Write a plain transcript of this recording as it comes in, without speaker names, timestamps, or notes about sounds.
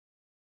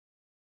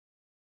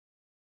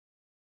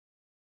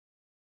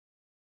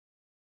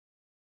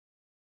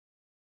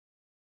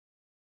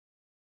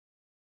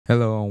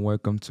Hello and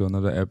welcome to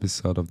another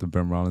episode of the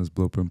Benrolins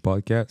Blueprint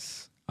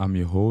Podcast. I'm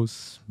your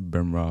host,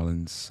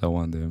 Benrolins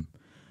Awandem.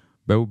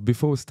 But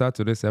before we start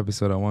today's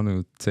episode, I want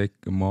to take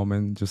a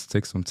moment, just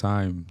take some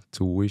time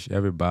to wish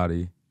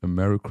everybody a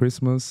Merry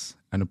Christmas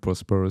and a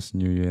prosperous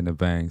New Year in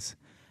advance.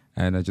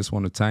 And I just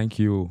want to thank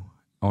you.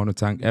 I want to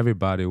thank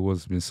everybody who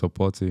has been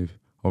supportive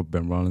of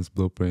Benrolins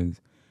Blueprint,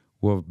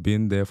 who have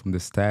been there from the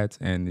start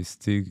and is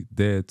still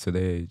there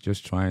today,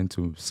 just trying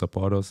to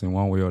support us in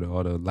one way or the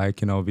other,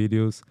 liking our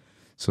videos,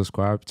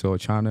 subscribe to our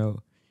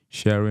channel,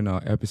 sharing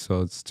our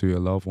episodes to your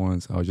loved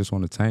ones. I just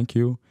want to thank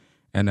you.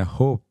 And I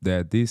hope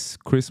that this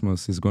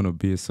Christmas is going to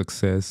be a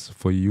success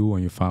for you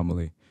and your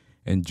family.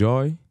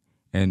 Enjoy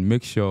and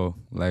make sure,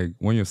 like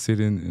when you're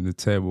sitting in the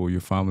table with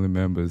your family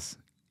members,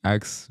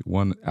 ask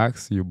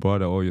your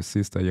brother or your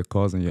sister, your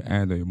cousin, your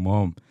aunt, or your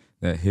mom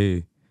that,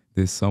 hey,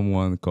 there's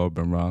someone called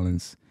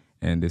Benrolins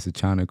and there's a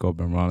channel called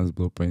Benrolins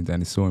Blueprint.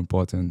 And it's so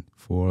important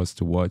for us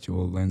to watch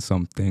or learn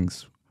some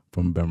things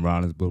from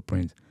Benrolins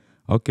Blueprint.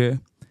 Okay,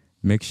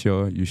 make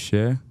sure you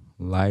share,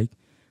 like,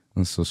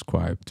 and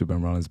subscribe to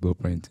Benrolins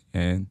Blueprint.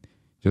 And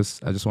I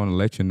just want to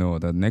let you know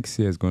that next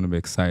year is going to be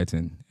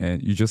exciting.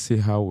 And you just see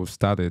how we've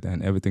started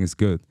and everything is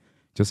good.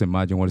 Just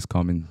imagine what is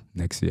coming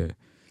next year.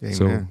 Amen.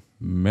 So,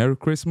 Merry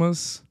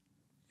Christmas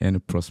and a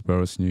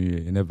prosperous New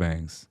Year in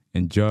advance.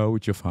 Enjoy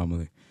with your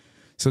family.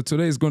 So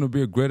today is going to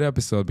be a great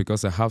episode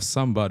because I have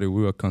somebody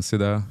we will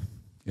consider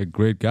a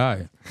great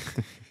guy.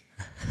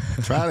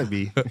 Try to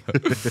be.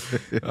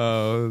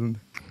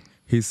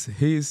 He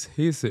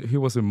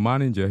was a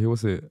manager. He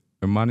was a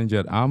manager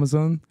at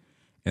Amazon,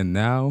 and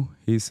now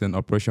he's an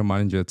operation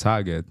manager at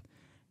Target.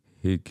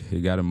 He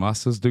got a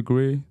master's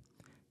degree.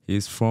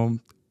 He's from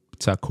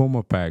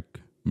Tacoma Park,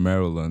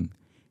 Maryland,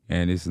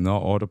 and he's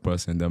no other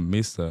person than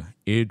Mr.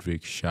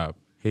 Adrick Sharpe.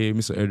 Hey,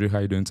 Mr. Adrick, how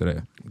you doing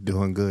today?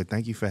 Doing good.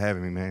 Thank you for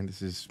having me, man.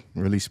 This is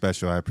really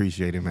special. I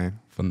appreciate it, man.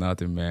 For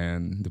nothing,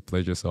 man. The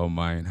pleasure's all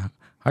mine.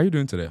 How you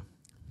doing today?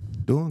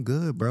 Doing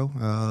good,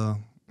 bro.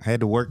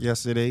 Had to work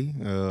yesterday.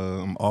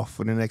 I'm off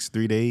for the next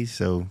 3 days,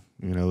 so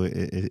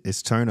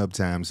it's turn up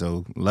time.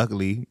 So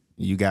luckily,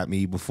 you got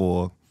me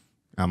before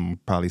I'm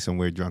probably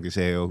somewhere drunk as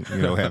hell,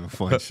 having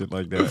fun, shit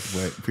like that.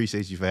 But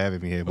appreciate you for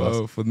having me here, boss.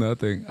 Oh, for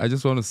nothing. I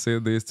just want to say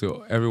this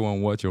to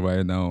everyone watching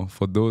right now.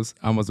 For those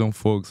Amazon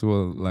folks who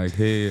are like,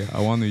 hey,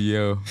 I want to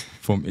hear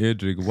from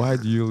Adrick, why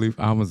do you leave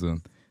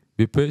Amazon?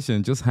 Be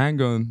patient. Just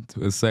hang on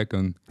to a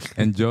second.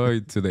 Enjoy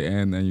it to the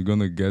end, and you're going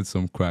to get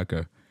some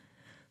cracker.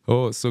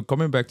 Oh, so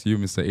coming back to you,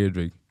 Mr.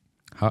 Adrick,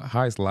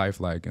 how is life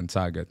like in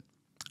Target?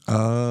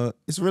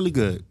 It's really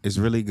good. It's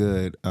really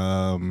good.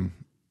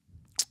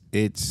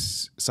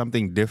 It's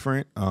something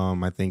different.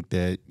 I think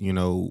that,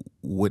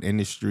 what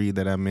industry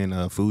that I'm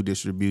in, food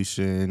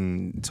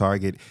distribution,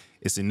 Target,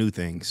 it's a new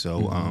thing.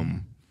 So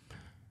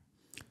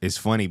it's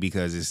funny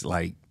because it's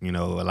like, a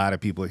lot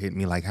of people hit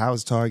me like,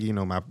 how's Target?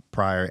 My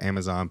prior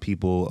Amazon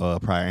people,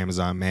 prior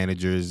Amazon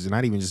managers,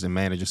 not even just a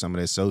manager, some of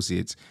the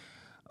associates,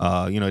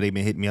 they've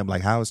been hitting me up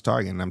like, how is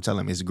Target? And I'm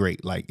telling them it's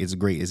great. Like, it's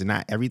great. It's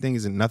not,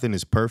 nothing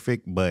is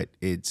perfect, but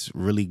it's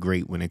really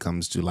great when it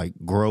comes to like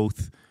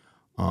growth,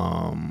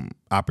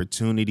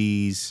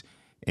 opportunities,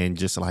 and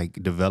just like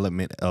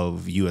development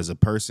of you as a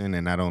person,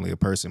 and not only a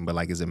person, but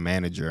like as a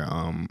manager.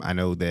 I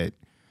know that,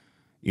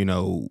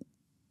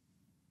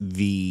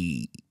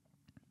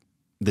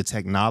 the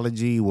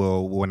technology,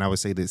 well, when I would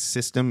say the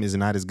system is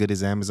not as good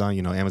as Amazon.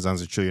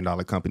 Amazon's $1 trillion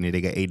company. They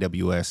got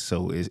AWS,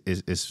 so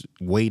it's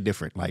way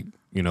different. Like,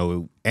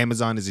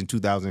 Amazon is in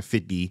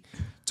 2050.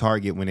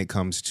 Target, when it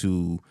comes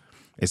to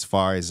as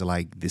far as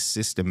like the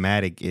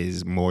systematic,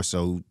 is more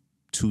so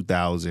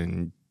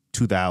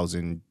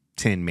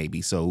 2010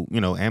 maybe. So,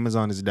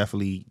 Amazon is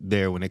definitely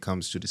there when it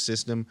comes to the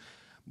system.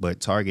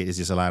 But Target is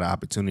just a lot of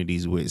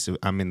opportunities with. So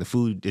I'm in the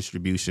food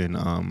distribution.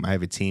 I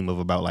have a team of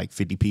about like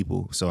 50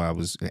 people. So I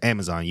was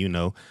Amazon,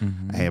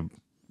 I have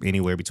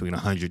anywhere between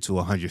 100 to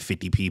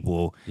 150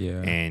 people.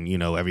 Yeah. And,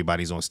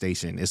 everybody's on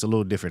station. It's a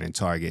little different in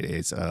Target.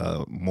 It's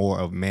more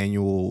of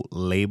manual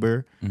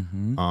labor.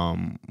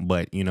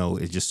 But,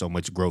 it's just so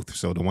much growth.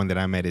 So the one that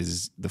I'm at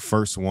is the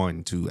first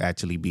one to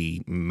actually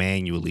be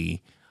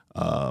manually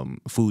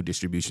food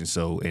distribution.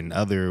 So in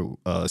other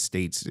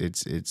states,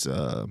 it's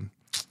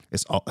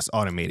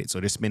automated. So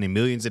they're spending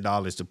millions of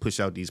dollars to push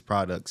out these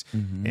products,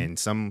 and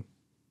some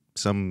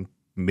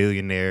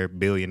millionaire,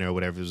 billionaire,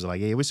 whatever was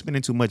like, hey, we're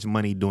spending too much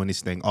money doing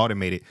this thing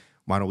automated.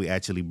 Why don't we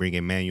actually bring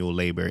in manual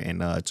labor?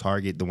 And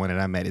Target, the one that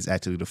I'm at, is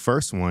actually the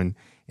first one,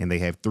 and they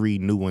have 3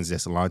 new ones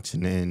that's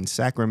launching in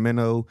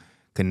Sacramento,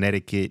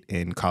 Connecticut,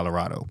 and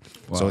Colorado.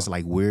 Wow. So it's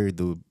like we're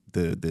the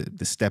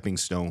stepping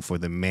stone for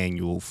the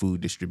manual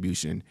food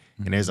distribution.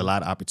 And there's a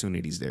lot of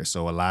opportunities there.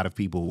 So a lot of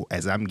people,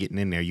 as I'm getting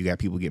in there, you got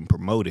people getting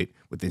promoted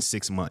within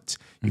 6 months.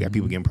 You got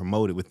people getting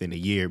promoted within a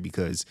year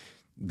because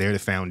they're the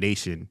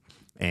foundation.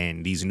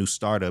 And these new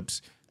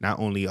startups, not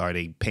only are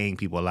they paying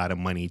people a lot of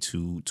money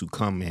to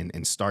come in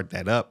and start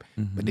that up,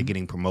 but they're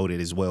getting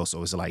promoted as well.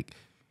 So it's like,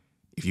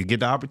 if you get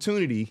the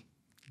opportunity,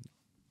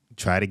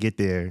 try to get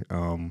there.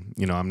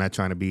 I'm not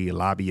trying to be a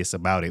lobbyist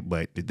about it,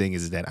 but the thing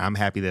is that I'm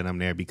happy that I'm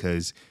there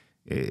because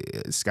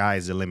sky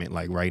is the limit.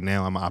 Like right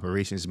now, I'm an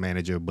operations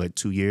manager, but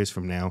 2 years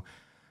from now,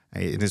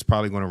 and it's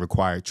probably going to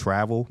require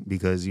travel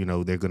because, you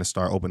know, they're going to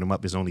start opening them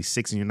up. There's only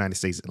 6 in the United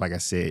States, like I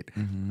said,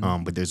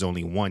 but there's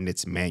only 1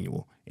 that's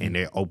manual, and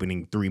they're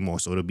opening 3 more,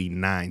 so it'll be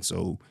 9.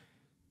 So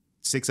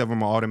 6 of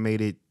them are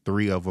automated,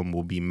 3 of them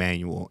will be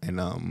manual.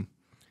 And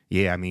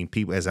yeah, I mean,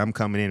 people, as I'm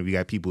coming in, we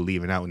got people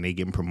leaving out and they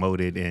getting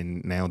promoted,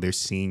 and now they're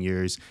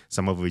seniors.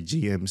 Some of them are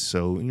GMs.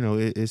 So, you know,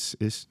 it's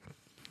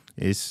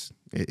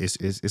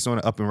on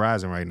the up and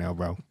rising right now,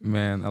 bro.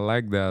 Man, I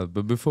like that.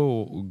 But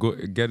before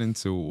we get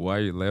into why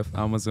you left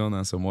Amazon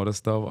and some other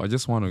stuff, I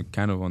just want to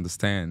kind of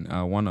understand.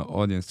 I want the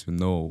audience to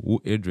know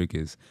who Adrick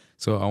is.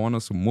 So I want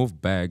us to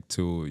move back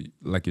to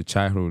like your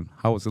childhood.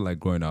 How was it like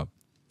growing up?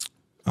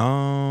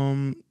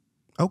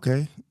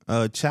 Okay.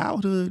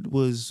 Childhood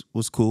was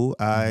cool.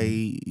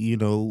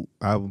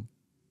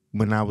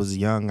 When I was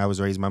young, I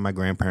was raised by my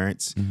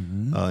grandparents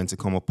in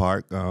Tacoma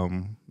Park.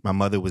 My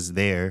mother was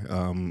there.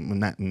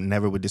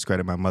 Never would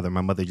discredit my mother.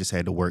 My mother just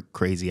had to work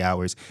crazy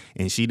hours,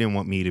 and she didn't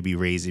want me to be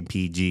raised in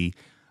PG.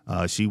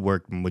 She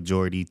worked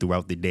majority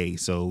throughout the day,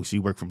 so she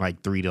worked from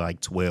like 3 to like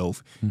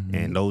 12,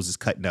 and those is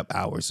cutting up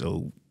hours.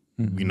 So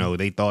you know,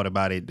 they thought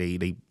about it.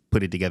 They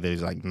put it together.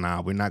 It's like,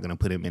 nah, we're not gonna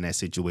put him in that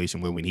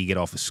situation where when he get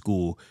off of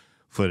school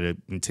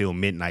until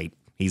midnight,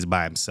 he's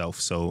by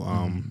himself.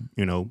 So,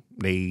 you know,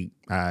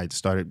 I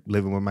started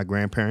living with my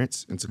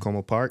grandparents in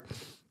Tacoma Park,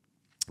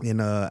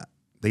 and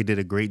they did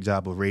a great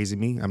job of raising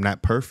me. I'm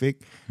not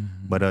perfect,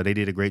 but they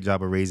did a great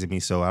job of raising me.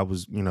 So I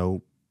was, you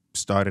know,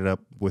 started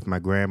up with my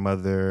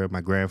grandmother, my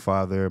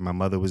grandfather, my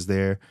mother was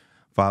there.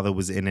 Father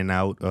was in and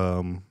out.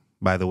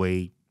 By the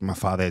way, my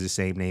father has the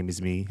same name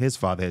as me. His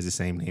father has the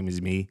same name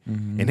as me.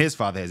 And his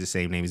father has the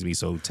same name as me.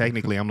 So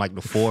technically, I'm like the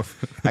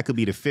 4th. I could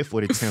be the 5th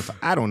or the 10th.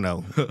 I don't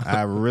know.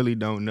 I really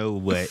don't know.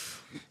 But,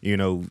 you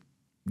know,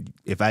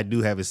 if I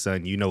do have a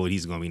son, you know what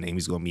he's going to be named.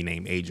 He's going to be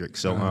named Adrick.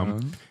 So,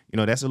 you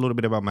know, that's a little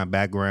bit about my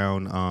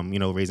background. You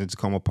know, raised in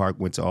Tacoma Park,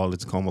 went to all the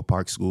Tacoma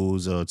Park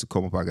schools,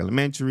 Tacoma Park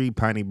Elementary,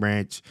 Piney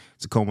Branch,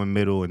 Tacoma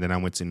Middle, and then I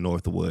went to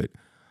Northwood.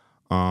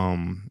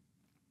 You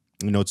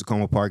know,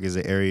 Tacoma Park is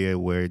an area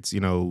where it's,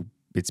 you know,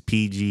 it's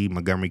PG,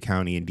 Montgomery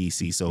County, and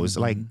DC. So it's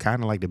like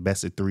kind of like the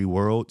best of 3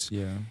 worlds.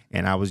 Yeah.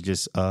 And I was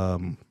just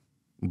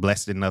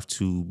blessed enough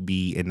to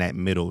be in that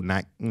middle,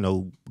 not, you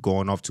know,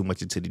 going off too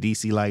much into the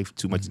DC life,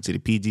 too much into the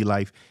PG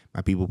life.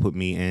 My people put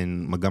me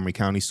in Montgomery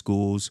County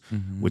schools,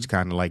 which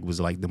kind of like was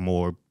like the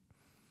more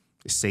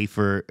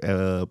safer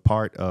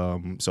part.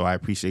 So I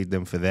appreciate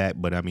them for that.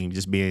 But I mean,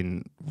 just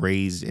being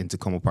raised in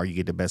Tacoma Park, you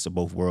get the best of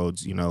both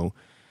worlds, you know,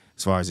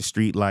 as far as the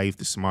street life,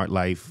 the smart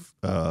life,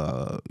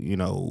 you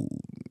know,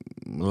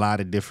 a lot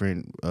of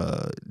different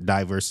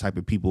diverse type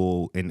of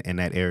people in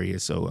that area.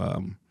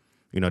 So,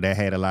 you know, that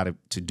had a lot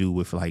to do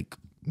with like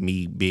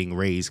me being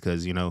raised,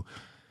 because, you know,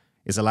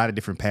 it's a lot of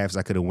different paths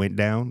I could have went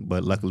down.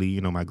 But luckily,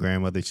 you know, my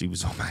grandmother, she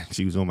was on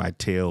my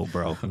tail,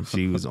 bro.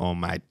 She was on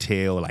my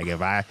tail. Like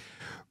if I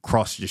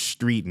crossed the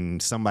street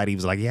and somebody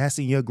was like, yeah, I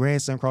seen your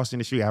grandson crossing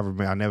the street,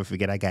 I'll never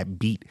forget, I got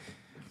beat.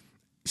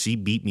 She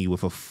beat me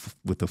with a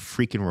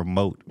freaking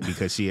remote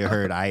because she had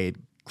heard I had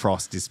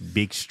crossed this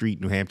big street,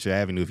 New Hampshire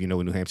Avenue. If you know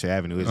what New Hampshire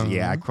Avenue is,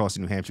 yeah, I crossed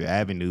New Hampshire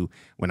Avenue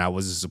when I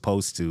wasn't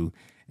supposed to,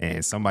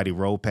 and somebody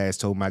rolled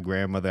past, told my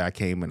grandmother I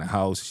came in the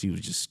house. She was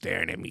just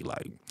staring at me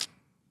like,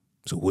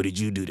 so what did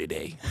you do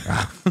today?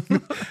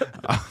 I'm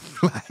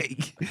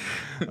like,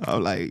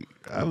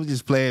 I was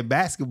just playing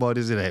basketball.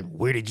 This and that.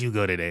 Where did you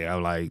go today?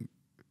 I'm like,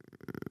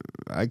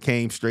 I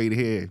came straight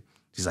here.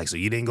 She's like, so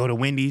you didn't go to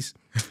Wendy's?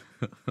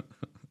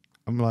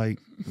 I'm like,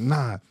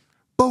 nah.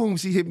 Boom,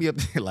 she hit me up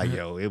there. Like,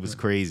 yo, it was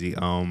crazy.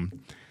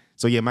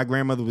 So yeah, my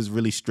grandmother was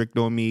really strict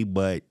on me,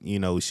 but you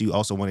know, she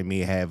also wanted me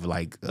to have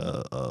like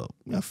a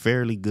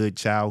fairly good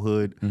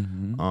childhood.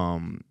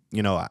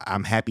 You know,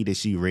 I'm happy that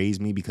she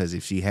raised me, because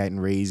if she hadn't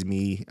raised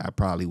me, I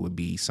probably would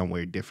be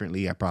somewhere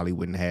differently. I probably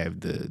wouldn't have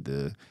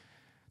the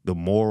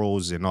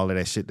morals and all of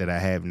that shit that I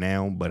have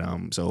now. But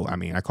so I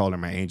mean, I call her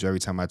my angel. Every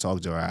time I talk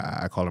to her,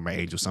 I call her my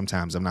angel.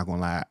 Sometimes, I'm not gonna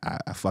lie,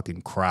 I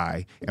fucking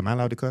cry. Am I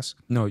allowed to cuss?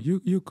 No,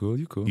 you cool.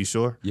 You cool. You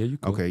sure? Yeah, you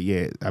cool. Okay,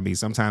 yeah. I mean,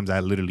 sometimes I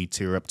literally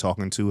tear up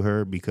talking to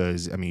her,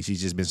 because I mean, she's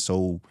just been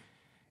so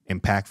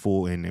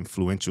impactful and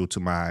influential to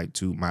my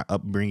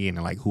upbringing,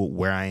 and like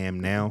where I am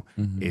now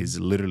is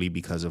literally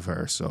because of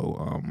her.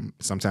 So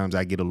sometimes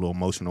I get a little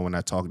emotional when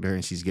I talk to her,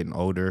 and she's getting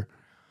older.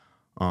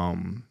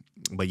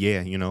 But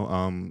yeah, you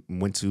know,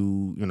 went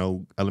to, you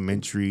know,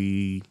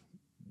 elementary,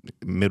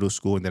 middle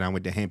school, and then I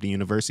went to Hampton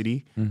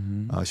University.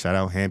 Shout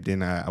out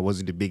Hampton. I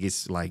wasn't the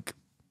biggest like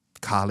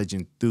college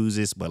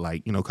enthusiast, but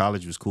like, you know,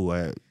 college was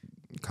cool.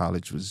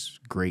 College was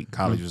great.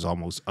 College was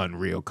almost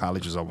unreal.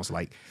 College was almost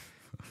like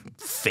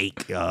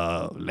fake.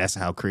 That's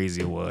how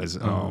crazy it was.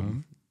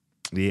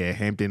 Yeah,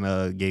 Hampton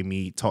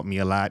taught me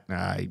a lot.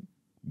 I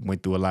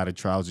went through a lot of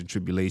trials and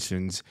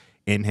tribulations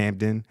in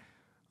Hampton.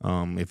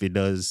 If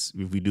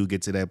we do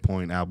get to that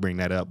point, I'll bring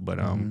that up. But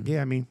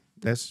yeah, I mean,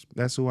 that's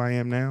who I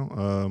am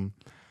now.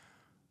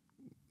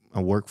 I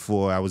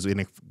was in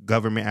the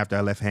government after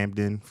I left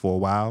Hampton for a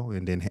while,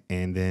 and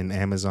then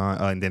Amazon,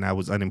 and then I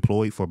was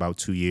unemployed for about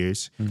 2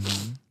 years,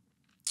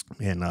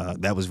 and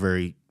that was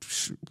very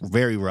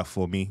rough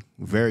for me.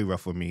 Very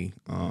rough for me.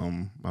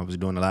 I was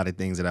doing a lot of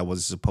things that I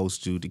wasn't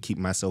supposed to keep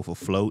myself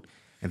afloat,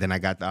 and then I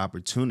got the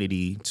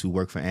opportunity to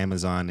work for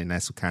Amazon, and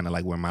that's kind of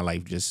like where my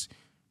life just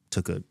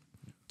took a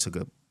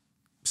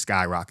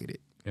skyrocketed.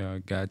 Yeah, I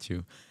got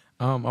you.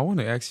 I want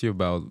to ask you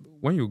about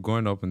when you were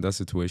growing up in that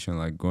situation,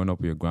 like growing up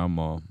with your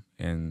grandma,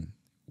 and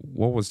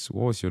what was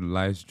your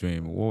life's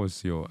dream? What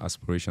was your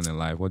aspiration in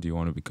life? What do you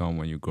want to become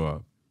when you grow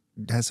up?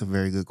 That's a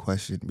very good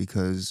question,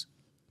 because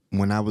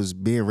when I was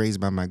being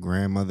raised by my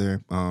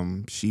grandmother,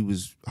 she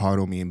was hard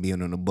on me and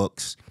being on the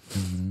books,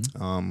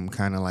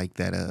 kind of like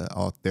that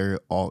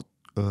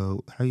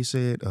how you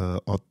say it,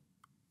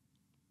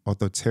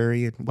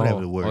 authoritarian,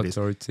 whatever the word is.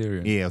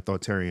 Authoritarian. Yeah,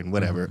 authoritarian,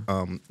 whatever.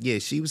 Yeah,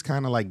 she was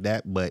kind of like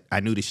that, but I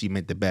knew that she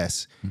meant the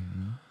best.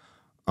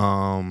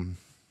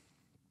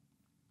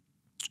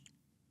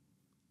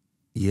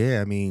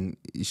 Yeah, I mean,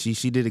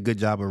 she did a good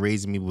job of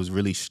raising me, was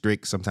really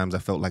strict. Sometimes I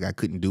felt like I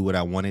couldn't do what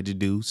I wanted to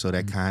do. So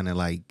that kind of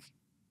like,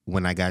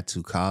 when I got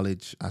to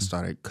college, I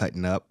started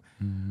cutting up.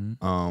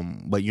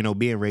 But, you know,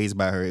 being raised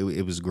by her,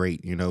 it was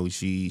great. You know,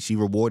 she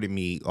rewarded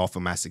me off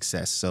of my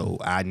success. So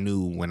I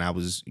knew when I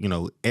was, you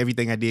know,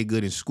 everything I did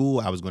good in school,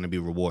 I was going to be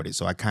rewarded.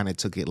 So I kind of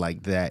took it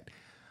like that.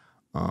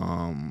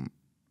 And,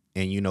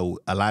 you know,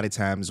 a lot of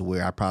times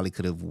where I probably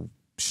could have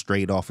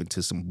strayed off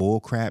into some bull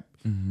crap,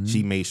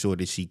 she made sure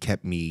that she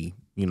kept me,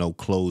 you know,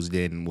 closed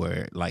in,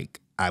 where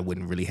like I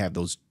wouldn't really have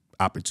those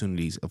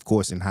opportunities. Of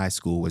course, in high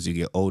school, as you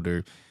get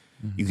older,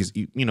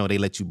 you know, they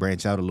let you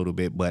branch out a little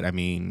bit, but I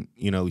mean,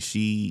 you know,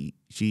 she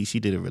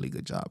did a really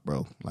good job,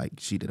 bro. Like,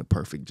 she did a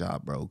perfect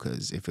job, bro.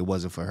 Because if it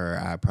wasn't for her,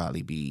 I'd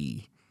probably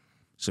be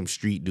some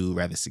street dude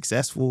rather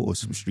successful, or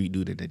some street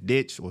dude in the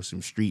ditch, or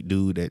some street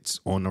dude that's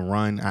on the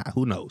run.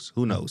 Who knows?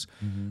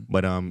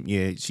 But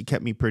yeah, she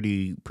kept me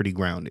pretty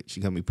grounded.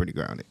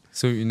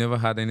 So you never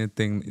had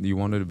anything you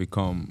wanted to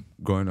become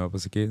growing up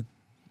as a kid?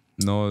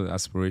 No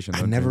aspiration?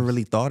 I never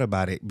really thought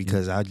about it,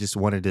 because I just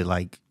wanted to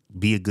like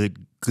be a good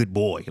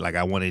boy. Like,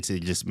 I wanted to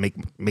just make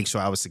sure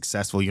I was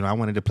successful. You know, I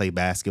wanted to play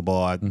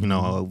basketball. You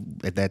know,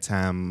 at that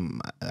time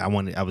I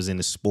was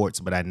into sports,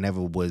 but I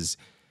never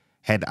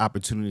had the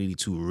opportunity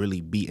to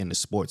really be into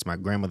sports. My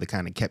grandmother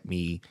kind of kept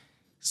me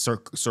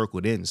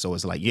circled in. So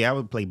it's like, yeah, I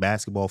would play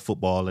basketball,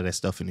 football, all of that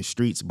stuff in the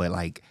streets, but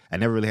like I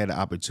never really had the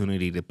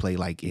opportunity to play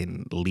like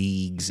in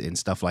leagues and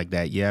stuff like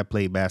that. Yeah, I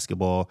played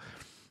basketball,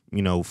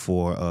 you know,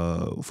 for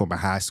my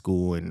high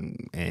school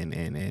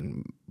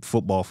and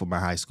football for my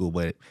high school,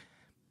 but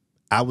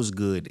I was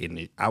good in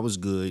it. I was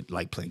good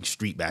like playing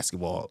street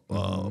basketball,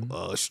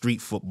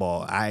 street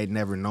football. I had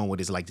never known what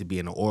it's like to be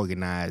in an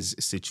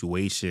organized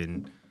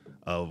situation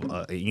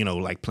of you know,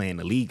 like playing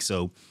the league.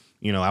 So,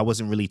 you know, I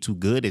wasn't really too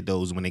good at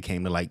those when it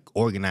came to like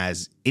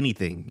organize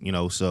anything, you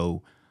know.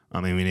 So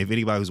I mean, if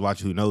anybody who's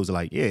watching who knows,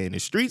 like, yeah, in the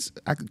streets,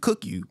 I could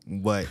cook you.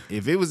 But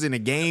if it was in a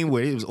game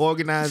where it was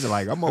organized,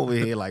 like, I'm over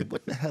here like,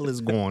 what the hell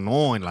is going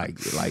on? Like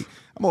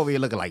I'm over here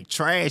looking like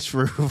trash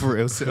for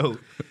real. So,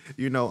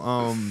 you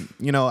know,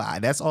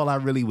 that's all I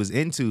really was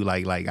into.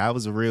 Like I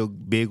was real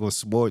big on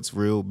sports,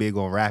 real big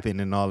on rapping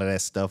and all of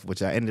that stuff,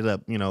 which I ended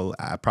up, you know,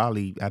 I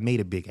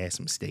made a big ass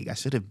mistake. I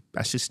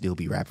should still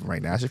be rapping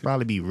right now. I should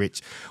probably be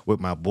rich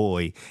with my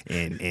boy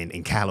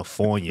in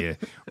California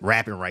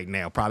rapping right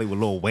now, probably with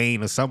Lil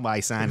Wayne or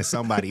somebody signing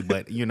somebody.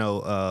 But, you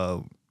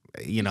know,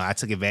 I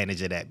took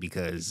advantage of that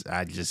because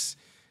I just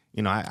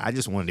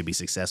wanted to be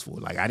successful.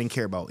 Like, I didn't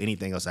care about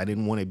anything else. I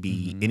didn't want to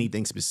be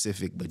anything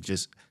specific, but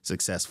just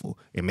successful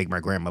and make my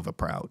grandmother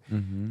proud.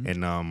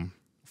 And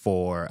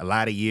for a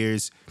lot of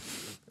years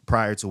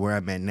prior to where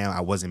I'm at now,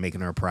 I wasn't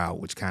making her proud,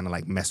 which kind of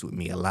like messed with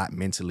me a lot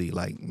mentally,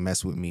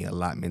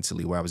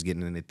 where I was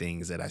getting into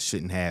things that I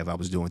shouldn't have. I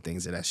was doing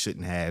things that I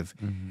shouldn't have.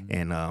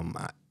 And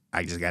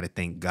I just got to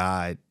thank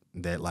God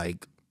that,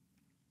 like,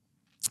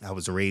 I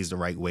was raised the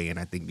right way. And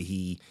I think that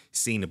he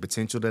seen the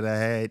potential that I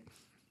had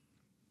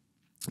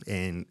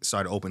and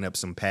started opening up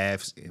some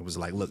paths. It was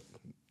like, look,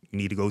 you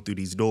need to go through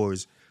these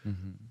doors.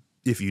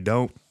 If you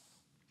don't,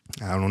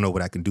 I don't know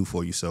what I can do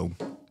for you. So,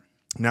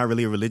 not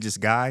really a religious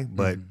guy,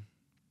 but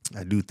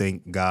I do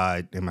thank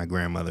God and my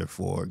grandmother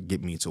for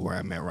getting me to where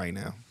I'm at right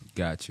now.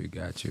 Got you.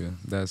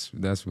 That's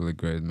really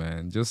great,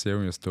 man. Just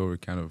hearing your story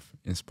kind of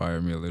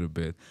inspired me a little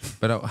bit.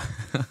 But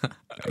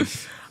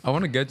I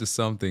want to get to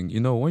something.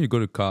 You know, when you go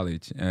to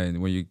college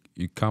and when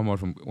you come out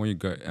from, when you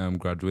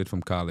graduate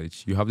from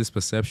college, you have this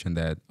perception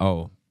that,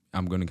 oh,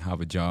 I'm going to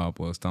have a job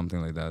or something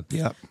like that.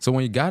 Yeah. So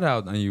when you got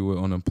out and you were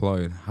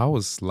unemployed, how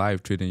was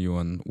life treating you,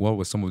 and what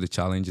were some of the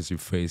challenges you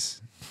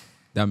faced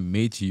that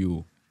made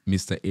you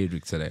Mr.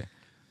 Adrick today?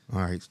 All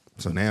right.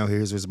 So now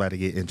here's what's about to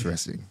get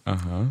interesting.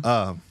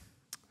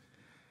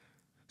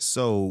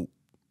 So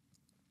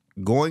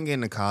going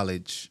into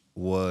college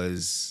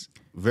was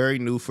very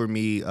new for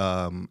me.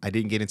 I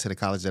didn't get into the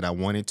college that I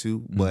wanted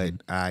to, but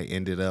I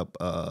ended up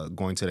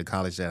going to the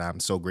college that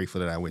I'm so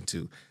grateful that I went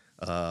to.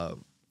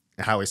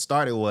 how it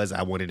started was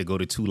I wanted to go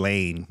to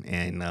Tulane,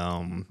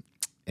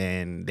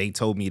 and they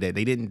told me that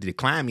they didn't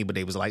decline me, but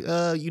they was like,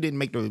 you didn't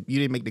make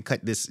the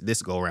cut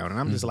this go around. And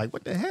I'm just like,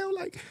 what the hell?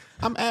 Like,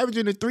 I'm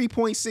averaging a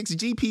 3.6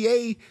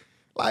 GPA.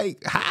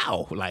 Like,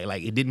 how?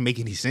 Like it didn't make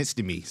any sense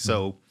to me.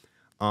 So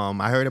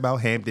I heard about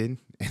Hampton,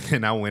 and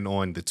then I went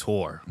on the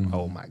tour.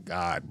 Oh my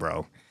God,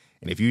 bro.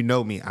 And if you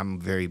know me, I'm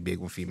very big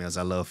with females.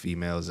 I love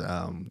females.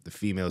 The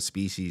female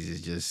species is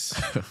just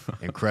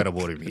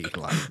incredible to me.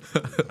 Like,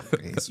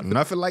 it's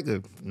nothing like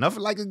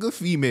a good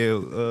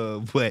female.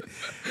 But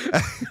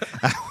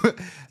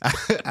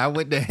I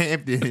went to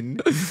Hampton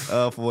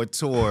for a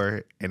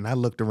tour, and I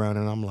looked around,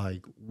 and I'm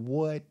like,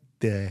 what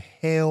the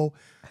hell?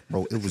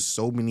 Bro, it was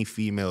so many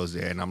females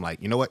there, and I'm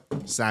like, you know what?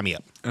 Sign me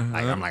up.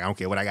 Like, I'm like, I don't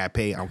care what I got to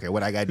pay. I don't care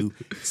what I got to do.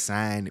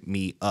 Sign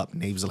me up.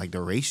 And they was like,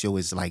 the ratio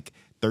is like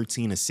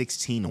 13 to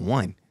 16 to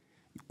 1.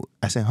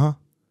 I said, huh?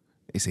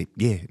 They said,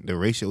 yeah, the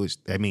ratio is,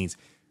 that means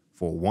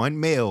for one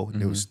male,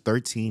 there was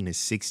 13 to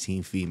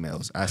 16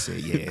 females. I said,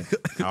 yeah,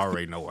 I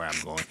already know where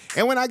I'm going.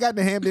 And when I got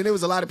to Hampton, there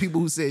was a lot of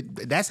people who said,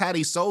 that's how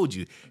they sold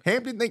you.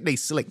 Hampton think they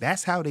slick.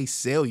 That's how they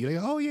sell you. They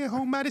go, oh yeah,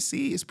 home by the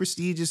sea, it's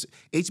prestigious,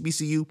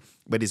 HBCU,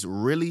 but it's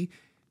really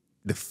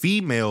the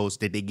females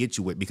that they get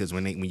you with, because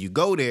when you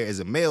go there as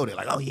a male, they're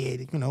like, oh yeah,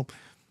 you know,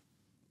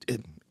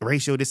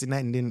 ratio this and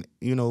that, and then,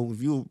 you know,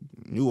 if you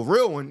a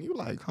real one, you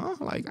like, huh?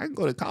 Like, I can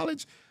go to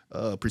college,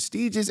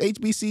 prestigious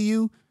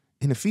HBCU,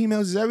 and the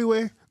females is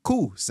everywhere.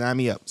 Cool, sign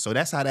me up. So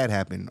that's how that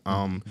happened.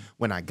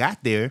 When I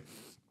got there,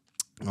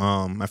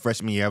 my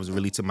freshman year, I was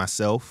really to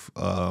myself.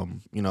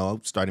 You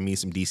know, started meeting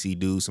some DC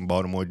dudes, some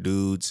Baltimore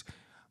dudes,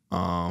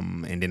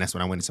 and then that's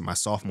when I went into my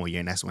sophomore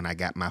year, and that's when I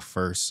got my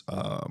first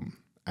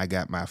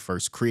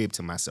crib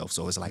to myself.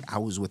 So it's like I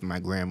was with my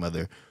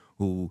grandmother,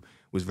 who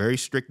was very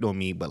strict on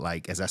me, but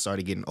like as I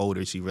started getting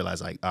older, she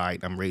realized like, all right,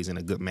 I'm raising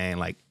a good man.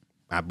 Like,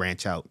 I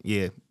branch out.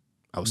 Yeah,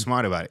 I was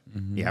smart about it.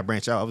 Yeah, I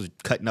branch out. I was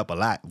cutting up a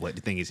lot, but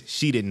the thing is,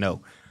 she didn't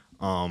know.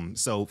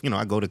 So, you know,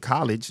 I go to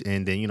college,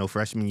 and then, you know,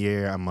 freshman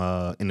year, I'm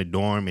in the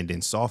dorm, and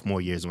then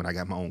sophomore year is when I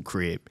got my own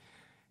crib.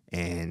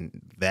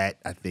 And that,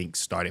 I think,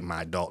 started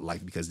my adult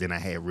life, because then I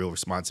had real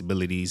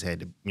responsibilities, had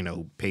to, you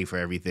know, pay for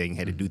everything,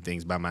 had to do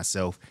things by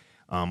myself.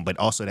 But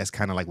also that's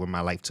kind of like where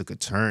my life took a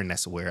turn.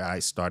 That's where I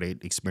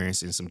started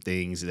experiencing some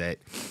things that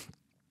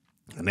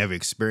I never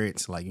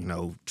experienced, like, you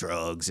know,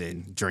 drugs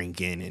and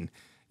drinking, and,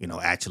 you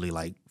know, actually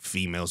like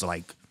females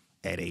like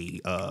at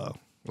a,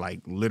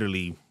 like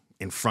literally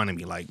in front of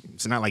me. Like,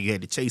 it's not like you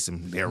had to chase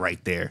them. They're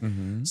right there.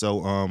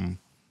 So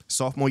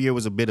sophomore year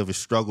was a bit of a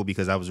struggle,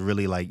 because I was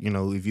really like, you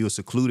know, if you're a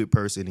secluded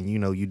person and, you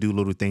know, you do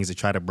little things to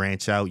try to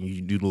branch out, and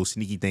you do little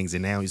sneaky things,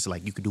 and now it's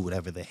like you can do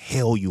whatever the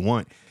hell you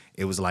want.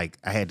 It was like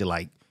I had to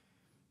like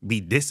be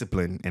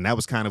disciplined, and that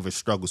was kind of a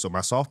struggle. So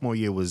my sophomore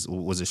year was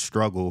a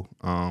struggle,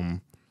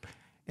 and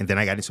then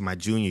I got into my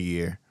junior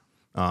year,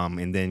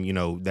 and then, you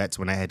know, that's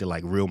when I had to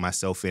like reel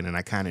myself in, and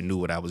I kind of knew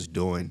what I was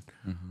doing.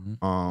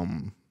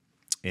 And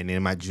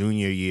then my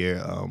junior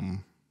year,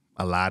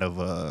 a lot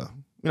of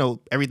you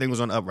know, everything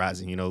was on the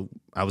uprising. You know,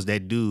 I was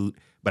that dude,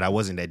 but I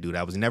wasn't that dude.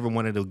 I was never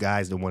one of the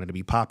guys that wanted to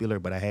be popular,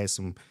 but I had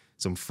some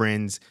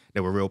friends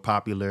that were real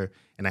popular,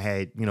 and I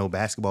had, you know,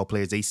 basketball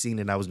players. They seen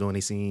it I was doing.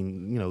 They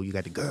seen, you know, you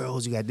got the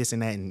girls, you got this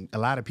and that, and a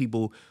lot of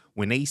people,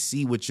 when they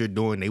see what you're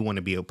doing, they want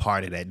to be a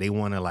part of that. They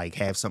want to like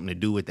have something to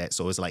do with that.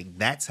 So it's like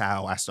that's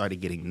how I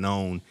started getting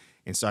known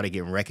and started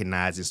getting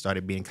recognized and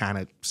started being kind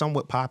of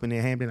somewhat popping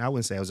in Hampton. I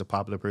wouldn't say I was a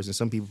popular person.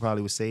 Some people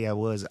probably would say I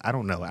was. I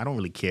don't know. I don't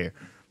really care.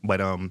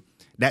 But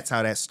that's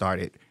how that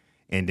started.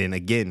 And then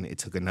again, it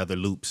took another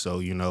loop. So,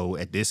 you know,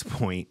 at this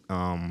point,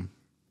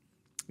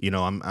 you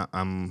know,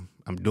 I'm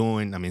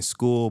in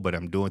school, but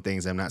I'm doing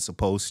things I'm not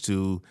supposed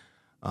to.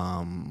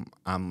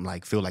 I'm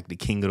like, feel like the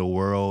king of the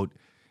world.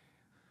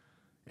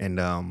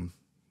 And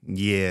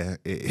yeah,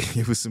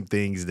 it was some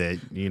things that,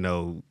 you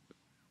know,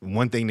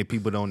 one thing that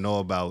people don't know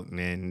about,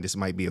 and this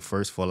might be a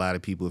first for a lot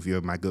of people, if you're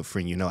my good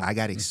friend, you know, I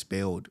got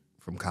expelled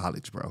from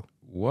college, bro.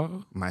 What?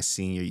 My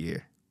senior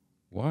year.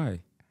 Why?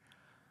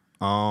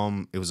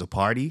 It was a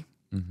party,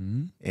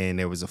 and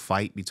there was a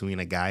fight between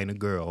a guy and a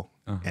girl,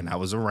 and I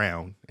was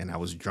around, and I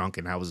was drunk,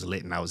 and I was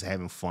lit, and I was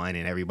having fun,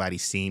 and everybody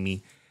seen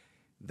me.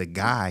 The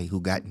guy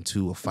who got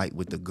into a fight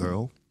with the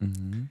girl,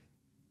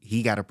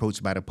 he got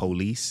approached by the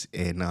police,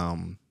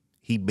 and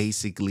he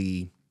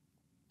basically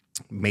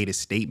made a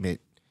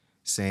statement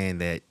saying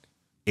that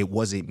it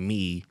wasn't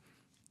me,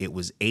 it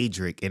was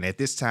Adrick. And at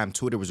this time,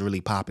 Twitter was really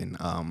popping.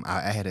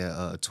 I had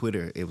a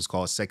Twitter. It was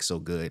called Sex So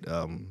Good.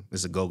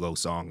 It's a go-go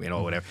song, you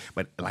know, whatever.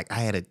 But like, I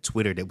had a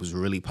Twitter that was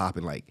really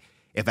popping. Like,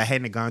 if I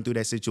hadn't gone through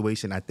that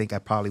situation, I think I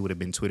probably would have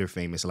been Twitter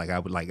famous. Like,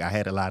 I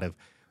had a lot of,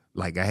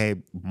 like, I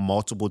had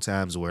multiple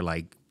times where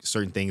like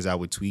certain things I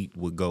would tweet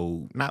would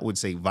go, not would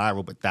say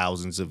viral, but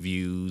thousands of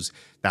views,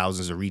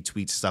 thousands of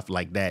retweets, stuff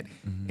like that.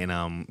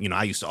 And you know,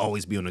 I used to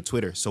always be on the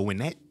Twitter. So when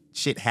that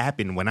shit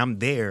happened, when I'm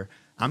there,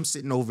 I'm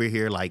sitting over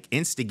here like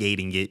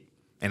instigating it,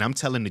 and I'm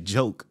telling the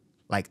joke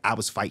like I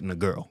was fighting a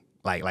girl.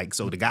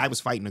 So the guy was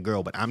fighting the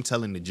girl, but I'm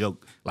telling the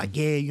joke, like,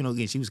 yeah, you know,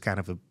 again, she was kind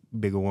of a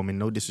bigger woman.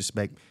 No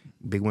disrespect.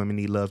 Big women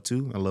need love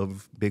too. I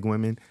love big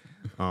women.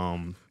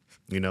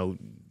 You know,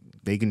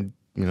 they can,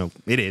 you know,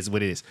 it is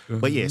what it is.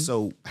 But yeah,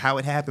 so how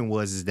it happened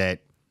is that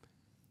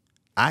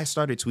I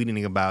started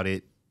tweeting about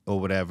it or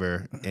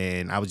whatever,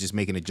 and I was just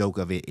making a joke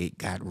of it. It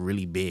got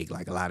really big.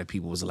 Like, a lot of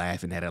people was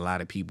laughing at it. A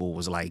lot of people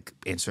was like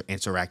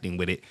interacting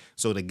with it.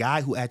 So the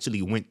guy who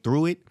actually went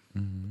through it,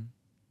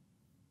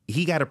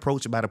 he got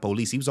approached by the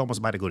police. He was almost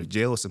about to go to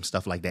jail or some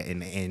stuff like that.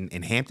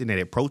 And Hampton had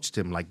approached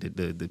him, like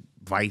the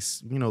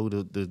vice, you know,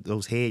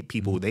 those head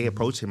people. They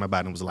approached him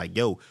about it and was like,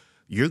 yo,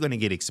 you're going to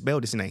get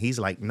expelled, this and that. He's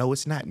like, no,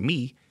 it's not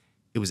me.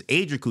 It was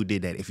Adrick who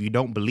did that. If you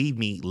don't believe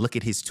me, look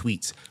at his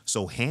tweets.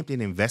 So Hampton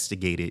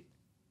investigated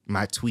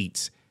my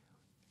tweets.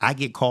 I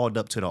get called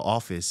up to the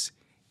office,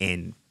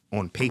 and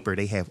on paper,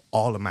 they have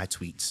all of my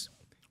tweets.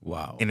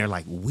 Wow. And they're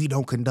like, we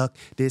don't conduct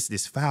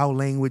this foul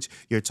language.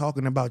 You're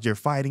talking about you're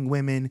fighting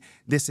women,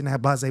 this and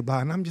that, blah, blah, blah.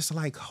 And I'm just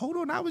like, hold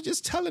on, I was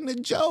just telling a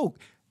joke.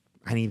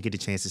 I didn't even get a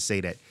chance to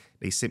say that.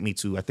 They sent me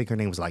to, I think her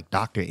name was like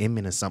Dr.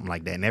 Inman or something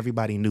like that. And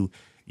everybody knew,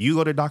 you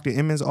go to Dr.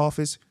 Inman's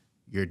office,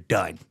 you're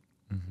done.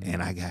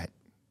 And I got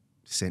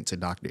sent to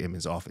Dr.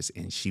 Inman's office,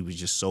 and she was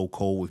just so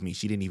cold with me.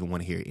 She didn't even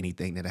want to hear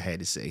anything that I had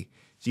to say.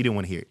 She didn't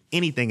want to hear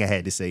anything I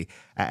had to say.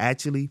 I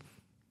actually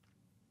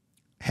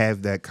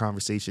have that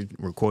conversation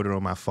recorded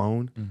on my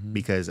phone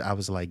because I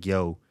was like,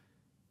 yo,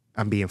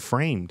 I'm being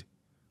framed.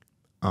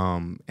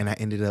 And I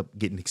ended up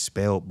getting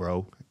expelled,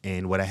 bro.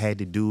 And what I had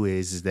to do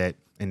is that,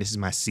 and this is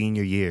my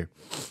senior year,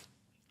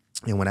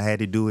 and what I had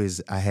to do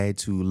is I had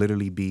to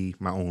literally be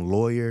my own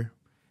lawyer,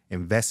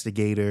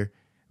 investigator,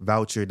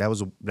 voucher. That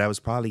was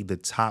probably the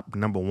top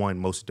number one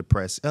most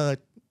depressed,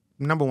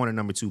 number one or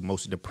number two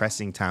most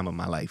depressing time of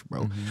my life,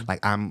 bro.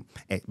 Like, I'm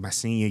at my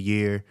senior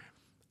year.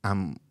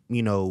 I'm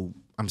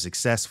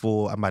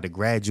successful. I'm about to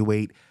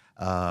graduate.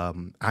 I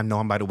know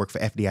I'm about to work for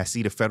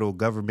FDIC, the federal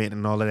government,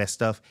 and all of that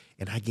stuff.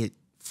 And I get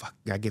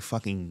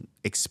fucking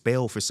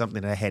expelled for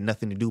something that I had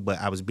nothing to do, but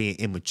I was being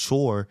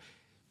immature,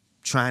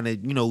 trying to,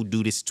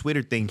 do this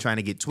Twitter thing, trying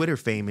to get Twitter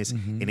famous,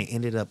 and it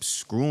ended up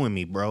screwing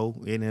me, bro.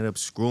 It ended up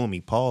screwing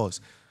me.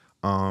 Pause.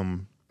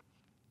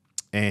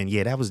 And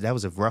yeah, that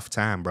was a rough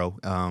time, bro.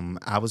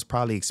 I was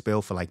probably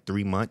expelled for like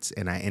 3 months,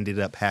 and I ended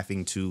up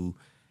having to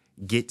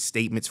get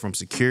statements from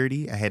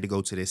security. I had to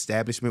go to the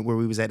establishment where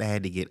we was at. I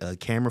had to get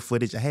camera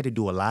footage. I had to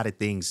do a lot of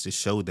things to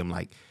show them,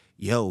 like,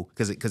 yo,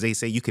 because they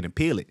say you can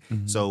appeal it.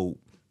 So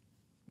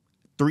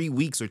 3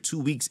 weeks or 2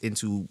 weeks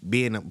into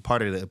being a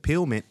part of the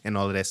appealment and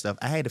all of that stuff,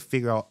 I had to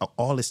figure out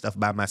all this stuff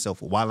by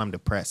myself while I'm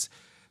depressed.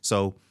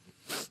 So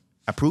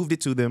I proved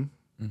it to them.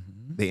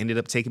 They ended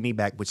up taking me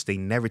back, which they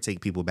never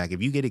take people back.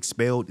 If you get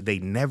expelled, they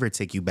never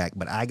take you back.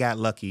 But I got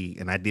lucky,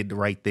 and I did the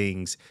right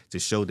things to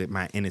show that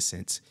my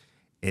innocence.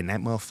 And that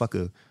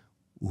motherfucker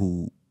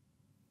who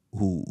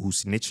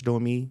snitched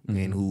on me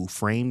and who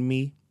framed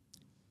me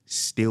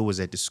still was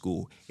at the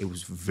school. It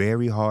was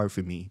very hard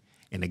for me.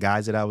 And the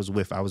guys that I was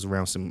with, I was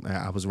around some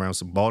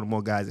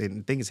Baltimore guys.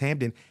 And the thing is,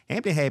 Hampton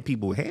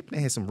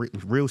had some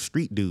real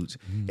street dudes.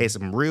 Had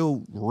some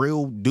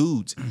real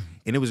dudes.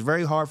 And it was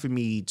very hard for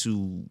me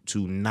to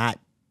not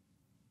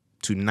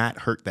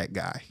hurt that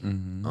guy.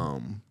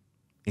 And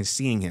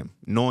seeing him,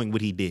 knowing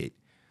what he did.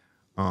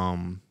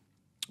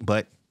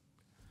 But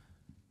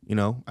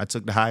I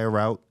took the higher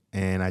route,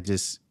 and I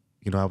just,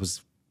 I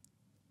was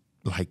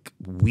like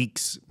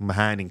weeks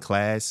behind in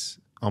class,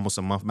 almost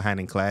a month behind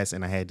in class,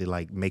 and I had to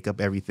like make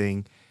up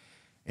everything,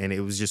 and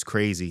it was just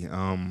crazy.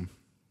 It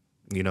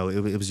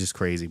was just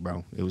crazy,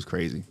 bro. It was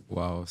crazy.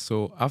 Wow.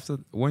 So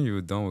when you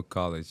were done with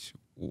college,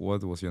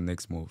 what was your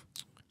next move?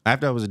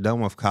 After I was done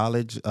with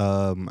college,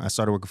 I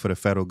started working for the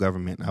federal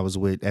government. I was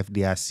with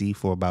FDIC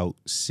for about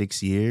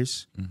 6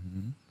 years.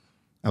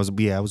 I was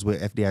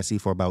with FDIC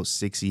for about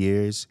 6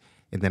 years.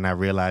 And then I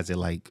realized that,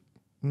 like,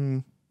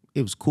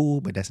 it was cool,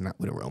 but that's not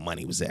where the real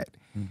money was at.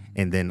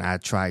 And then I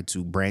tried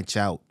to branch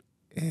out.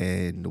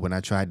 And when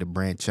I tried to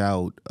branch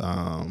out,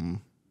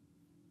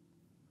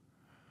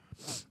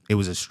 it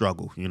was a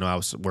struggle. I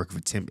was working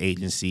for temp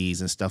agencies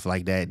and stuff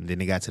like that. And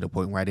then it got to the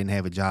point where I didn't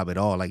have a job at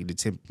all. Like,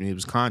 it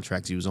was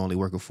contracts. You was only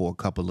working for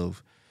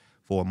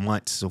for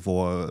months or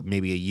for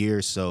maybe a year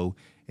or so.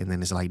 And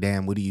then it's like,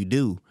 damn, what do you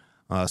do?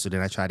 So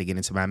then I tried to get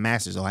into my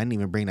master's. Oh, I didn't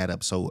even bring that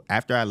up. So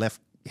after I left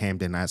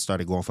Hampton, I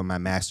started going for my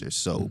master's.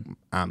 So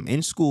I'm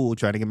in school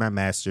trying to get my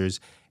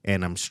master's,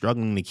 and I'm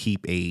struggling to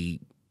keep a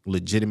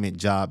legitimate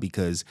job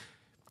because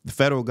the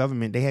federal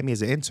government, they had me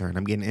as an intern.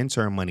 I'm getting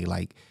intern money.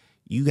 Like,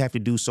 you have to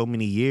do so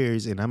many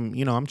years, and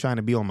I'm trying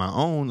to be on my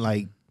own.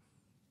 Like,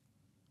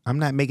 I'm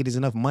not making as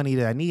enough money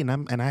that I need,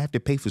 and I have to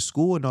pay for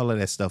school and all of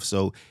that stuff.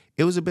 So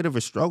it was a bit of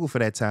a struggle for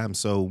that time.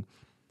 So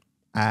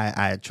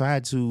I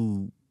tried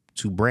to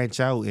branch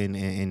out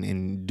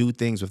and do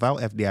things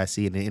without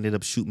FDIC, and it ended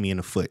up shooting me in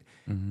the foot.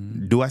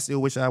 Do I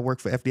still wish I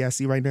worked for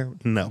FDIC right now?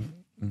 No.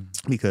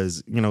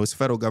 Because, it's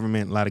federal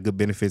government, a lot of good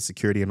benefits,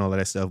 security, and all of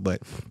that stuff,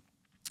 but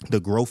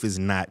the growth is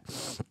not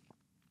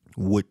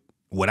what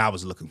I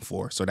was looking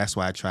for. So that's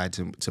why I tried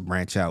to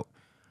branch out.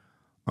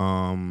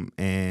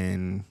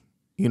 And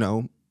you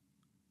know,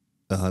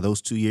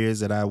 those 2 years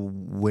that I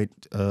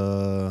went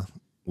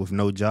with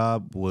no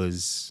job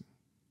was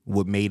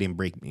what made and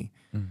break me.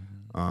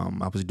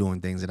 I was doing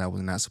things that I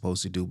was not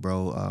supposed to do,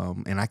 bro.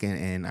 And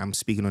I'm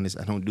speaking on this.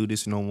 I don't do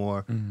this no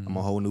more. I'm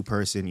a whole new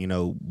person, you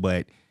know.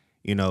 But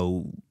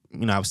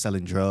I was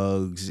selling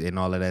drugs and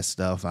all of that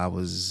stuff. I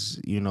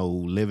was,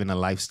 living a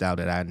lifestyle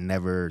that I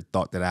never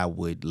thought that I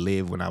would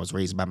live when I was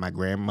raised by my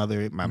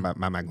grandmother,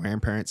 my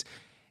grandparents.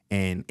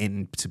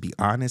 And to be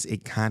honest,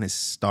 it kind of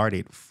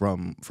started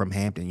from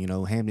Hampton.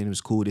 Hampton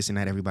was cool, this and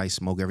that. Everybody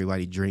smoke,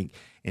 everybody drink,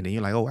 and then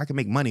you're like, oh, I can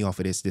make money off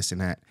of this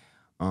and that.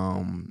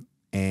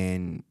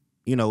 And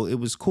it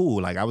was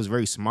cool. Like, I was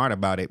very smart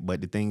about it.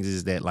 But the thing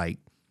is that, like,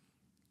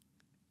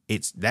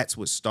 that's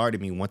what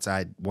started me. Once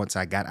I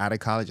got out of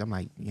college, I'm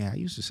like, yeah, I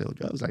used to sell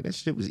drugs. Like, that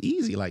shit was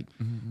easy. Like,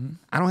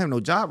 I don't have no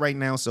job right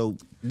now, so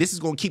this is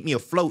gonna keep me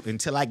afloat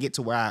until I get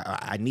to where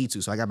I need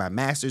to. So I got my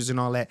master's and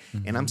all that,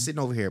 and I'm sitting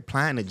over here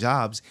applying to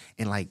jobs,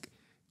 and like,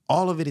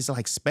 all of it is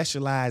like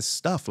specialized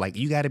stuff. Like,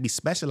 you got to be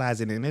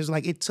specialized in it. And it's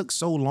like, it took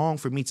so long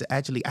for me to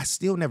actually, I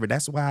still never,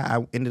 that's why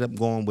I ended up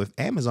going with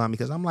Amazon,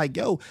 because I'm like,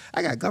 yo,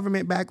 I got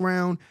government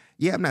background.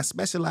 Yeah, I'm not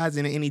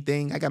specializing in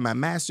anything. I got my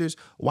master's.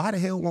 Why the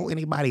hell won't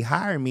anybody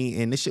hire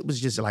me? And this shit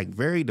was just like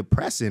very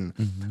depressing.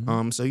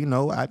 So,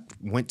 I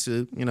went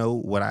to,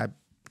 what I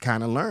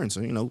kind of learned.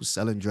 So,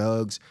 selling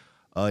drugs.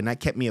 And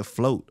that kept me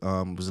afloat.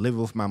 Was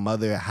living with my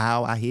mother.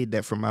 How I hid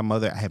that from my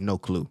mother, I have no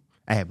clue.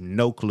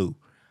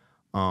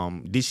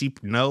 Did she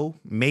know?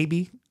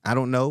 Maybe. I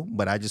don't know.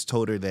 But I just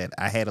told her that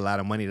I had a lot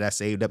of money that I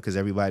saved up, because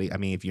everybody, I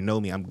mean, if you know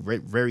me, I'm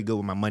very good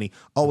with my money.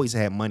 Always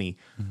had money.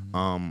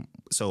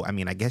 So, I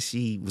mean, I guess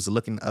she was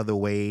looking the other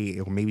way,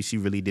 or maybe she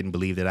really didn't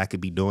believe that I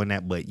could be doing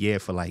that. But yeah,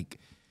 for like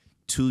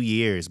 2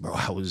 years, bro,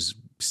 I was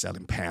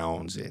selling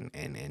pounds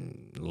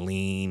and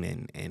lean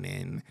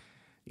and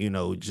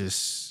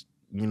just,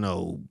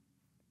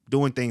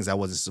 doing things I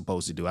wasn't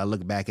supposed to do. I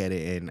look back at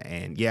it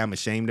and yeah, I'm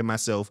ashamed of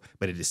myself,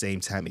 but at the same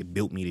time, it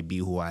built me to be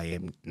who I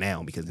am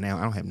now, because now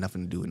I don't have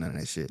nothing to do with none of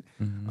that shit.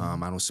 I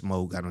don't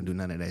smoke. I don't do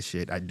none of that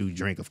shit. I do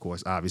drink, of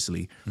course,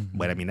 obviously,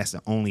 but I mean, that's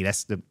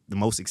the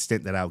most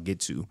extent that I'll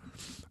get to.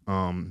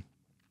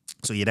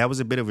 So yeah, that was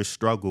a bit of a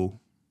struggle.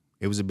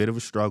 It was a bit of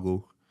a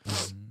struggle,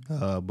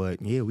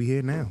 but yeah, we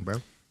here now, bro.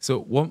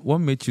 So what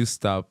made you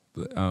stop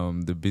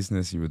the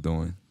business you were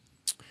doing?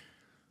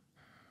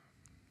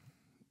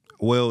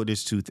 Well,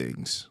 there's two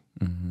things.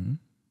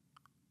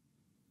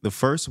 The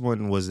first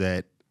one was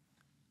that,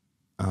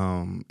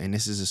 and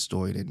this is a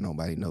story that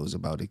nobody knows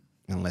about it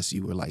unless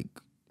you were like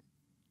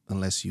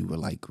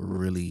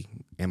really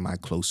in my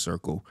close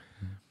circle.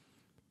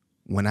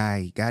 When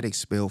I got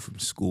expelled from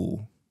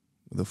school,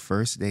 the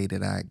first day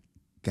that I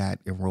got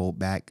enrolled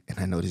back, and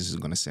I know this is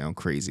gonna sound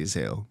crazy as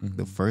hell.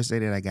 The first day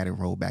that I got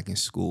enrolled back in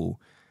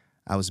school,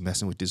 I was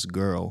messing with this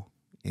girl,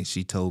 and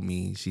she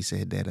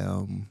said that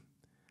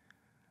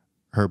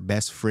her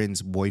best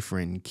friend's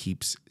boyfriend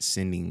keeps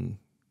sending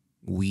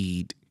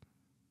weed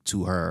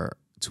to her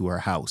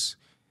house.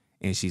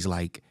 And she's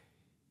like,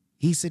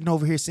 he's sitting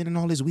over here sending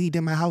all this weed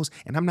in my house,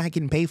 and I'm not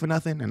getting paid for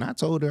nothing. And I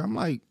told her, I'm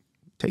like,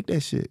 take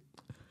that shit.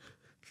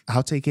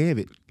 I'll take care of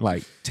it.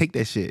 Like, take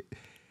that shit.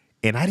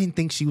 And I didn't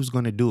think she was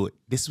going to do it.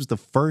 This was the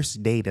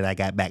first day that I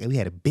got back. We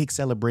had a big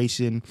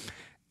celebration.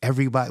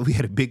 We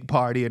had a big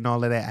party and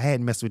all of that. I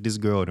hadn't messed with this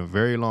girl in a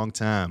very long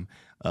time,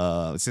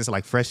 since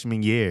like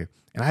freshman year.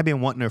 And I've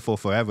been wanting her for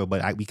forever,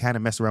 but we kind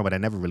of messed around, but I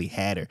never really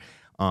had her.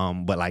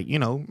 But like, it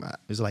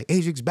was like,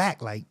 Adrick's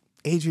back. Like,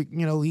 Adrick,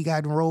 he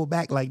got enrolled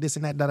back, like this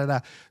and that, da-da-da.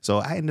 So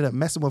I ended up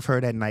messing with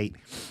her that night.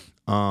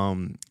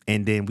 And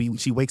then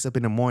she wakes up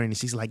in the morning and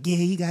she's like, yeah,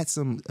 he got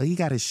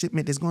a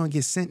shipment that's going to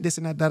get sent, this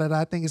and that, da-da-da.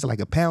 I think it's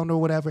like a pound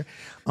or whatever.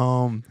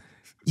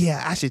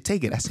 Yeah, I should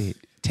take it. I said,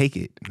 take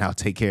it and I'll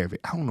take care of it.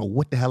 I don't know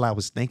what the hell I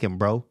was thinking,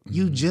 bro.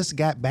 You just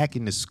got back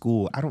into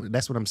school.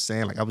 That's what I'm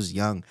saying. Like, I was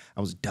young.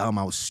 I was dumb.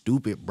 I was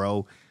stupid,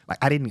 bro. Like,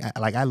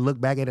 I look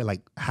back at it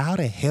like, how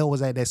the hell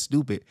was I that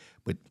stupid?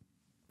 But,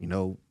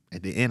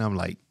 at the end, I'm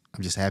like,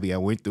 I'm just happy I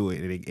went through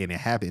it and it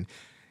happened.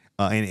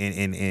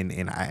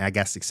 And I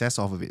got success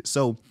off of it.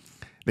 So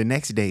the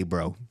next day,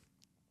 bro,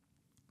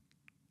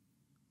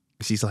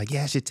 she's like,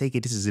 yeah, I should take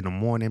it. This is in the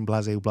morning,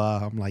 blah, blah,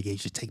 blah. I'm like, yeah, you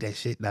should take that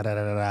shit, da, da,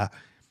 da, da, da.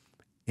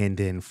 And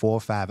then 4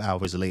 or 5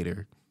 hours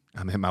later,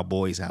 I'm at my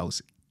boy's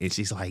house, and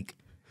she's like,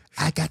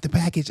 I got the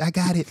package. I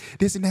got it.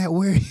 This and that.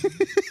 Where?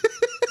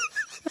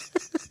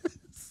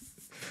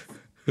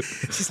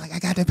 She's like, I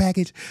got the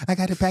package.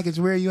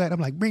 Where are you at? I'm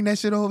like, bring that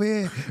shit over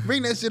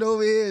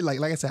here. Like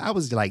I said, I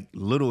was like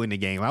little in the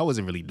game. I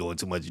wasn't really doing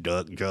too much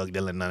drug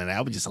dealing, none of that.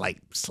 I was just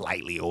like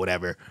slightly or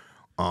whatever.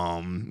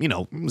 I'm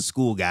a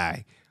school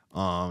guy.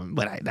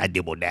 But I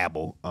dibble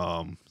dabble.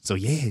 So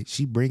yeah,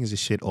 she brings the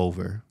shit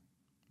over,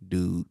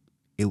 dude.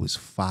 It was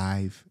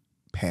 5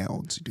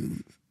 pounds,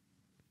 dude.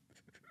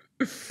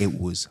 It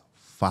was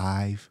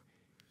 5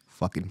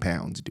 fucking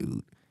pounds,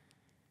 dude.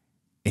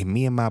 And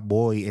me and my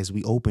boy, as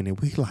we open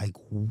it, we're like,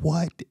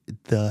 what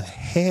the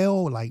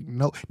hell? Like,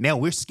 no. Now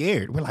we're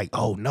scared. We're like,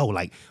 oh no,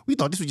 like we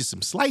thought this was just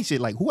some slight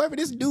shit. Like whoever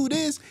this dude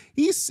is,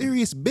 he's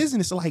serious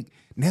business. So like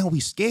now we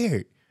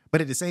scared.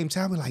 But at the same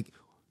time, we're like,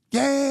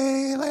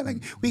 yeah,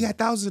 like we got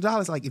thousands of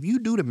dollars. Like if you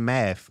do the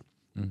math,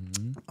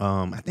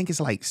 I think it's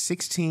like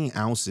 16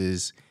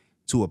 ounces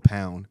to a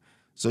pound.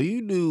 So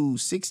you do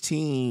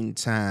 16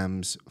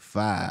 times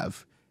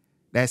 5,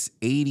 that's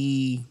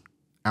 80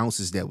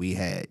 ounces that we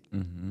had.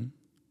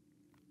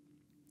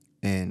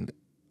 And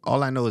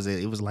all I know is that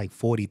it was like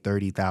 40 or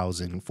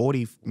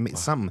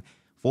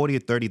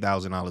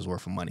 $30,000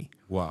 worth of money.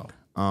 Wow.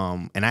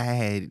 And I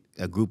had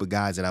a group of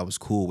guys that I was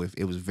cool with.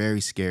 It was very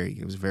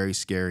scary.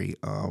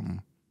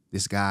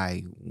 This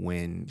guy,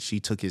 when she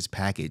took his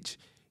package,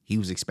 he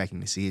was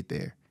expecting to see it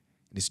there.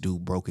 This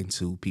dude broke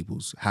into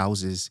people's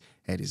houses,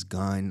 had his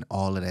gun,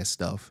 all of that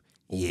stuff.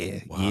 Yeah,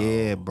 wow.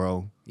 Yeah,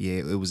 bro. Yeah,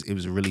 it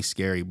was really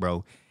scary,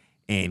 bro.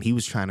 And he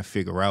was trying to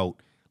figure out,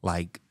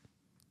 like,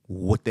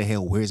 what the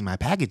hell, where's my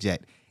package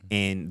at?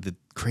 And the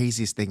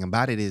craziest thing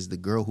about it is the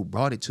girl who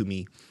brought it to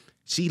me,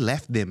 she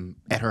left them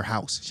at her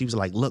house. She was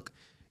like, look,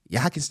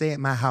 y'all can stay at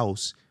my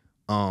house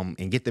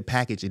and get the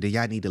package, and then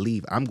y'all need to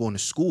leave. I'm going to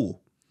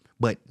school.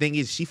 But thing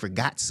is, she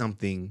forgot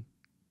something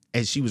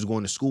as she was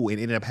going to school and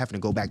ended up having to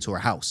go back to her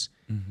house.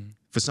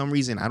 For some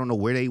reason, I don't know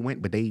where they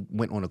went, but they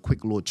went on a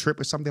quick little trip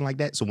or something like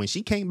that. So when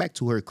she came back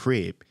to her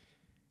crib,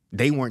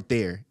 they weren't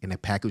there, and the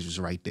package was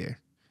right there.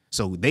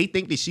 So they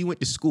think that she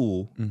went to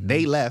school.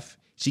 They left.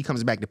 She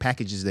comes back. The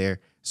package is there.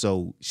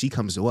 So she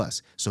comes to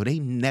us. So they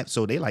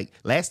like,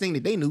 last thing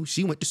that they knew,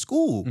 she went to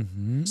school.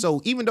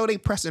 So even though they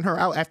pressing her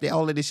out after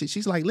all of this shit,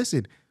 she's like,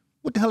 listen,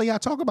 what the hell are y'all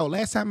talking about?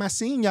 Last time I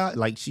seen y'all,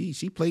 like she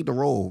played the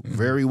role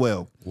very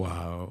well.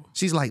 Wow.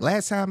 She's like,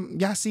 last time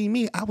y'all seen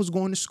me, I was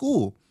going to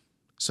school.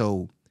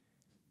 So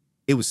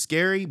it was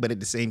scary, but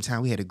at the same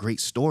time, we had a great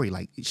story.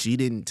 Like she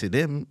had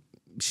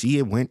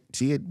went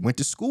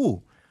to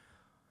school.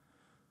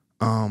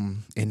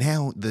 And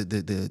now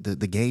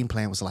the game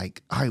plan was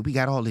like, all right, we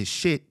got all this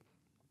shit.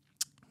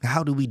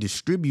 How do we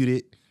distribute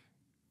it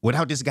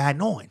without this guy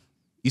knowing?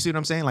 You see what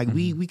I'm saying? Like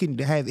we can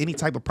have any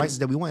type of prices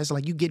that we want. It's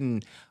like you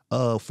getting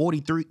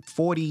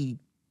 $40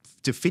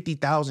 to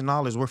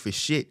 $50,000 worth of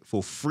shit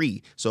for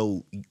free.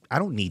 So I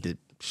don't need to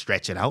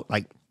stretch it out.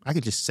 Like I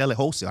could just sell it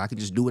wholesale. I could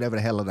just do whatever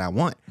the hell that I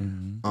want.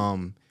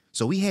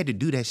 So we had to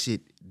do that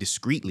shit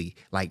discreetly.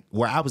 Like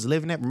where I was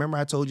living at, remember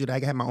I told you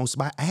that I had my own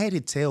spot? I had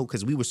to tell,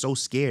 because we were so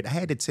scared, I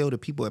had to tell the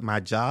people at my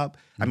job,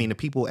 the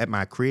people at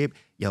my crib,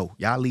 yo,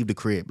 y'all leave the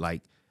crib.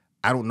 Like,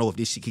 I don't know if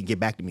this shit can get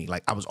back to me.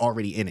 Like, I was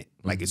already in it.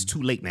 Like, it's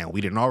too late now.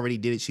 We done already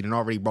did it. She done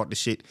already brought the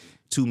shit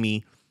to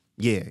me.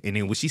 Yeah. And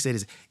then what she said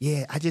is,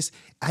 yeah, I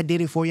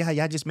did it for y'all.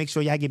 Y'all just make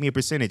sure y'all give me a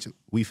percentage.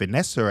 We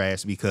finessed her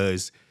ass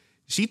because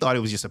she thought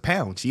it was just a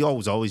pound. She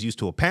always used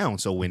to a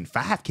pound. So when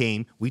 5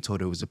 came, we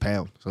told her it was a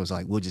pound. So it's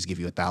like, we'll just give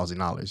you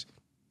 $1,000.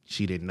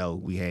 She didn't know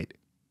we had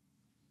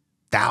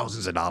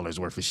thousands of dollars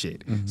worth of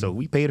shit. So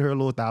we paid her a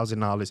little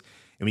 $1,000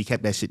 and we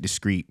kept that shit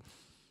discreet.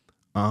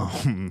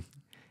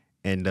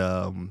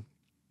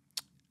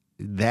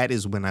 That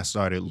is when I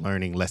started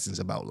learning lessons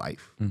about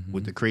life.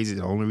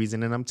 The only reason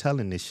that I'm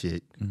telling this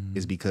shit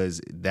is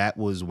because that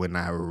was when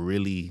I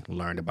really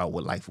learned about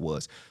what life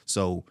was.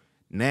 So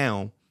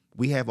now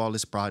we have all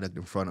this product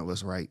in front of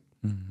us, right?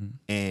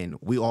 And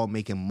we all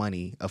making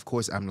money. Of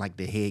course, I'm like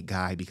the head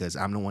guy because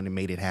I'm the one that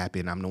made it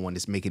happen. I'm the one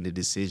that's making the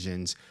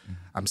decisions.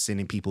 I'm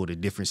sending people to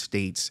different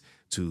states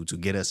to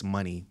get us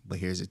money. But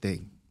here's the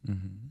thing.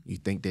 You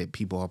think that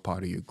people are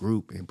part of your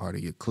group and part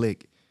of your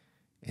clique,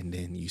 and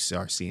then you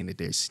start seeing that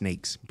there's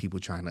snakes,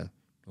 people trying to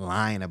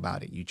lying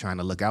about it. You trying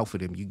to look out for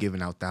them. You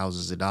giving out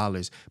thousands of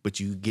dollars, but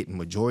you getting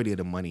majority of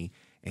the money,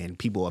 and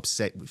people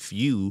upset with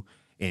you,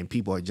 and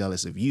people are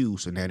jealous of you.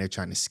 So now they're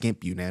trying to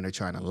skimp you. Now they're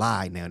trying to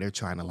lie. Now they're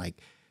trying to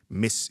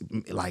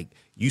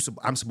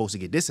I'm supposed to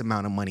get this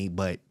amount of money,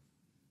 but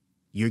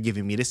you're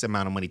giving me this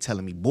amount of money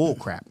telling me bull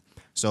crap.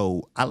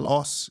 So I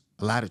lost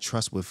a lot of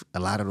trust with a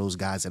lot of those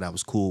guys that I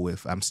was cool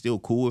with. I'm still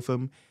cool with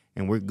them,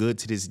 and we're good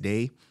to this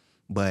day.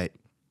 But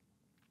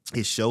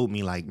it showed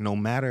me, like, no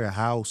matter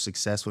how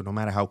successful, no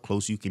matter how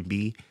close you can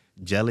be,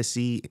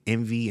 jealousy,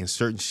 envy, and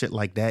certain shit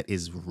like that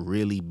is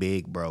really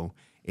big, bro.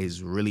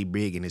 It's really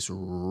big, and it's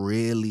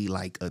really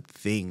like a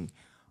thing.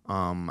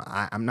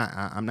 I'm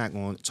not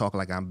going to talk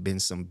like I've been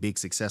some big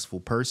successful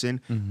person,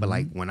 but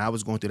like when I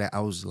was going through that, I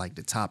was like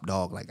the top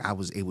dog. Like I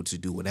was able to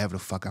do whatever the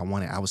fuck I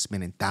wanted. I was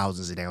spending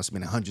thousands a day. I was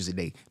spending hundreds a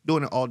day,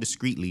 doing it all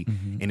discreetly.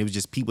 And it was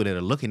just people that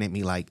are looking at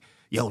me like,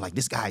 yo, like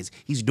this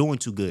he's doing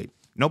too good.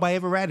 Nobody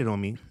ever ratted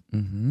on me,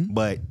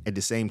 but at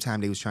the same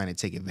time, they was trying to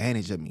take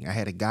advantage of me. I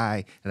had a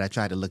guy that I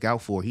tried to look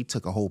out for. He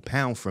took a whole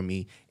pound from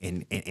me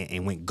and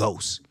went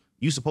ghost.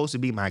 You supposed to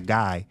be my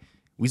guy.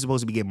 We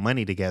supposed to be getting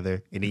money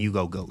together, and then you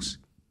go ghost.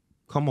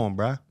 Come on,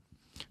 bruh.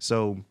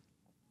 So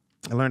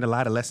I learned a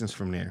lot of lessons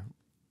from there.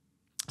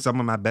 Some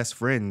of my best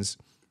friends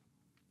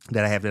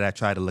that I have that I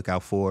try to look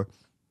out for,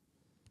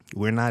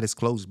 we're not as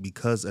close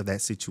because of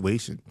that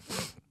situation.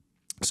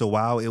 So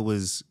while it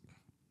was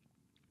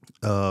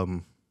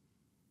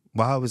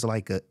while it was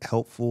like a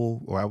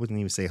helpful, or I wouldn't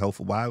even say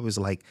helpful, while it was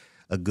like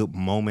a good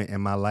moment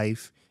in my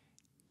life,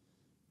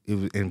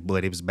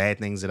 but it was bad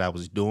things that I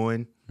was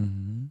doing.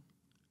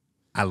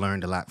 I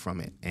learned a lot from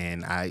it,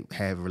 and I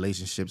have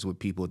relationships with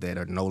people that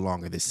are no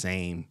longer the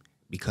same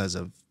because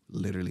of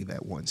literally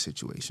that one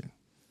situation.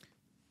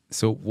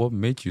 So what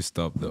made you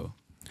stop though?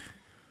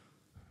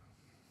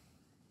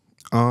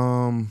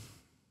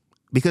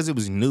 Because it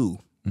was new,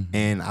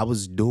 and I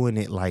was doing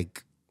it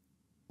like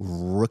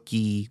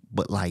rookie,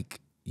 but like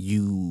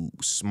you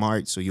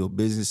smart, so you're a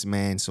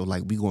businessman, so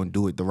like we gonna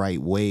do it the right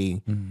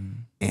way.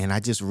 And I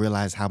just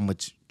realized how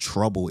much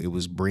trouble it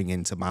was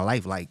bringing to my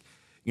life. Like,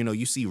 you know,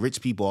 you see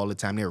rich people all the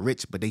time. They're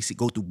rich, but they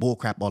go through bull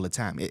crap all the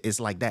time. It's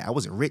like that. I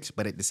wasn't rich,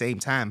 but at the same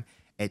time,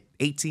 at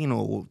 18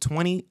 or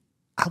 20,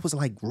 I was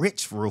like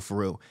rich for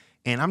real.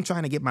 And I'm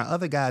trying to get my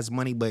other guys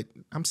money, but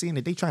I'm seeing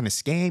that they trying to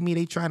scam me.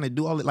 They trying to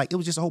do all it. Like, it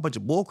was just a whole bunch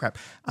of bull crap.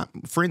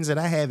 Friends that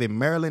I have in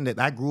Maryland that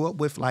I grew up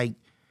with, like,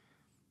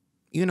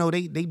 you know,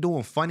 they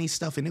doing funny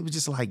stuff. And it was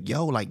just like,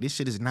 yo, like, this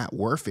shit is not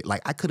worth it.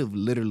 Like, I could have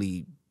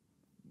literally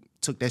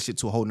took that shit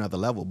to a whole nother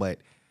level. But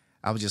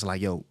I was just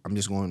like, yo, I'm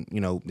just going,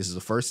 you know, this is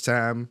the first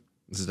time.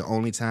 This is the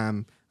only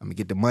time I'm going to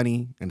get the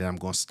money, and then I'm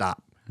going to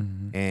stop.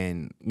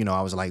 And, you know,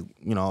 I was like,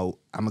 you know,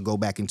 I'm going to go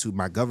back into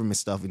my government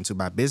stuff, into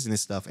my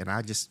business stuff. And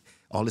I just,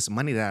 all this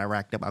money that I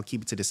racked up, I'll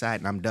keep it to the side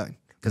and I'm done.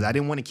 Because I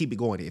didn't want to keep it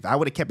going. If I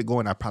would have kept it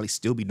going, I'd probably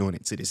still be doing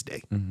it to this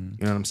day. You know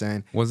what I'm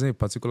saying? Was there a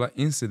particular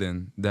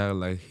incident that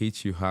like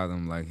hit you hard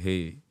and like,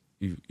 hey,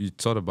 you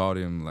thought about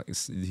him, like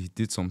he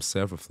did some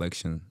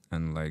self-reflection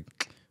and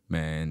like,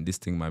 man, this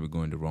thing might be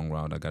going the wrong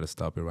route. I got to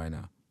stop it right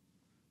now.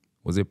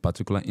 Was it a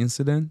particular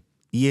incident?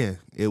 Yeah,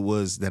 it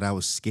was that I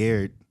was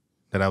scared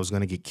that I was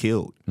going to get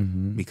killed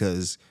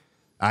because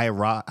I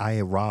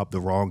had robbed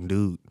the wrong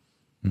dude.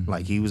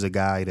 Like, he was a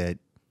guy that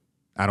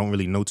I don't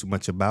really know too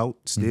much about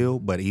still,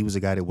 but he was a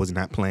guy that was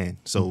not planned.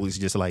 So it was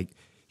just like,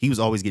 he was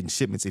always getting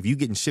shipments. If you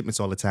getting shipments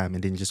all the time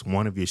and then just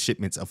one of your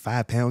shipments of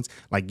 5 pounds,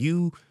 like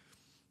you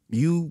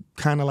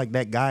kind of like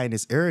that guy in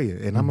this area.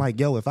 And I'm like,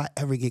 yo, if I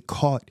ever get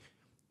caught,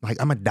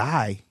 like, I'm going to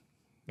die.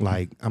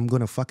 Like, I'm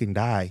going to fucking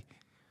die.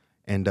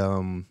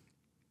 And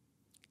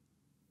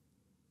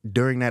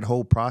during that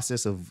whole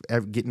process of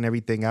getting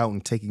everything out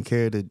and taking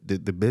care of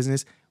the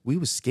business, we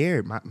was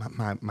scared. My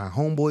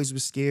homeboys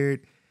was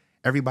scared.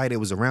 Everybody that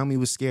was around me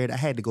was scared. I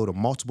had to go to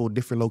multiple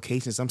different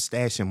locations. I'm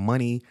stashing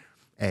money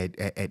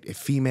at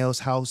females'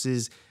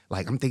 houses.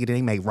 Like, I'm thinking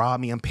they may rob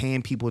me. I'm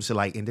paying people to,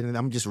 like, and then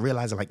I'm just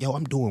realizing, like, yo,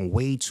 I'm doing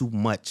way too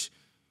much.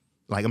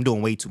 Like, I'm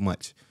doing way too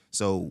much.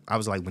 So I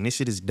was like, when this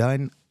shit is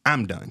done,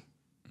 I'm done.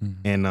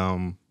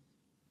 And,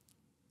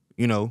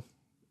 you know,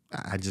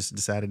 I just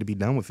decided to be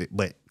done with it.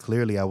 But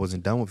clearly I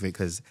wasn't done with it,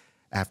 because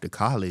after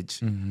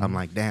college, I'm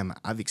like, damn,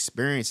 I've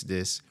experienced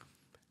this.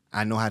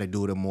 I know how to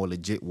do it a more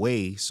legit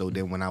way. So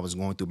then when I was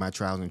going through my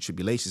trials and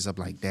tribulations, I'm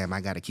like, damn, I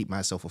got to keep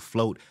myself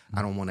afloat.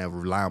 I don't want to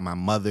rely on my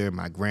mother,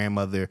 my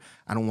grandmother.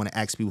 I don't want to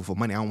ask people for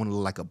money. I don't want to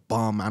look like a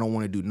bum. I don't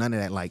want to do none of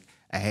that. Like,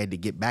 I had to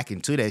get back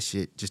into that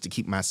shit just to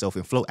keep myself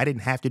afloat. I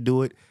didn't have to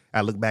do it. I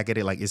look back at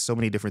it like, it's so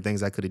many different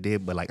things I could have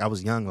did. But like, I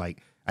was young.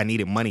 Like, I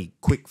needed money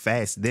quick,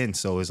 fast then.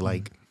 So it's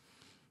like,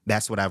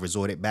 that's what I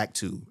resorted back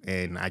to.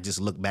 And I just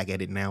look back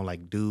at it now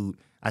like, dude,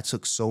 I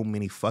took so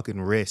many fucking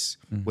risks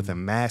with a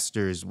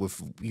master's,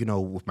 with, you know,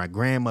 with my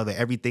grandmother,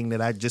 everything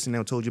that I just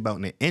now told you about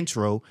in the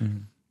intro,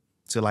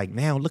 to like,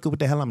 now look at what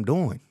the hell I'm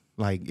doing.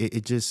 Like,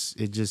 it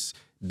just,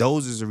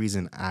 those is the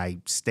reason I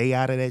stay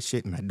out of that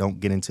shit and I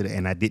don't get into that.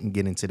 And I didn't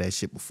get into that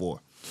shit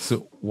before.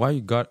 So when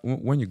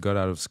you got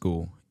out of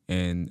school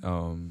and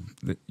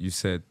you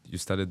said you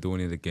started doing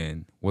it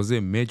again, was there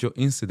a major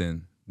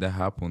incident that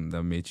happened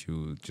that made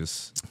you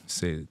just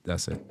say,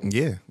 that's it?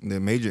 Yeah, the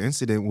major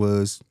incident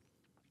was,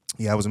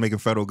 I was making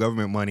federal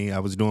government money. I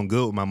was doing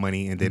good with my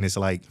money. And then it's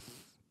like,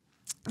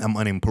 I'm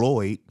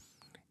unemployed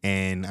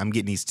and I'm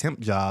getting these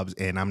temp jobs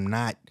and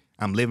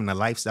I'm living a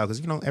lifestyle.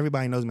 Because, you know,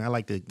 everybody knows me. I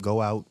like to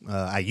go out.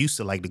 I used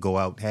to like to go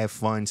out, have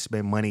fun,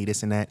 spend money,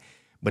 this and that.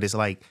 But it's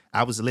like,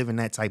 I was living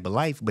that type of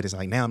life. But it's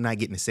like, now I'm not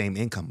getting the same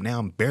income. Now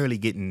I'm barely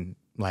getting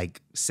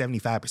like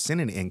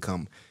 75% of the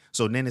income.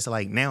 So then it's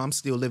like, now I'm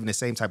still living the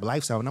same type of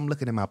lifestyle. And I'm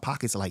looking in my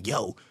pockets like,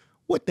 yo,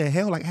 what the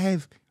hell? Like, I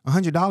have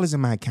 $100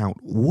 in my account.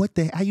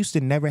 I used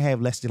to never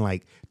have less than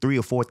like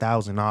 $3,000 or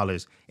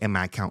 $4,000 in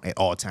my account at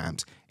all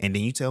times. And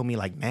then you tell me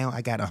like, now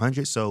I got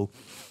 100. So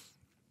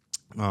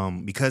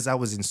because I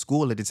was in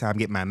school at the time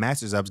getting my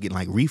master's, I was getting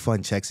like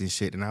refund checks and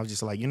shit. And I was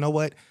just like, you know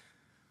what?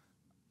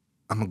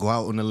 I'm going to go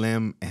out on a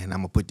limb and I'm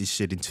going to put this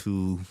shit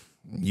into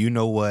you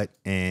know what.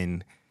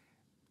 And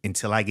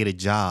until I get a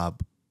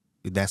job,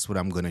 that's what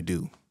I'm going to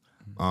do.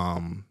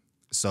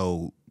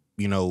 So,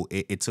 you know,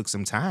 it took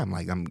some time.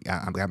 Like,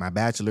 I got my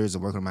bachelor's,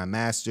 I'm working on my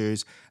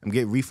master's. I'm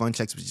getting refund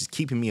checks, which is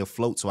keeping me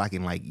afloat so I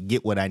can like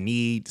get what I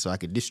need, so I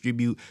can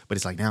distribute. But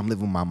it's like, now I'm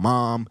living with my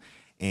mom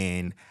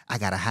and I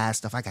gotta hide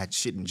stuff. I got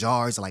shit in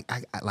jars. Like,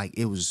 I like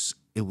it was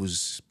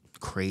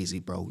crazy,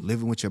 bro.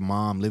 Living with your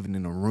mom, living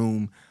in a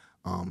room,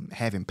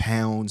 having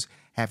pounds,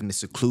 having to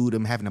seclude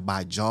them, having to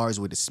buy jars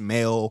with the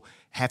smell,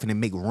 having to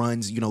make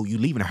runs. You know, you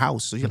leaving the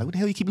house, so you're like, what the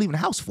hell you keep leaving the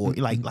house for?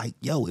 You're like,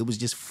 yo, it was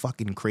just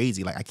fucking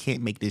crazy. Like, I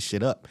can't make this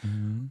shit up.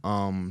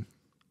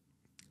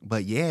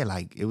 But yeah,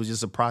 like, it was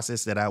just a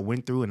process that I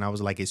went through, and I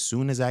was like, as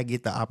soon as I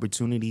get the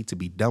opportunity to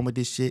be done with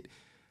this shit,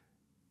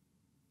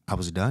 I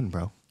was done,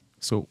 bro.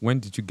 So when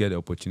did you get the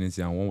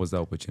opportunity, and when was that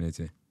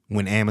opportunity?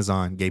 When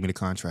Amazon gave me the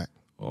contract.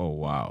 Oh,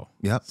 wow.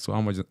 Yep. So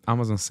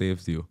Amazon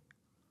saved you.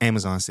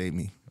 Amazon saved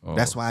me. Oh.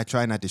 That's why I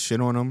try not to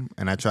shit on them,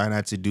 and I try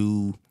not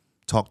to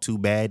talk too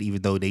bad,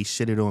 even though they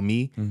shitted on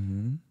me.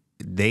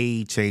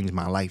 They changed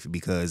my life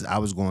because I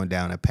was going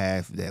down a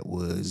path that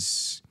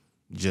was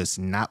just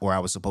not where I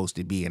was supposed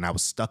to be, and I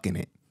was stuck in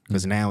it.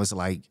 Because now it's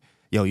like,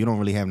 yo, you don't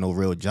really have no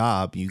real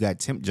job. You got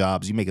temp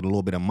jobs. You making a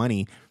little bit of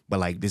money,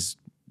 but like this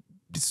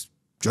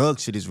drug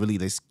shit is really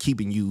that's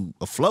keeping you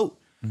afloat.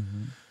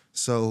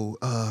 So,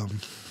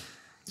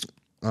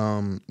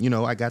 you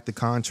know, I got the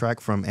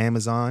contract from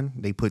Amazon.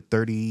 They put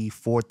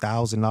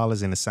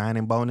 $34,000 in a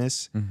signing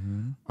bonus.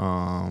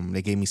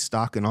 They gave me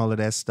stock and all of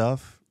that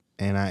stuff.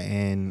 And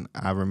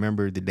I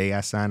remember the day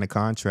I signed the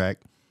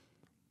contract,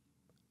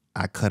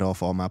 I cut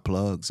off all my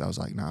plugs. I was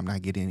like, no, I'm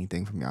not getting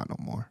anything from y'all no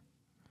more.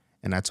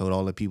 And I told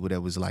all the people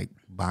that was like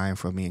buying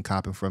from me and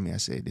copping from me, I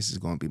said, this is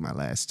going to be my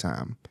last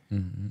time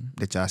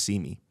that y'all see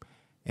me.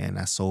 And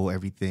I sold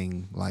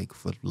everything like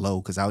for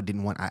low because I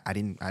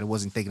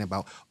wasn't thinking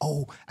about,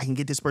 oh, I can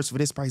get this person for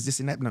this price,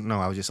 this and that.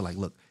 No, I was just like,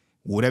 look,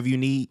 whatever you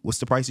need, what's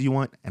the price you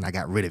want? And I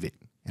got rid of it.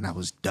 And I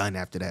was done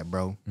after that,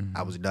 bro.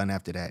 I was done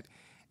after that.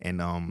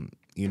 And,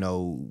 you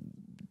know,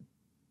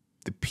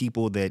 the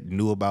people that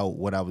knew about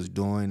what I was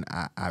doing,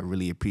 I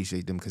really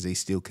appreciate them because they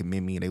still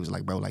commend me. And they was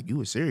like, bro, like, you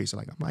were serious.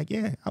 Like, I'm like,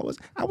 yeah, I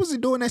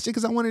wasn't doing that shit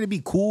because I wanted to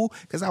be cool,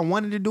 because I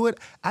wanted to do it.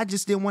 I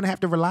just didn't want to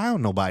have to rely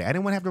on nobody. I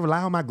didn't want to have to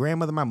rely on my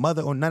grandmother, my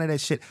mother, or none of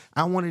that shit.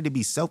 I wanted to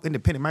be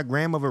self-independent. My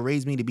grandmother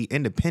raised me to be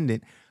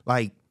independent.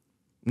 Like,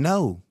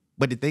 no.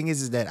 But the thing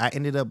is that I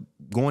ended up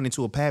going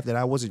into a path that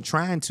I wasn't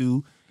trying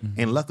to.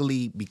 And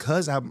luckily,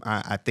 because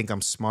I think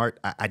I'm smart,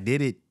 I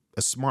did it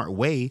a smart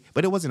way,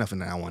 but it wasn't nothing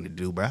that I wanted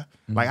to do, bro.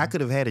 Like, I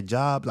could have had a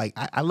job. Like,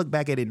 I look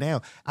back at it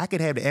now. I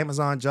could have the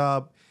Amazon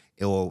job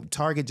or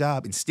Target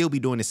job and still be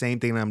doing the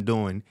same thing that I'm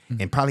doing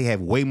and probably have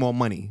way more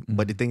money.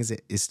 But the thing is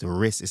that it's the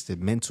risk, it's the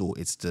mental,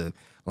 it's the,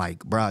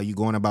 like, bro, you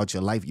going about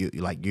your life. You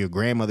like, your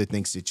grandmother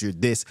thinks that you're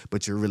this,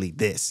 but you're really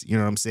this. You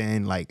know what I'm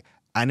saying? Like,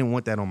 I didn't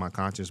want that on my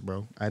conscience,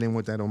 bro. I didn't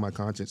want that on my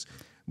conscience.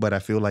 But I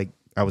feel like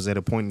I was at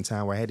a point in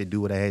time where I had to do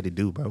what I had to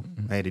do, bro.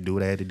 I had to do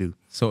what I had to do.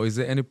 So is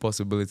there any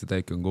possibility that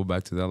you can go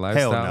back to that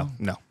lifestyle?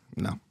 Hell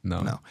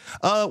no.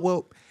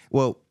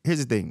 Well,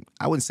 here's the thing.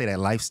 I wouldn't say that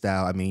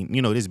lifestyle. I mean,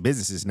 you know, there's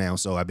businesses now.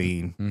 So, I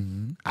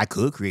mean, I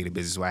could create a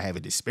business where I have a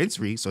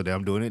dispensary so that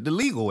I'm doing it the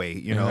legal way,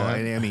 you know.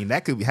 And I mean,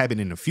 that could happen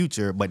in the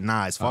future. But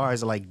nah, as far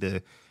as like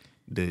the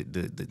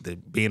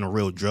being a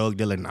real drug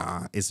dealer,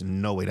 nah, it's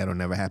no way that'll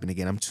never happen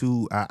again.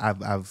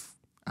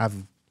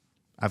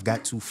 I've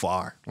got too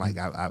far. Like,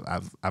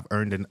 I've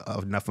earned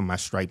enough of my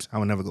stripes. I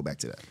will never go back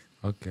to that.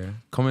 Okay.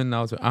 Coming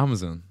now to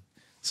Amazon.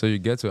 So you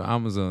get to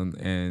Amazon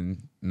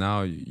and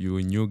now you're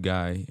a new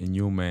guy, a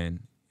new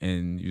man,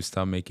 and you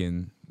start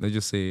making, let's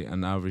just say,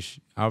 an average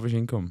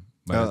income.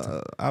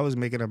 I was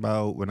making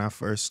about, when I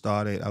first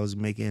started, I was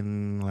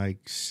making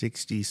like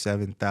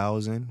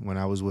 67,000. When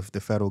I was with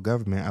the federal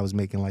government, I was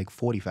making like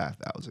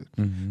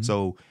 45,000.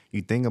 So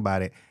you think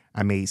about it,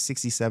 I made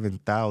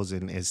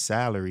 67,000 as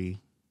salary.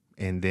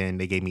 And then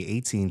they gave me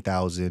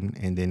 18,000,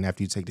 and then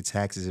after you take the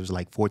taxes, it was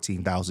like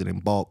 14,000 in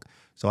bulk.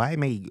 So I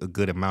made a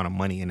good amount of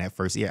money in that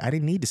first year. I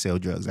didn't need to sell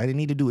drugs. I didn't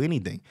need to do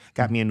anything.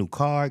 Got me a new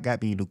car,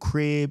 got me a new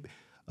crib.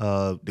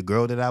 The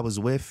girl that I was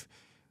with,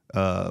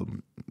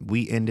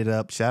 we ended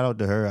up, shout out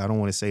to her. I don't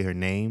want to say her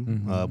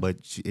name, but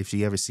if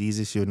she ever sees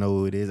it, she'll know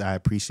who it is. I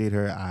appreciate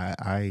her.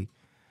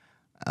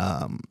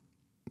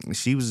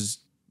 She was,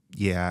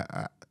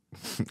 yeah.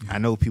 I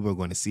know people are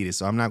going to see this,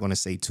 so I'm not going to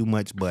say too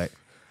much, but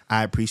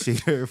I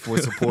appreciate her for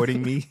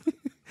supporting me.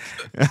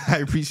 I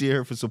appreciate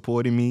her for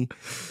supporting me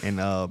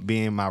and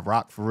being my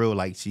rock for real.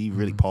 Like, she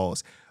really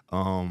paused.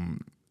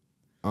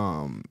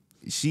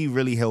 She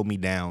really held me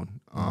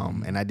down.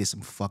 And I did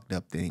some fucked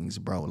up things,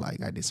 bro.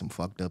 Like, I did some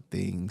fucked up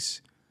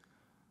things.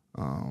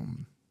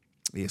 Some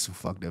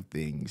fucked up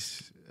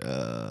things.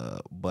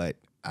 But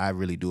I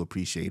really do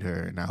appreciate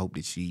her, and I hope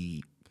that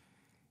she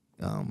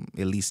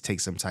at least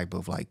takes some type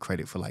of like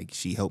credit for, like,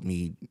 she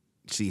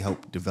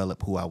helped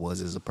develop who I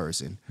was as a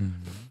person.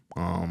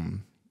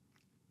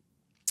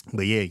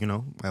 But yeah, you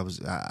know, I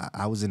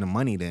was in the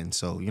money then,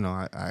 so, you know,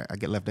 I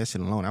get left that shit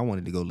alone. I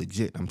wanted to go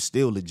legit. I'm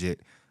still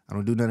legit. I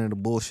don't do none of the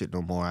bullshit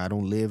no more. I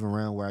don't live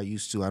around where I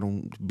used to. I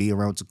don't be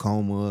around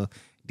Tacoma,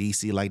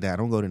 DC like that. I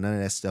don't go to none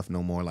of that stuff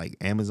no more. Like,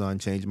 Amazon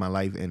changed my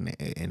life, and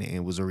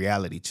it was a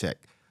reality check.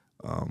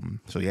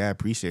 So yeah, I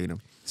appreciate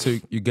them. So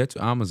you get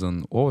to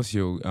Amazon. What was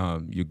your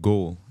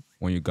goal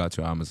when you got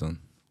to Amazon?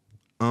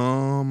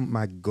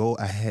 My goal,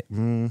 I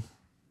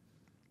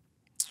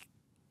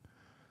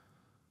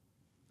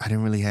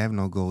didn't really have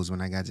no goals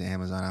when I got to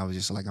Amazon. I was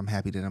just like, I'm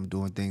happy that I'm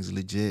doing things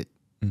legit.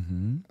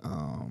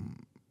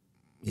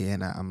 Yeah,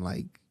 and I'm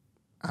like,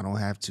 I don't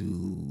have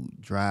to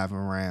drive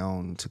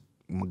around to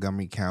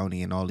Montgomery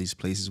County and all these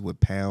places with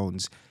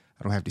pounds.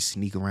 I don't have to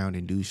sneak around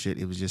and do shit.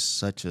 It was just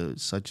such a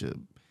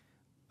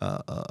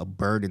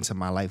burden to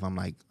my life. I'm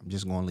like, I'm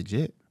just going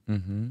legit.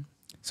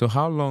 So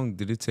how long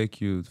did it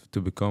take you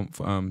to become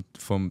to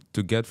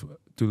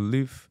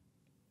live?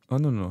 Oh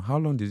no. How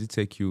long did it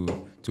take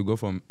you to go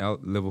from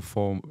level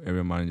 4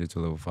 area manager to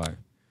level 5?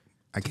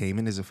 I came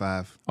in as a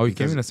 5. Oh, you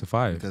came in as a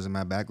 5 because of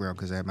my background.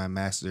 Because I had my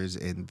master's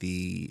in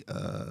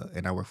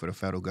and I work for the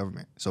federal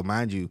government. So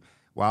mind you,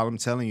 while I'm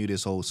telling you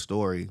this whole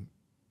story,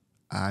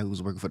 I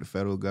was working for the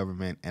federal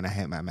government and I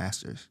had my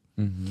master's.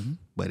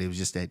 But it was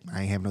just that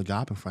I ain't have no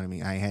job in front of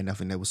me. I ain't had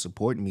nothing that was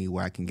supporting me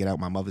where I can get out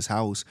my mother's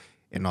house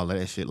and all of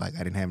that shit. Like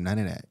I didn't have none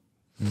of that.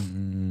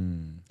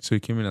 So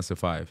you came in as a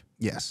 5.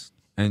 Yes.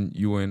 And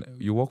you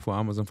worked for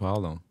Amazon for how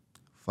long?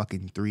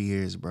 Fucking 3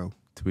 years, bro.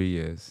 3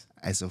 years.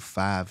 As a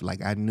 5,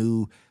 like I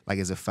knew, like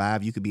as a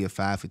 5, you could be a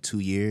 5 for 2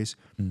 years.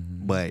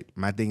 But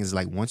my thing is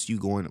like once you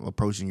go and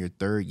approaching your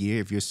 3rd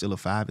year, if you're still a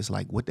 5, it's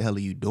like, what the hell are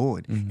you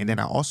doing? And then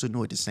I also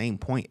knew at the same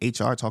point,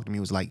 HR talked to me,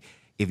 was like,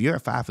 if you're a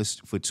 5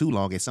 for too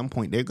long, at some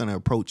point they're gonna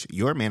approach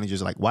your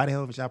managers like, why the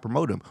hell should I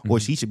promote him? Or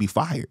she should be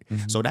fired.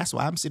 So that's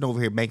why I'm sitting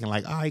over here banking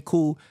like, all right,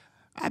 cool.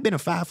 I've been a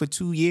 5 for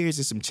 2 years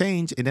and some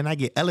change, and then I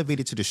get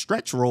elevated to the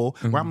stretch role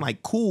where I'm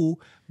like, cool,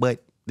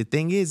 but the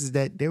thing is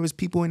that there was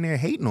people in there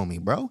hating on me,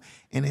 bro.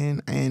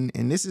 And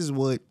this is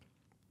what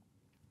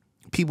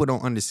people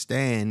don't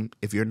understand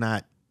if you're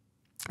not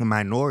a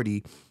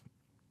minority.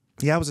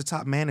 Yeah, I was a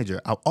top manager.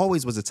 I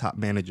always was a top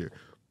manager.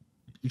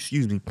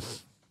 Excuse me.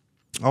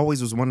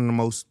 Always was one of the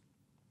most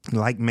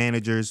liked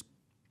managers,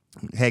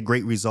 had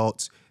great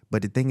results.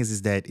 But the thing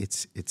is that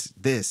it's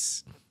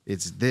this.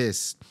 It's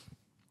the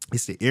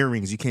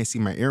earrings. You can't see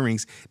my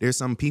earrings. There's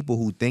some people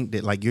who think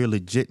that like you're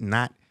legit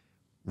not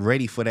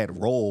ready for that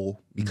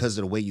role because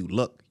of the way you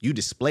look. You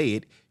display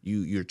it,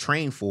 you're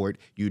trained for it,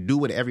 you do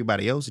what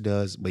everybody else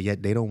does, but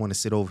yet they don't want to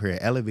sit over here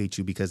and elevate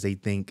you because they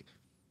think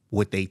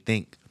what they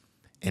think.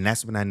 And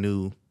that's when I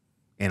knew,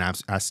 and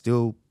I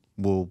still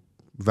will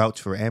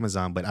vouch for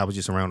Amazon, but I was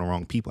just around the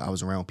wrong people. I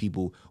was around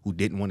people who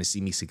didn't want to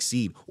see me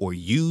succeed or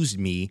use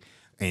me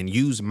and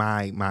use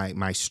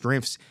my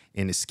strengths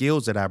and the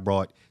skills that I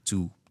brought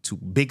to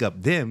big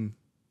up them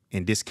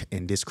and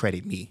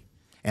discredit me.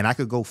 And I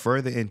could go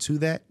further into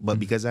that, but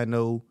because I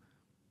know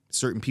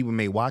certain people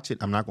may watch it,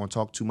 I'm not going to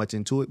talk too much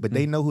into it, but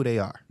they know who they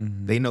are.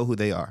 They know who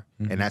they are.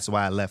 And that's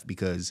why I left,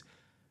 because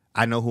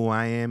I know who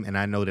I am, and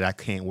I know that I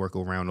can't work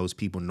around those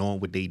people knowing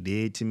what they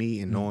did to me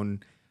and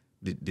knowing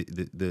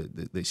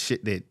the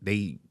shit that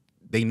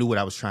they knew what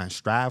I was trying to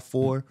strive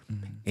for,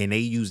 and they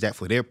used that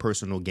for their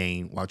personal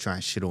gain while trying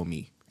to shit on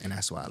me. And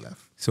that's why I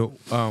left. So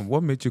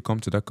what made you come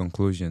to that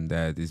conclusion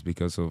that it's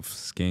because of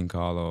skin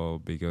color,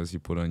 because you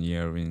put on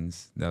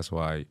earrings? That's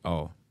why,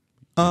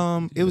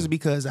 it was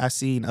because I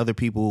seen other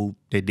people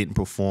that didn't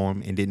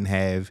perform and didn't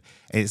have,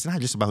 and it's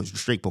not just about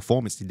straight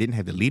performance. They didn't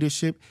have the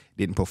leadership,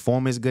 didn't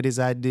perform as good as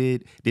I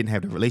did, didn't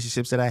have the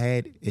relationships that I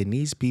had. And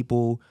these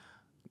people,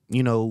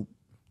 you know,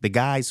 the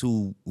guys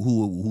who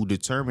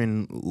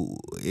determine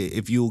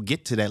if you'll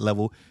get to that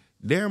level,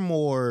 they're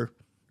more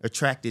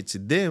attracted to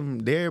them.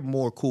 They're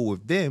more cool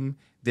with them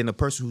than a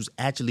person who's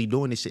actually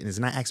doing this shit and is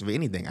not asking for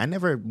anything. I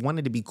never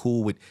wanted to be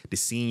cool with the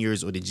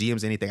seniors or the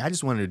GMs or anything. I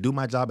just wanted to do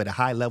my job at a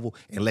high level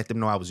and let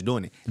them know I was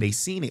doing it. They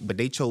seen it, but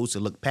they chose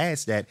to look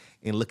past that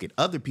and look at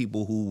other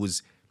people who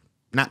was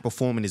not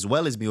performing as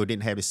well as me or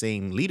didn't have the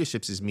same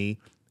leaderships as me.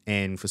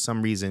 And for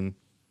some reason,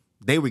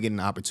 they were getting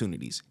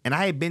opportunities. And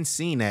I had been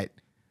seeing that,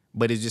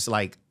 but it's just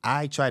like,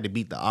 I tried to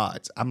beat the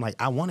odds. I'm like,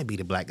 I want to be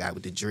the black guy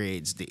with the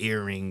dreads, the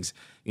earrings,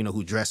 you know,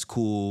 who dress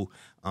cool,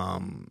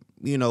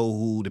 you know,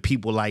 who the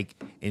people like,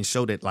 and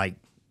show that like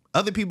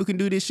other people can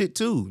do this shit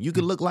too. You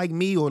can look like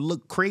me or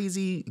look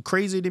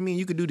crazier than me, and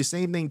you can do the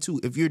same thing too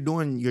if you're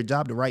doing your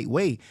job the right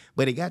way.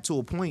 But it got to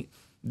a point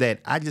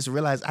that I just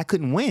realized I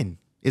couldn't win.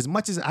 As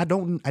much as I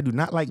do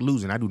not like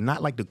losing. I do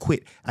not like to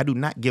quit. I do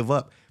not give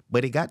up.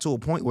 But it got to a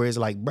point where it's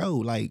like, bro,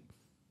 like,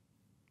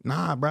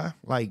 nah, bro,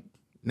 like,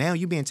 now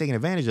you being taken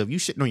advantage of. You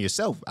shitting on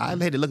yourself. I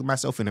had to look at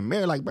myself in the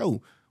mirror like,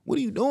 bro, what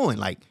are you doing?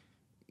 Like,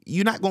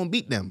 you're not going to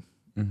beat them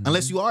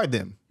unless you are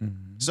them.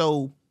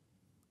 So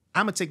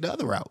I'm going to take the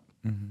other route.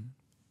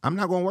 I'm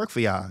not going to work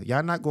for y'all.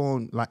 Y'all not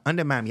going to like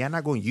undermine me. Y'all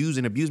not going to use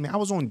and abuse me. I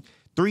was on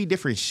 3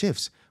 different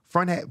shifts,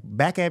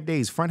 back half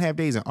days, front half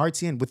days, and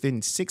RTN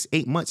within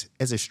 6-8 months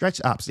as a stretch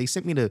ops. They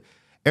sent me to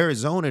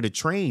Arizona to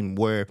train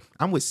where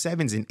I'm with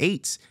 7s and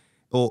 8s,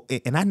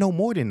 and I know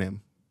more than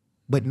them.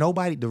 But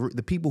nobody,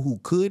 the people who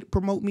could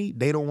promote me,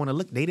 they didn't want to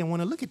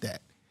look at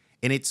that.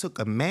 And it took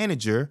a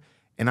manager,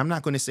 and I'm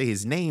not going to say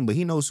his name, but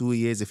he knows who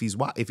he is if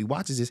he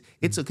watches this.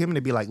 It took him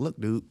to be like,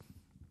 look, dude,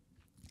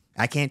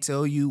 I can't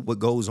tell you what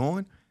goes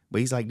on,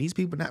 but he's like, these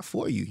people are not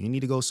for you. You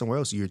need to go somewhere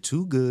else. You're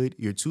too good.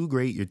 You're too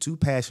great. You're too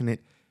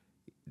passionate.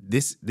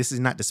 This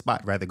is not the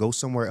spot. Rather go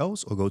somewhere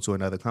else or go to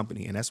another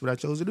company. And that's what I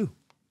chose to do.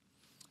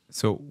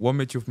 So what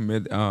made you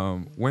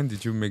when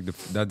did you make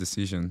that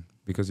decision?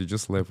 Because you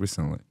just left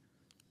recently.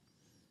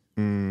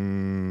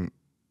 2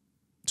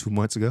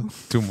 months ago.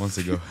 2 months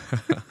ago.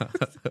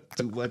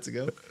 2 months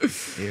ago.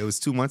 Yeah, it was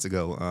 2 months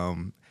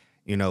ago.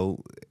 You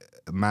know,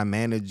 my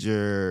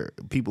manager,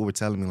 people were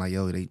telling me like,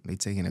 yo, they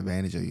taking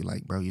advantage of you.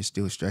 Like, bro, you're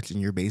still stretching.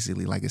 You're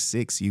basically like a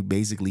 6. You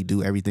basically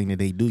do everything that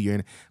they do.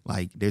 You're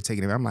like, they're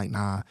taking it. I'm like,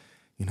 nah,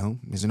 you know,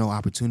 there's no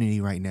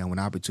opportunity right now. When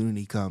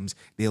opportunity comes,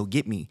 they'll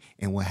get me.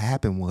 And what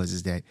happened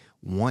is that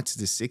once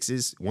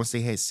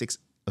they had 6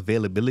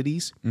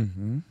 availabilities,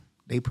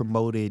 they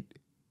promoted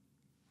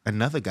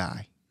another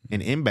guy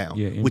in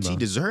inbound, which he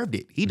deserved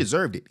it. He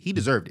deserved it. He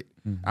deserved it.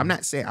 I'm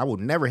not saying I will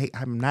never hate.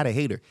 I'm not a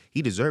hater.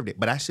 He deserved it.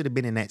 But I should have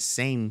been in that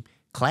same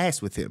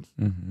class with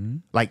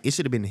him. Like, it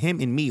should have been him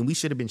and me, and we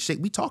should have been shit.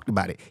 We talked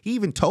about it. He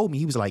even told me,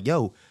 he was like,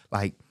 yo,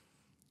 like,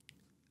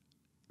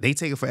 they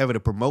take it forever to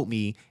promote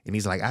me. And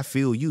he's like, I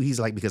feel you. He's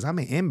like, because I'm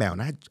an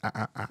inbound.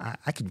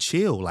 I can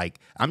chill. Like,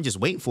 I'm just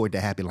waiting for it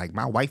to happen. Like,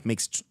 my wife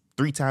makes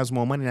 3 times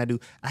more money than I do.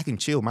 I can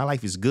chill. My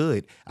life is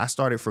good. I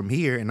started from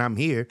here and I'm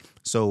here.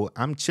 So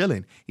I'm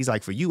chilling. He's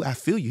like, for you, I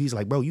feel you. He's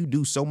like, bro, you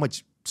do so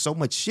much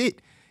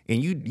shit.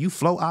 And you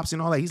flow ops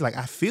and all that. He's like,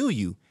 I feel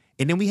you.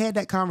 And then we had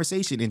that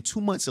conversation. And 2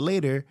 months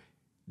later,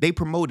 they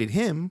promoted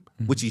him,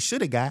 which he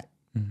should have got,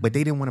 but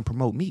they didn't want to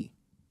promote me.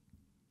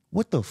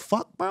 What the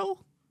fuck, bro?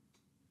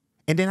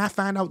 And then I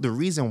find out the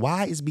reason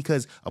why is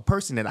because a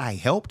person that I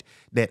helped,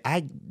 that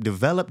I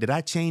developed, that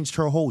I changed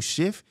her whole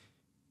shift.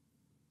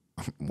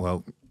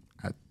 Well,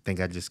 I think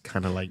I just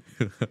kind of like,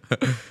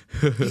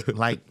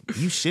 like,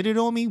 you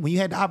shitted on me when you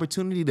had the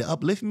opportunity to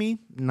uplift me.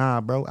 Nah,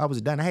 bro, I was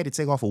done. I had to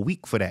take off a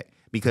week for that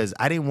because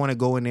I didn't want to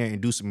go in there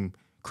and do some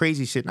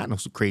crazy shit. Not no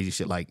some crazy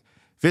shit like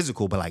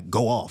physical, but like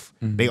go off.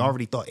 They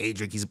already thought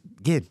Adrick, he's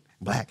again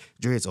black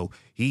dread, so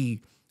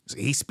he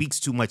speaks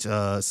too much.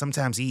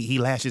 Sometimes he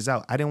lashes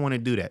out. I didn't want to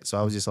do that, so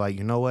I was just like,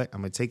 you know what? I'm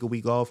gonna take a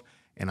week off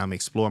and I'm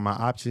exploring my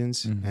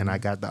options. And I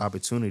got the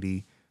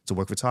opportunity to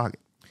work for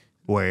Target,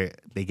 where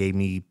they gave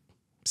me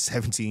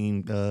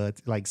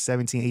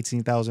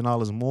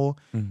 $18,000 more,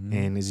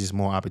 and it's just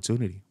more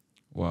opportunity.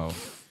 Wow.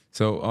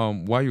 So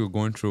while you were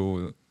going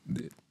through,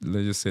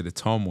 let's just say the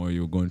turmoil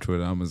you were going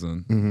through at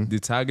Amazon,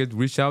 did Target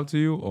reach out to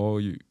you, or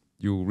you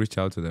reach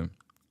out to them?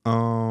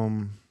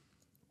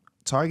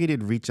 Target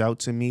did reach out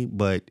to me,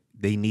 but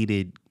they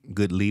needed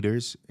good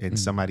leaders, and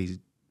somebody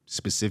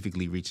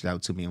specifically reached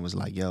out to me and was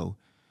like, yo,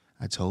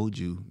 I told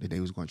you that they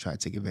was going to try to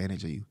take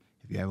advantage of you.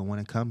 If you ever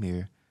want to come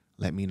here,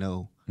 let me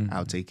know.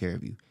 I'll take care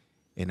of you.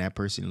 And that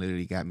person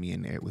literally got me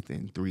in there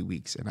within 3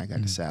 weeks, and I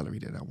got the salary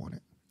that I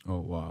wanted. Oh,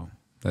 wow.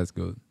 That's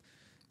good.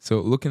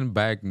 So looking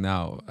back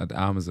now at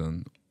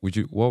Amazon,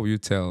 what would you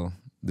tell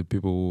the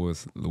people who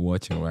was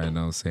watching right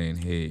now saying,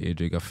 hey,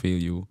 Adrick, I feel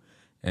you?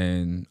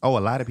 And a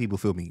lot of people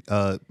feel me.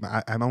 I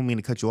don't mean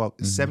to cut you off.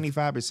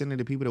 75% of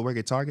the people that work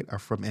at Target are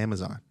from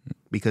Amazon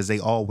because they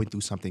all went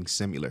through something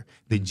similar.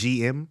 The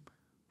GM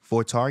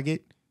for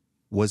Target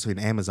was in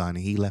Amazon, and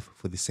he left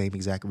for the same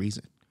exact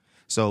reason.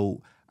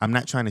 So I'm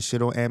not trying to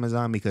shit on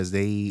Amazon because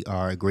they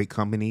are a great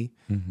company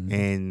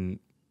and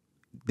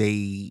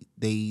they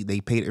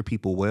pay their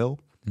people well.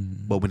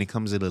 But when it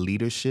comes to the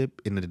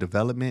leadership and the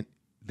development,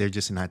 they're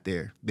just not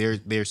there.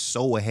 They're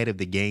so ahead of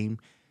the game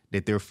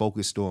that they're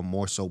focused on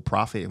more so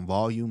profit and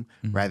volume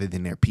rather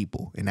than their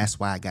people. And that's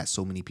why I got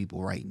so many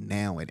people right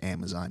now at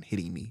Amazon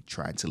hitting me,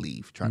 trying to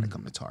leave, trying to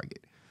come to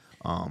Target.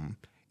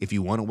 If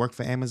you want to work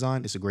for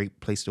Amazon, it's a great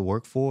place to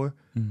work for,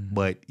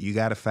 but you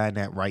got to find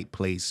that right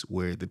place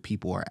where the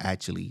people are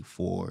actually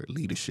for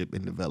leadership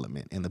and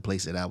development. And the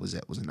place that I was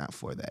at was not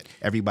for that.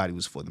 Everybody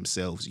was for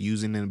themselves,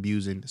 using and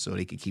abusing so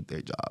they could keep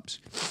their jobs.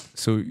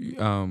 So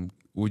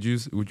would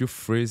you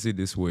phrase it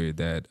this way,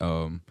 that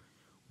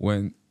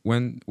when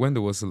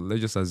there was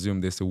let's just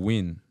assume there's a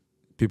win,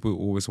 people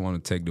always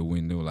want to take the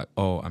win. They were like,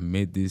 oh, I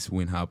made this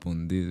win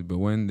happen. But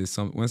when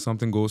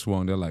something goes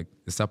wrong,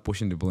 they start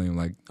pushing the blame.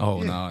 Like,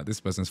 oh, nah, this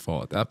person's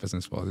fault, that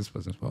person's fault, this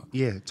person's fault.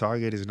 Yeah,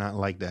 Target is not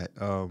like that.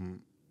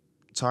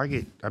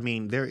 Target, I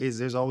mean,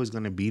 there's always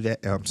going to be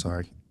that. I'm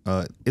sorry.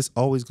 It's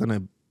always going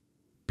to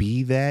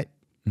be that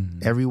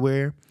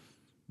everywhere.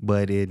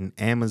 But in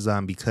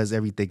Amazon, because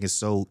everything is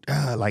so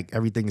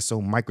everything is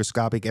so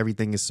microscopic,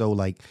 everything is so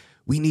like,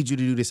 we need you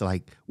to do this.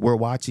 Like, we're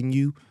watching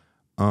you.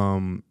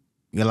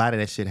 A lot of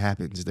that shit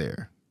happens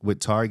there.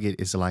 With Target,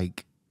 it's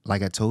like I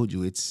told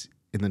you, it's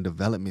in the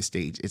development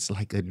stage. It's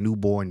like a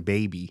newborn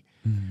baby,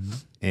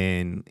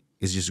 and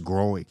it's just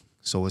growing.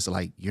 So it's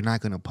like, you're not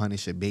going to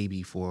punish a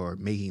baby for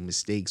making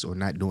mistakes or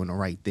not doing the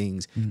right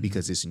things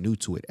because it's new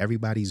to it.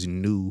 Everybody's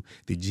new.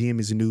 The GM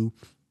is new.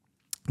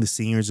 The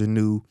seniors are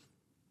new.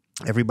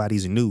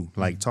 Everybody's new.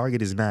 Like,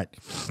 Target is not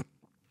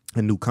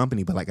a new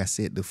company, but like I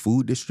said, the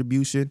food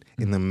distribution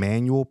and the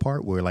manual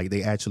part where like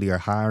they actually are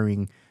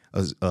hiring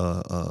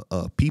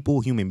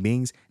people, human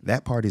beings,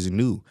 that part is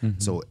new.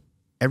 So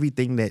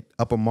everything that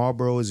Upper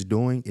Marlboro is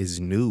doing is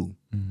new,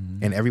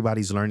 and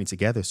everybody's learning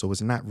together. So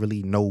it's not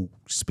really no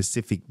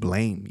specific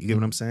blame. You get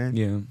what I'm saying?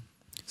 Yeah.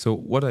 So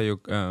what are your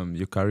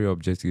career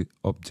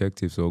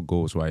objectives or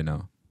goals right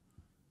now?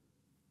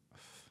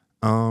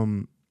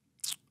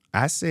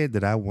 I said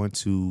that I want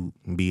to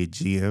be a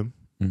GM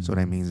So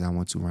that means I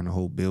want to run a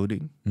whole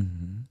building.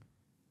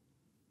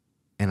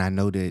 And I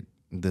know that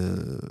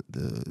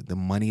the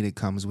money that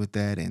comes with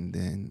that, and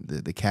then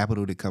the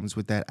capital that comes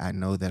with that, I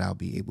know that I'll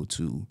be able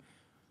to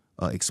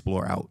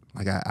explore out.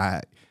 Like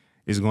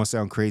it's gonna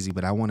sound crazy,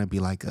 but I want to be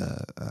like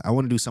I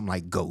want to do something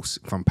like Ghost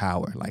from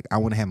Power. Like I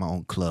want to have my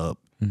own club.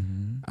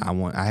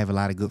 I have a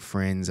lot of good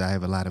friends. I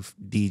have a lot of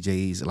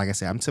DJs. Like I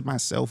said, I'm to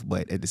myself,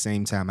 but at the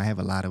same time, I have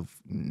a lot of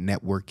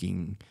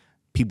networking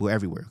people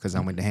everywhere because I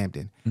went to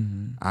Hampton.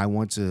 I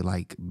want to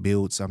like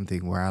build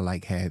something where I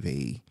like have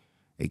a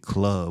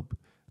club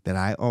that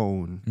I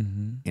own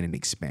and it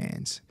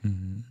expands.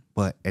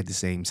 But at the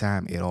same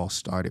time, it all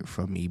started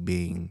from me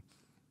being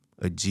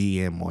a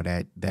GM or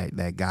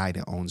that guy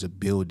that owns a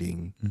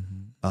building,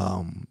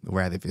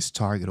 rather if it's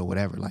Target or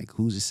whatever. Like,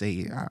 who's to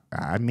say?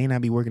 I may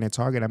not be working at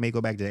Target. I may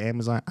go back to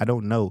Amazon. I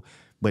don't know.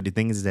 But the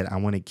thing is that I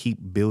want to keep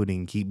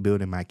building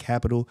my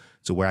capital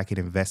to where I can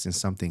invest in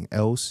something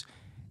else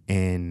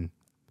and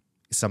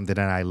something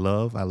that I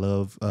love. I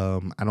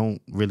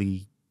don't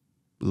really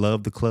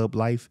love the club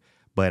life,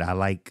 but I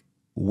like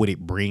what it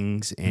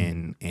brings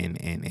and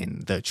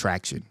the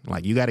attraction.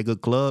 Like, you got a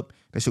good club,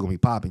 that shit gonna be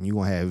popping. You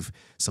gonna have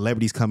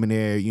celebrities coming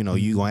there. You know,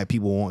 you gonna have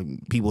people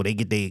they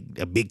get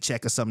a big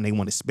check or something, they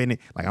want to spend it.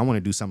 Like, I want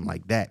to do something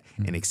like that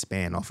and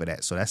expand off of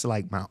that. So that's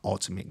like my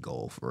ultimate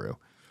goal for real.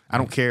 I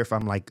don't care if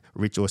I'm like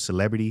rich or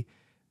celebrity,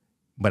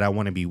 but I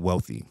want to be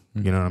wealthy.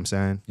 You know what I'm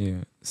saying?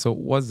 Yeah. So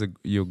what's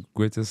your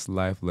greatest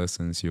life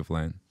lessons you've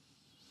learned?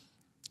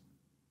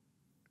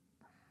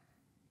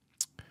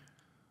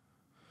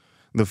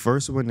 The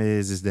first one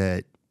is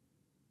that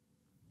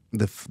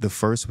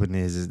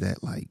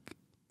like,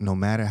 no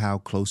matter how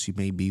close you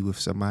may be with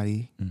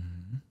somebody,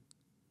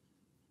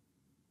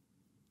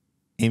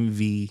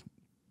 envy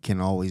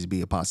can always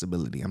be a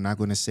possibility. I'm not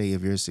going to say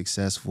if you're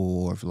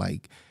successful or if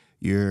like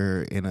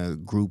you're in a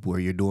group where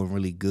you're doing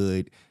really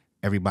good,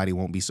 everybody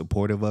won't be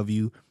supportive of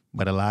you.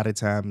 But a lot of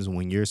times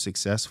when you're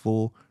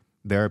successful,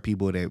 there are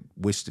people that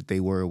wish that they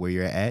were where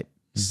you're at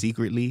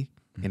secretly,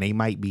 and they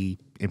might be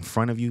in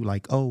front of you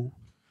like, oh,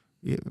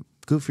 yeah,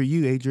 good for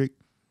you, Adrick.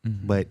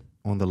 But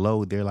on the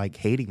low, they're like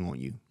hating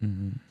on you.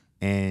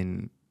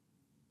 And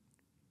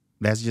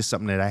that's just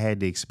something that I had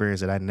to experience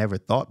that I never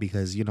thought,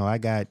 because, you know,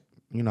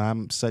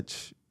 I'm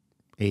such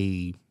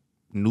a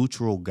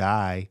neutral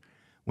guy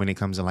when it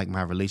comes to like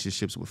my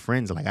relationships with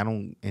friends. Like, I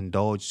don't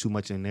indulge too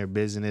much in their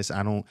business.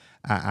 I'm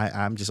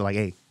just like,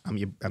 hey, I'm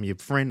your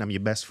friend. I'm your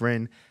best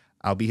friend.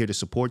 I'll be here to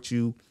support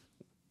you.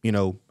 You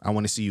know, I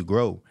want to see you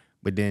grow.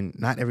 But then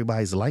not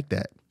everybody's like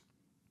that.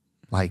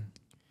 Like,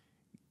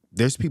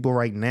 there's people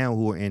right now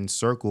who are in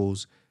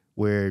circles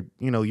where,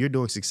 you know, you're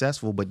doing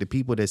successful, but the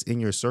people that's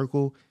in your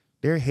circle,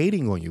 they're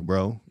hating on you,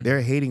 bro.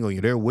 They're hating on you.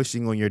 They're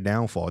wishing on your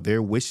downfall.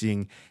 They're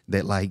wishing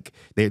that, like,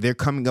 they're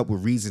coming up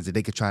with reasons that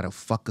they could try to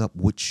fuck up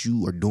what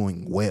you are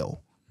doing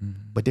well.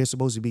 But they're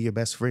supposed to be your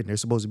best friend. They're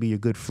supposed to be your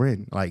good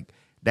friend. Like,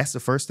 that's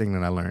the first thing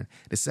that I learned.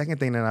 The second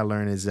thing that I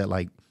learned is that,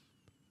 like,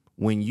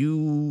 when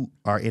you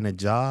are in a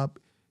job,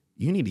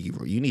 you need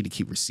to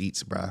keep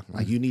receipts, bro.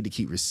 Like, you need to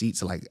keep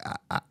receipts. Like,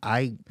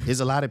 I there's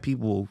a lot of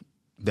people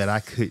that I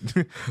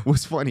could.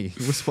 What's funny?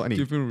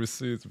 Keeping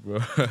receipts, bro.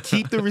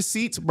 Keep the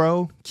receipts,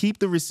 bro. Keep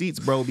the receipts,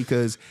 bro,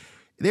 because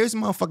there's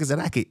motherfuckers that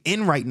I could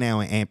end right now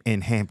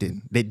in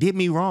Hampton that did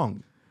me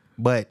wrong.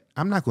 But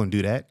I'm not going to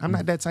do that. I'm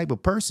not that type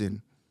of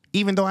person,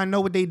 even though I know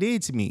what they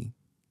did to me.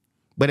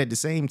 But at the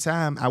same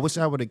time, I wish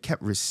I would have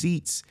kept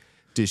receipts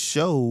to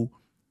show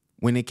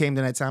when it came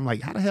to that time, like,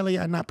 how the hell are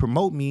y'all not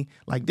promote me?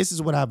 Like, this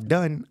is what I've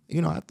done.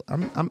 You know,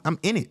 I'm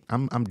in it.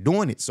 I'm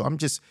doing it. So I'm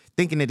just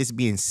thinking that it's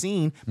being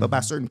seen, but by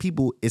certain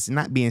people, it's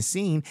not being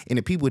seen. And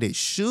the people that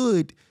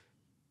should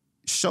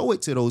show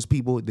it to those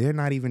people, they're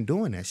not even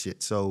doing that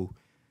shit. So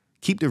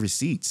keep the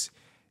receipts.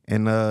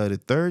 And the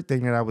third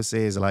thing that I would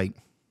say is, like,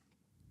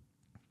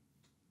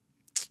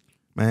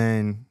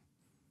 man,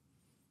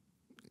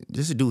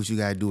 just to do what you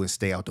gotta do and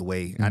stay out the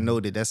way. I know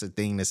that that's a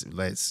thing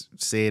that's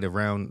said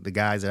around the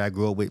guys that I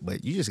grew up with,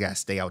 but you just gotta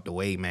stay out the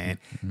way, man.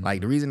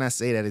 Like, the reason I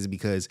say that is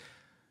because,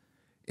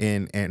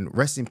 and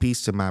rest in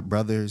peace to my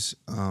brothers,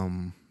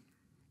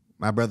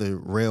 my brother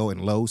Rail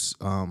and Los.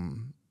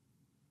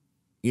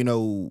 You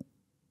know,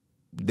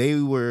 they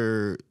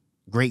were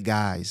great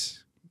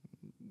guys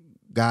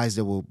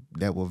that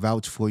will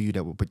vouch for you,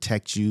 that will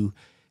protect you,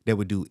 that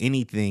would do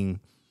anything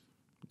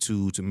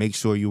to make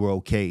sure you were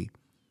okay.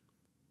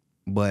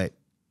 But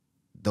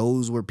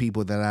those were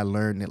people that I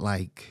learned that,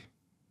 like,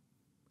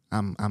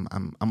 I'm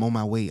on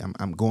my way.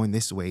 I'm going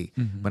this way,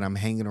 but I'm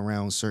hanging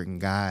around certain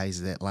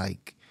guys that,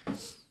 like,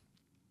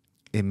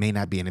 it may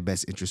not be in the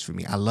best interest for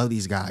me. I love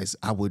these guys.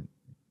 I would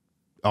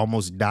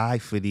almost die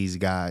for these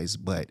guys,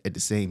 but at the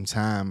same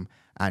time,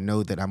 I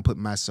know that I'm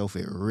putting myself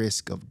at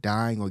risk of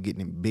dying or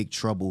getting in big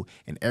trouble,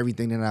 and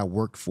everything that I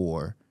worked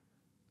for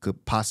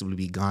could possibly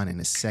be gone in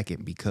a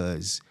second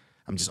because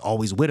I'm just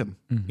always with them.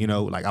 You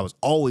know, like, I was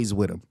always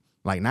with them.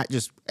 Like, not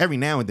just every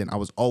now and then, I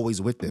was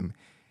always with them.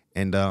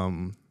 And,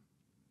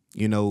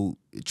 you know,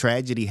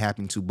 tragedy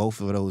happened to both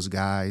of those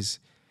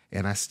guys.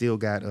 And I still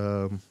got,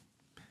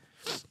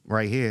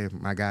 right here,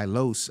 my guy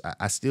Los,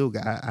 I still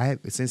got, I have,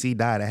 since he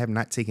died, I have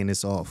not taken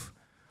this off.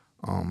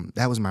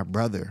 That was my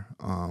brother.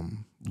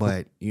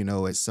 But you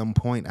know, at some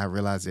point I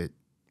realized that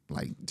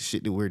like the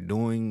shit that we're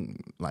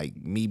doing, like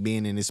me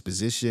being in this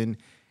position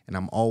and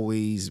I'm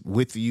always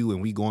with you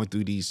and we going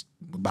through these,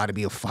 about to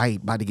be a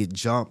fight, about to get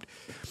jumped,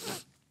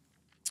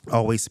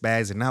 always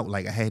spazzing out.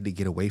 Like I had to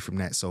get away from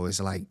that. So it's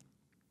like,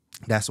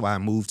 that's why I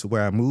moved to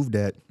where I moved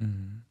at.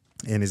 And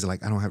it's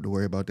like, I don't have to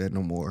worry about that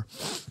no more.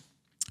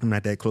 I'm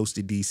not that close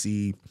to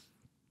DC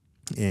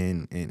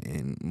and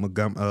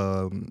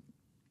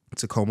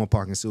Tacoma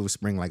Park and Silver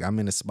Spring. Like I'm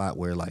in a spot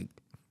where like,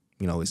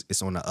 you know,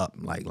 it's on the up.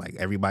 Like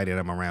everybody that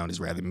I'm around is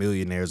rather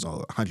millionaires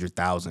or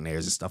 100,000aires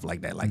and stuff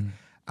like that. Like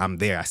I'm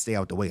there. I stay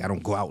out the way. I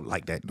don't go out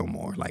like that no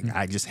more. Like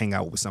I just hang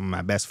out with some of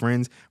my best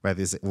friends,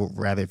 rather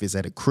if it's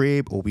at a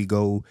crib or we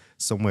go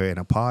somewhere in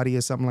a party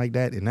or something like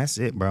that. And that's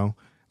it, bro.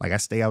 Like I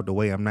stay out the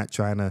way. I'm not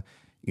trying to,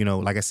 you know,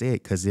 like I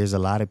said, because there's a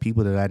lot of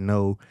people that I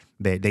know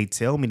that they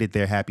tell me that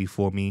they're happy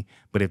for me,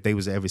 but if they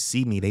was to ever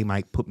see me, they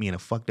might put me in a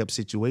fucked up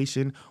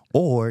situation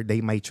or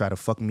they might try to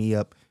fuck me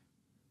up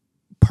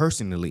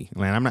personally.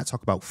 Like, I'm not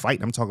talking about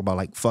fight. I'm talking about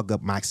like fuck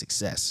up my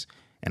success.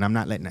 And I'm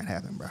not letting that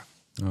happen, bro.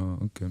 Oh,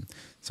 okay.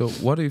 So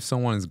what if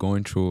someone is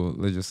going through,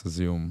 let's just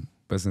assume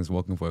person is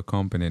working for a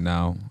company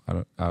now.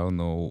 I don't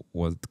know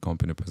what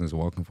company the person is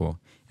working for.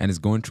 And is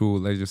going through,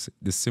 let's just,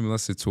 the similar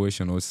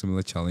situation or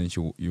similar challenge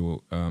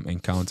you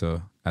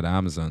encounter at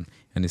Amazon.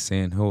 And is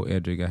saying, oh,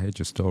 Adrick, I heard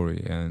your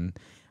story. And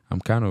I'm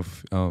kind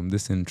of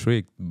this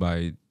intrigued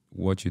by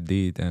what you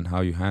did and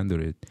how you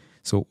handled it.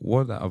 So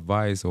what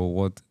advice or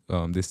what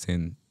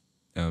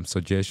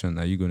suggestion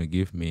are you going to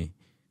give me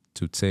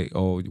to take,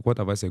 or what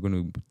advice are you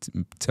going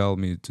to tell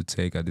me to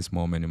take at this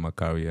moment in my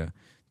career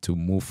to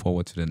move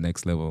forward to the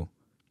next level?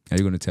 Are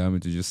you going to tell me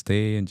to just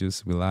stay and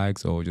just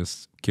relax or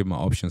just keep my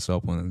options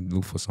up and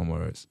look for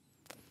somewhere else?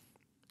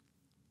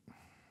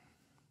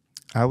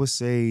 I would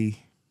say,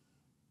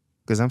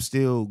 because I'm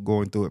still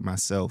going through it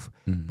myself,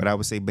 but I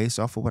would say based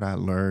off of what I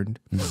learned,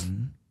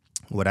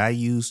 what I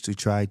use to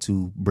try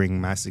to bring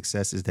my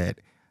success is that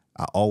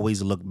I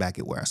always look back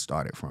at where I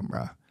started from,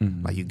 bro.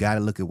 Like, you got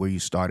to look at where you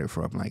started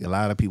from. Like, a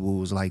lot of people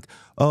was like,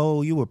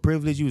 oh, you were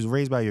privileged. You was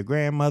raised by your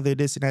grandmother,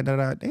 this and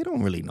that. They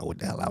don't really know what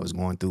the hell I was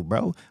going through,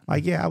 bro.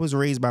 Like, yeah, I was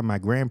raised by my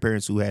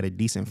grandparents who had a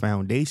decent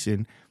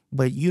foundation,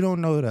 but you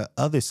don't know the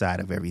other side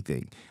of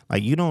everything.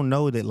 Like, you don't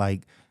know that,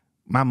 like,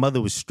 my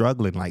mother was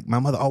struggling. Like, my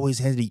mother always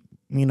had to,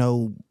 you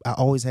know, I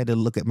always had to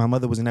look at, my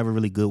mother was never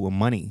really good with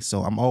money.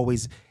 So I'm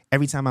always,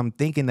 every time I'm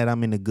thinking that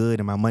I'm in the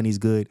good and my money's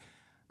good,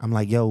 I'm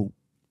like, yo,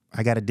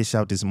 I got to dish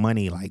out this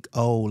money. Like,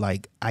 oh,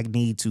 like I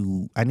need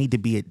to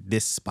be at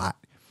this spot.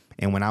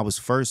 And when I was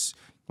first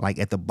like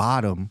at the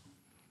bottom,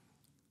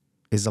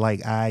 it's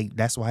like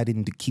that's why I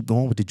didn't keep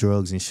going with the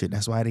drugs and shit.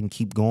 That's why I didn't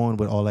keep going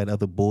with all that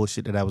other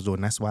bullshit that I was doing.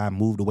 That's why I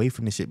moved away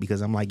from the shit,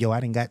 because I'm like, yo, I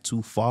didn't got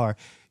too far.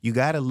 You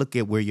got to look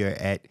at where you're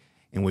at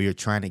and where you're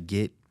trying to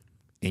get.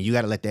 And you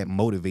got to let that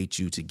motivate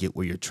you to get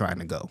where you're trying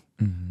to go.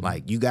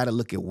 Like, you got to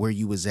look at where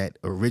you was at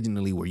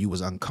originally, where you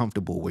was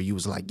uncomfortable, where you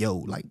was like, yo,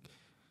 like,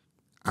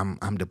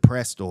 I'm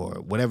depressed or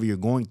whatever you're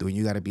going through. And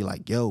you got to be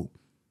like, yo,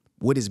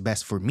 what is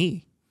best for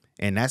me?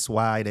 And that's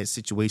why that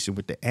situation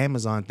with the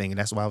Amazon thing, and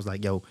that's why I was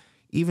like, yo,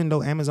 even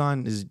though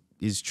Amazon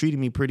is treating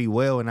me pretty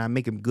well and I'm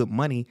making good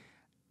money,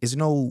 it's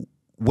no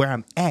where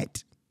I'm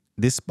at.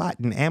 This spot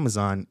in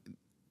Amazon,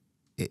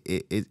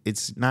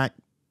 it's not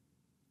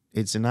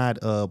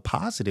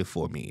positive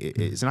for me.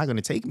 It's not going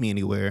to take me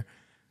anywhere.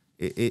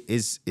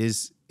 It's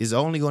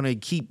only going to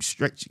keep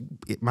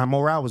my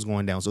morale was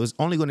going down. So it's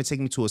only going to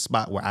take me to a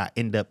spot where I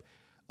end up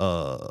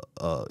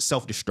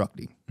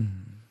self-destructing.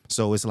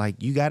 So it's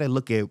like, you got to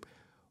look at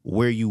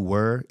where you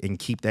were and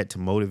keep that to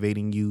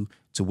motivating you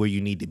to where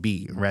you need to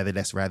be.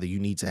 Rather you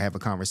need to have a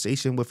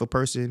conversation with a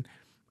person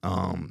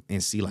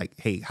and see like,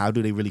 hey, how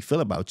do they really feel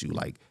about you?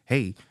 Like,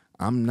 hey,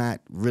 I'm not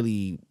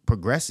really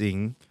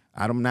progressing.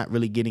 I'm not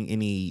really getting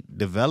any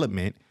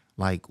development.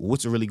 Like,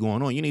 what's really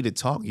going on? You need to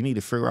talk. You need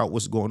to figure out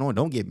what's going on.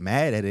 Don't get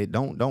mad at it.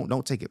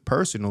 Don't take it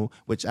personal,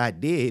 which I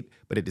did.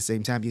 But at the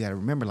same time, you got to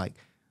remember, like,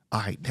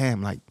 all right,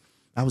 damn, like,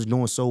 I was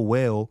doing so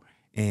well,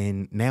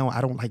 and now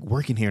I don't like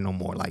working here no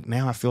more. Like,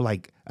 now I feel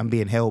like I'm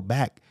being held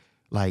back.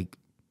 Like,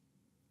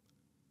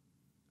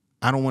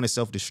 I don't want to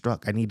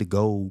self-destruct. I need to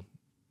go.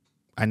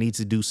 I need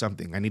to do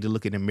something. I need to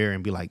look in the mirror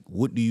and be like,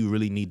 what do you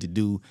really need to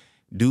do?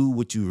 Do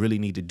what you really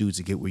need to do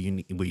to get where you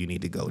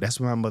need to go. That's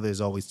what my mother has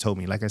always told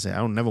me. Like I said, I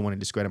don't never want to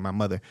discredit my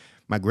mother.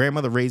 My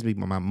grandmother raised me,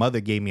 but my mother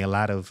gave me a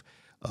lot of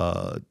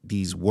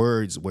these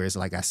words where it's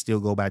like I still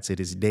go back to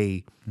this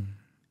day,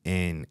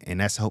 and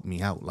that's helped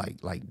me out.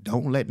 Like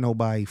don't let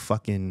nobody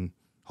fucking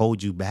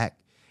hold you back,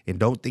 and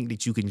don't think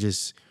that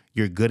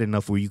you're good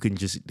enough where you can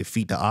just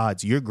defeat the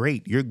odds. You're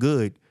great, you're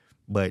good,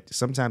 but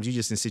sometimes you're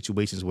just in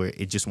situations where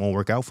it just won't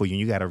work out for you,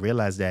 and you got to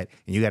realize that,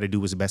 and you got to do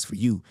what's best for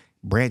you.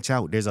 Branch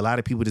out. There's a lot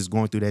of people that's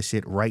going through that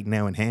shit right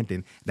now in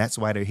Hampton. That's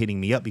why they're hitting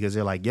me up, because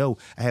they're like, yo,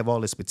 I have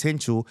all this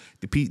potential.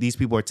 These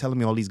people are telling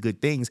me all these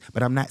good things,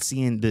 but I'm not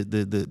seeing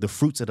the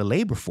fruits of the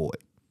labor for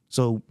it.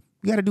 So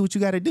You got to do what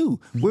you got to do.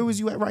 Where was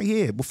you at right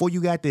here before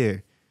you got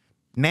there?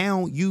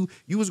 Now you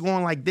was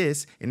going like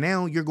this, and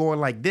now you're going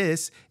like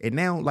this, and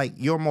now like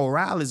your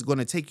morale is going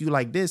to take you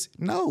like this.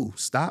 No,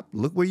 stop.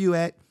 Look where you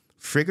at.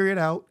 Figure it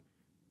out,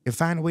 and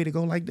find a way to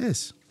go like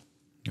this.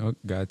 Oh,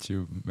 got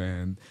you,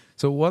 man.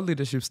 So, what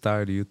leadership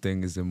style do you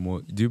think is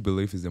do you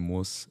believe is the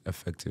most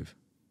effective?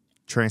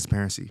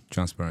 Transparency.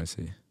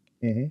 Transparency.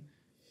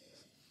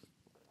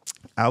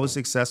 I was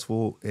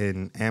successful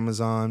in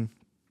Amazon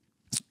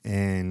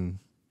and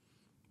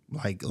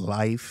like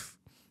life,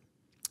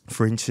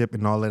 friendship,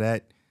 and all of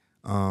that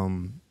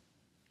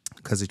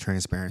because of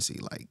transparency.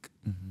 Like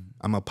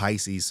I'm a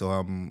Pisces, so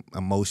I'm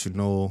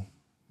emotional,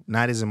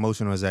 not as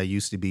emotional as I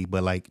used to be,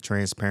 but like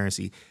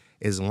transparency.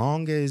 As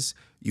long as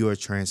you're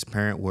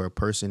transparent where a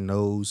person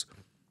knows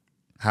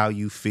how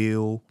you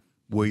feel,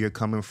 where you're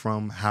coming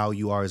from, how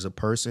you are as a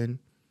person,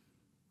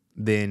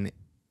 then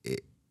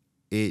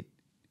it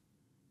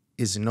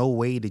is no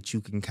way that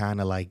you can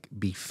kind of like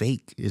be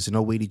fake. There's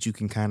no way that you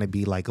can kind of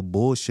be like a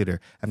bullshitter.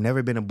 I've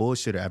never been a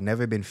bullshitter. I've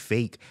never been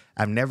fake.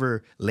 I've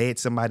never led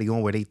somebody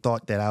on where they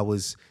thought that I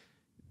was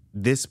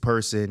this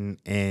person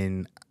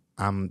and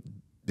I'm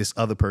this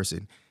other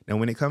person. Now,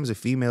 when it comes to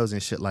females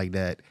and shit like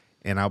that,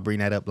 and I'll bring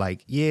that up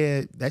like,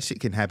 yeah, that shit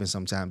can happen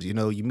sometimes. You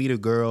know, you meet a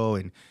girl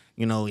and,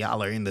 you know,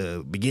 y'all are in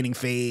the beginning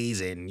phase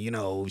and, you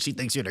know, she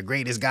thinks you're the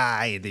greatest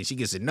guy and then she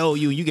gets to know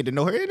you and you get to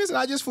know her. And it's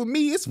not just for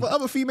me, it's for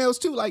other females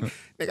too. Like,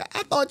 nigga,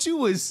 I thought you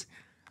was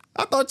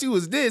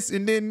this.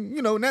 And then,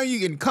 you know, now you're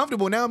getting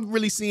comfortable. Now I'm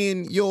really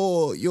seeing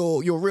your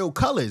real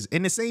colors.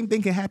 And the same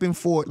thing can happen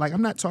for, like,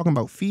 I'm not talking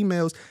about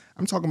females.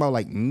 I'm talking about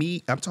like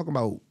me. I'm talking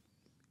about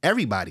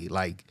everybody.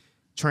 Like,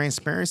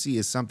 transparency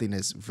is something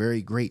that's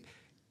very great.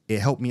 It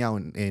helped me out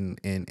in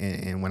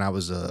when I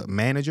was a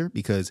manager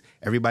because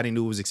everybody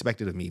knew what was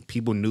expected of me.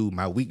 People knew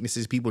my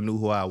weaknesses. People knew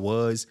who I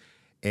was.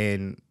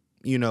 And,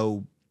 you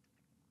know,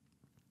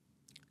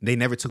 they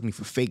never took me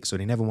for fake. So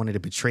they never wanted to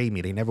betray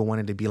me. They never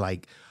wanted to be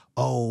like,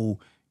 oh,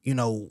 you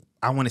know,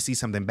 I want to see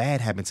something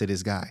bad happen to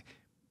this guy.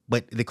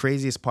 But the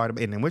craziest part of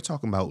it, and then we're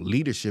talking about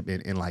leadership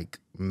and like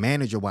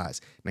manager-wise.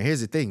 Now,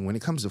 here's the thing. When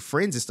it comes to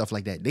friends and stuff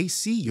like that, they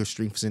see your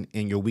strengths and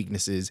your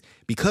weaknesses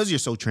because you're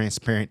so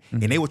transparent,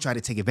 and they will try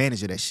to take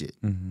advantage of that shit.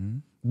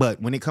 But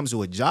when it comes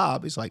to a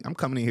job, it's like, I'm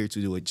coming in here to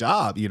do a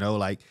job, you know?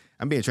 Like,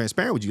 I'm being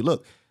transparent with you.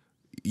 Look,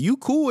 you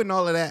cool and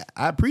all of that.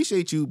 I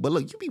appreciate you, but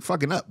look, you be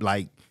fucking up.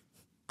 Like,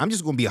 I'm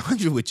just going to be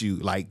 100 with you.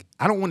 Like,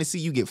 I don't want to see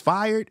you get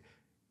fired.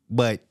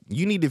 But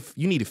you need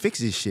to fix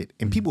this shit,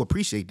 and people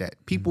appreciate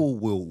that. People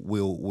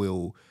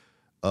will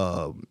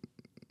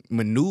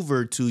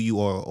maneuver to you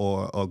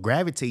or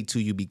gravitate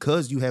to you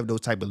because you have those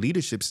type of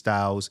leadership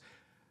styles,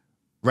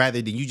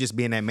 rather than you just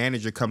being that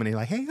manager coming in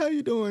like, hey, how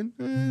you doing?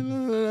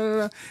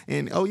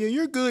 And oh yeah,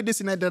 you're good. This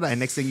and that. And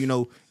next thing you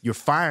know, you're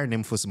firing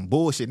them for some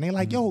bullshit. And they're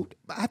like, yo,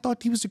 I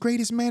thought he was the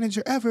greatest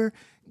manager ever,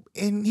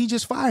 and he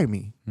just fired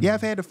me. Yeah,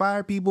 I've had to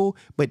fire people,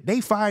 but they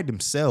fired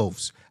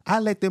themselves. I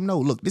let them know,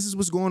 look, this is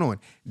what's going on.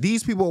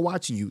 These people are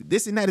watching you.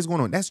 This and that is going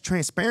on. That's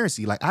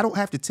transparency. Like, I don't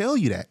have to tell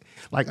you that.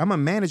 Like, I'm a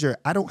manager.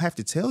 I don't have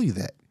to tell you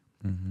that.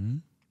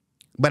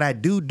 But I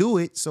do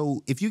it.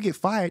 So if you get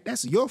fired,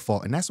 that's your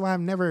fault. And that's why I've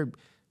never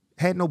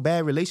had no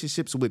bad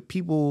relationships with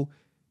people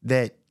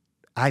that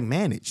I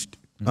managed.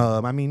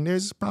 I mean,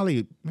 there's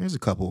a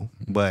couple,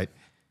 but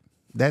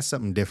that's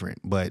something different.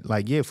 But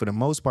like, yeah, for the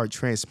most part,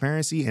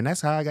 transparency. And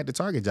that's how I got the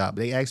Target job.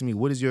 They asked me,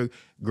 what is your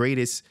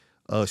greatest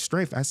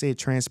strength? I said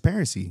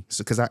transparency.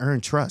 So, because I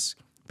earned trust.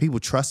 People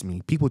trust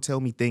me. People tell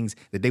me things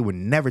that they would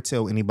never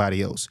tell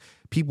anybody else.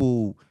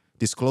 People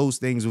disclose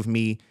things with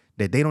me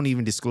that they don't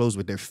even disclose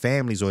with their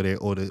families or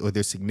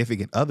their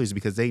significant others,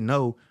 because they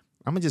know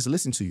I'm gonna just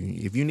listen to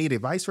you. If you need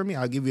advice from me,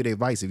 I'll give you the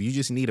advice. If you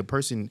just need a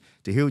person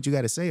to hear what you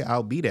got to say,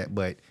 I'll be that.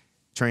 But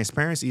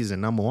transparency is the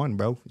number one,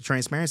 bro.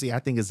 Transparency, I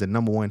think, is the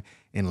number one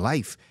in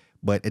life.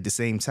 But at the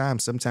same time,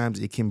 sometimes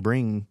it can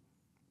bring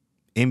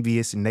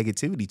envious and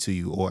negativity to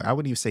you. Or I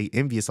wouldn't even say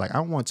envious. Like, I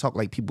don't want to talk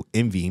like people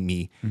envying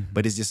me,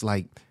 but it's just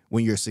like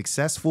when you're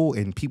successful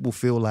and people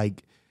feel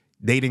like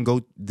they didn't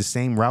go the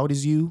same route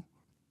as you,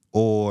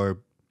 or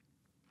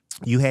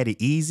you had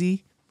it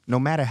easy. No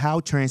matter how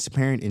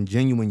transparent and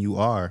genuine you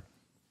are,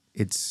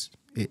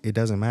 it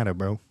doesn't matter,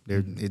 bro.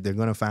 They're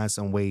gonna find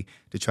some way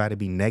to try to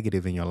be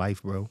negative in your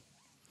life, bro.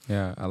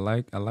 Yeah, I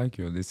like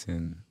your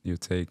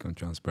take on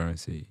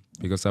transparency,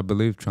 because I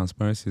believe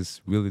transparency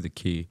is really the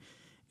key.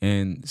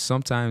 And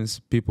sometimes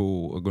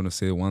people are gonna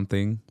say one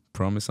thing,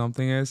 promise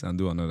something else, and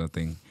do another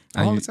thing.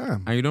 All the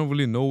time. And you don't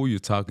really know who you're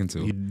talking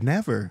to. You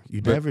never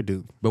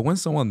do. But when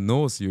someone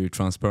knows you're a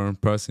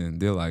transparent person,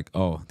 they're like,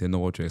 oh, they know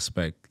what to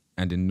expect.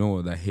 And they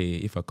know that, hey,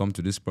 if I come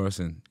to this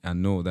person, I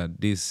know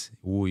that this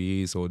who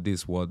he is, or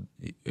this what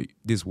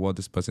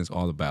this person is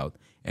all about.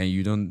 And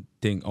you don't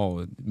think,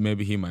 oh,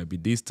 maybe he might be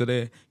this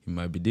today, he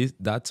might be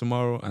that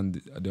tomorrow, and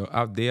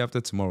the day after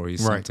tomorrow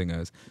he's something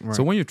else. Right.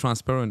 So when you're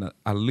transparent,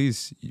 at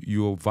least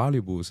you're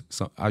valuable.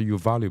 So are you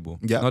valuable?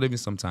 Yeah. Not even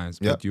sometimes,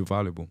 but you're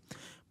valuable.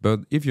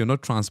 But if you're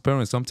not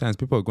transparent, sometimes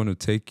people are going to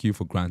take you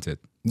for granted.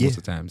 Most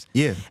of the times.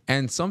 Yeah.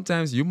 And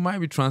sometimes you might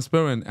be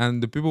transparent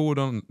and the people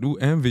who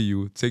envy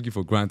you take you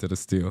for granted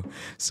still.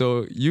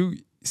 So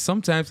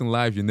sometimes in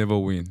life you never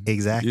win.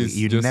 Exactly.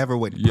 You never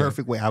win.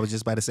 Perfect way. I was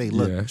just about to say,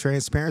 look,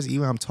 transparency,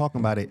 even when I'm talking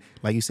about it,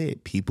 like you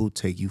said, people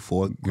take you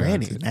for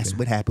granted. That's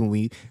what happened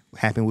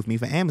with me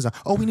for Amazon.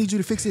 Oh, we need you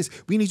to fix this.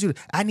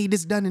 I need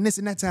this done in this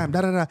and that time. Da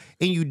da da.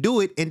 And you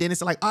do it, and then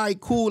it's like, all right,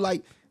 cool,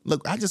 like,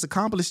 look, I just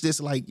accomplished this,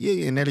 like,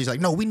 yeah, and then he's like,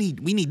 no, we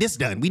need this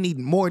done. We need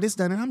more of this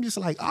done. And I'm just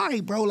like, all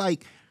right, bro,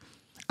 like,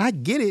 I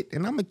get it,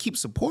 and I'm gonna keep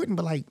supporting,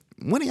 but like,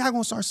 when are y'all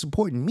gonna start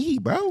supporting me,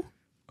 bro?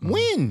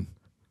 When?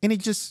 And it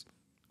just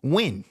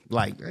win.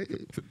 Like,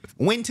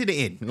 win to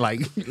the end. Like,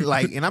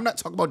 and I'm not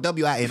talking about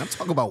WIN, I'm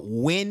talking about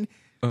win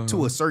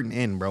to a certain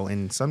end, bro.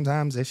 And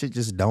sometimes that shit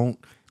just don't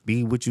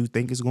be what you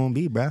think it's gonna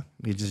be, bro.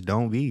 It just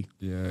don't be.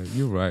 Yeah,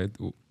 you're right.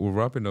 We're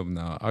wrapping up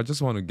now. I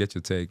just want to get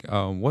your take.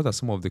 What are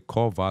some of the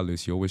core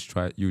values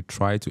you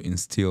try to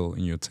instill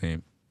in your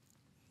team?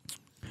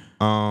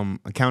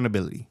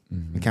 Accountability.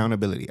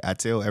 Accountability. I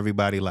tell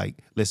everybody, like,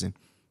 listen,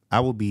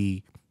 I will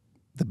be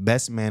the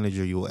best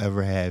manager you'll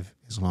ever have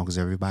as long as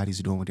everybody's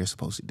doing what they're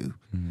supposed to do.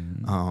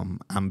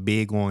 I'm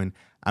big on,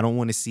 I don't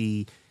want to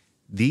see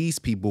these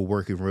people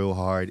working real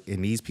hard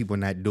and these people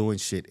not doing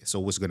shit. So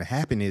what's going to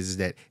happen is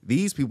that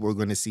these people are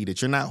going to see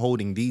that you're not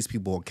holding these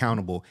people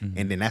accountable,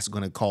 and then that's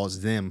going to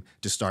cause them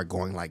to start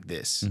going like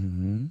this.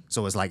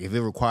 So it's like, if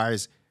it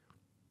requires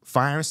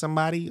firing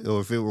somebody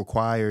or if it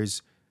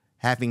requires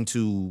having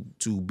to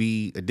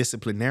be a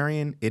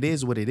disciplinarian, it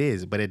is what it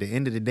is. But at the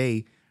end of the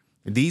day,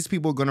 these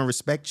people are going to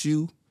respect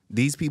you.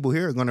 These people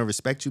here are going to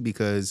respect you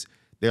because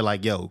they're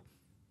like, yo,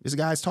 this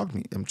guy's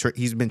talking to me.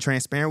 He's been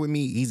transparent with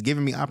me. He's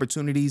giving me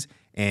opportunities,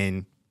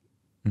 and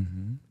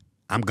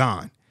I'm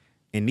gone.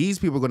 And these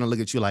people are going to look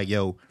at you like,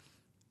 yo,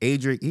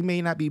 Adrick, he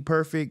may not be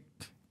perfect,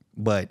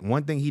 but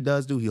one thing he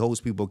does do, he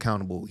holds people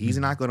accountable. He's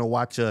not going to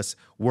watch us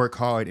work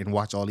hard and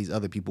watch all these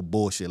other people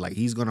bullshit. Like,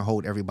 he's going to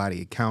hold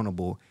everybody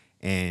accountable.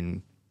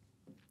 And,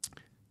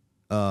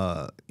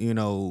 you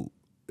know,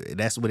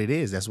 that's what it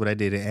is. That's what I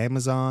did at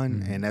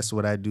Amazon, and that's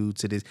what I do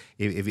to this.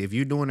 If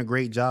you're doing a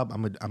great job,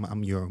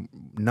 I'm your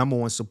number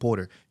one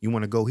supporter. You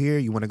want to go here,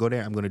 you want to go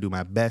there, I'm going to do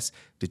my best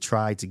to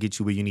try to get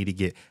you where you need to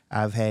get.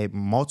 I've had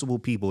multiple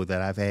people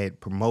that I've had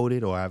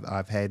promoted, or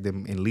I've had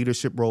them in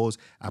leadership roles.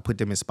 I put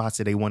them in spots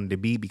that they wanted to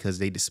be because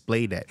they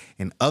displayed that,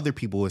 and other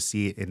people will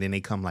see it, and then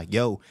they come like,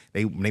 yo,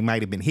 they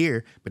might have been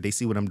here, but they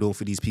see what I'm doing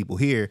for these people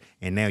here,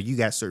 and now you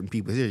got certain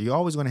people here. You're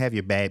always going to have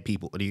your bad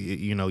people,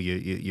 you know,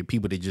 your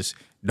people that just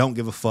don't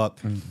give a fuck,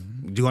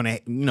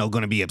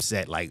 gonna be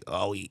upset, like,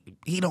 oh,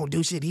 he don't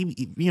do shit,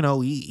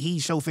 he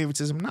show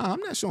favoritism. Nah, I'm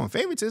not showing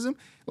favoritism.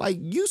 Like,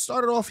 you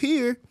started off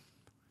here,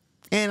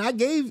 and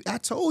I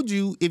told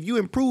you, if you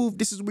improve,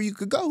 this is where you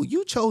could go.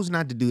 You chose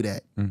not to do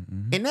that,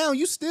 and now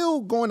you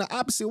still going the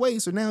opposite way.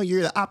 So now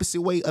you're the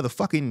opposite way of the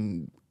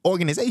fucking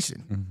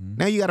organization.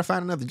 Now you got to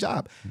find another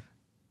job.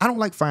 I don't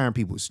like firing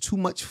people. It's too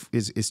much.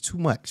 It's too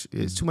much.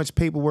 It's too much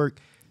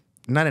paperwork.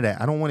 None of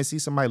that. I don't want to see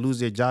somebody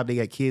lose their job. They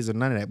got kids or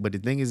none of that. But the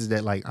thing is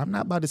that, like, I'm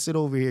not about to sit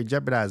over here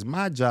jeopardize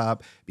my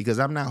job because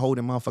I'm not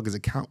holding motherfuckers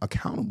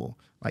accountable.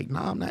 Like,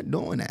 nah, I'm not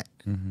doing that.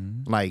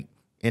 Like,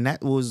 and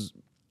that was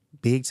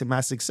big to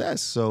my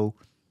success. So,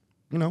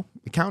 you know,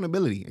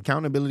 accountability, bro.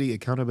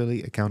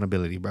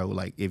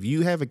 Like, if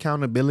you have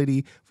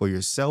accountability for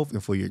yourself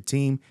and for your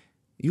team,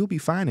 you'll be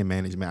fine in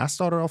management. I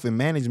started off in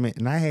management,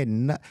 and I had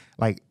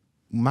like,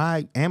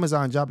 my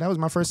Amazon job, that was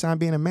my first time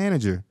being a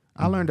manager.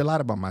 I learned a lot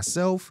about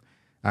myself.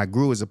 I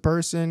grew as a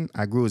person.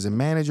 I grew as a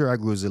manager. I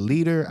grew as a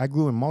leader. I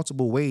grew in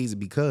multiple ways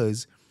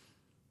because,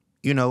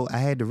 you know, I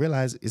had to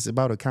realize it's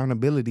about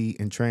accountability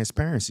and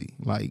transparency.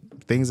 Like,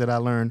 things that I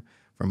learned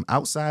from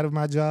outside of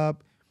my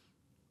job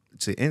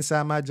to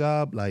inside my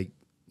job, like,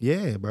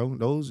 yeah, bro,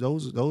 those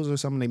are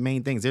some of the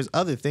main things. There's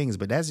other things,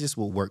 but that's just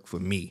what worked for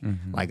me.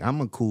 Like,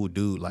 I'm a cool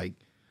dude. Like,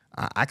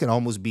 I could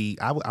almost be,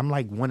 I'm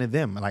like one of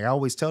them. Like, I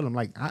always tell them,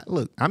 like,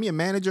 look, I'm your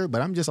manager,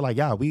 but I'm just like,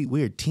 y'all,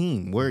 we're a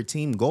team. We're a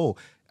team goal.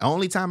 The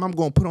only time I'm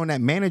going to put on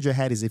that manager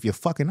hat is if you're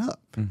fucking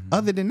up.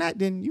 Other than that,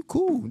 then you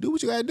cool. Do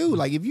what you got to do.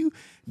 Like, if you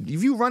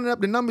running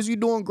up the numbers, you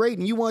doing great,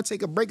 and you want to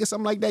take a break or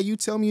something like that, you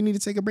tell me you need to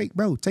take a break.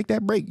 Bro, take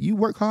that break. You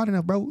work hard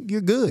enough, bro.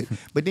 You're good.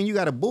 But then you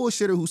got a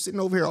bullshitter who's sitting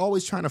over here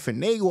always trying to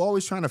finagle,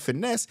 always trying to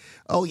finesse.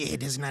 Oh, yeah,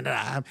 this and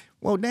that.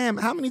 Well, damn,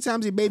 how many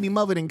times your baby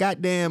mother then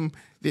goddamn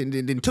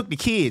then took the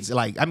kids?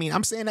 Like, I mean,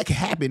 I'm saying that could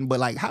happen, but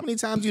like, how many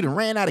times you done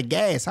ran out of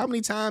gas? How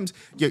many times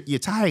your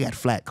tire got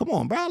flat? Come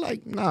on, bro.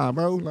 Like, nah,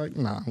 bro. Like,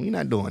 nah, we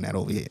not doing that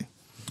over here.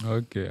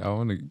 Okay, I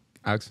want to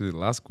ask you the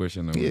last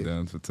question that we're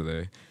done for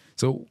today.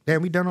 So,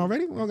 damn, we done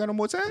already? We don't got no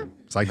more time?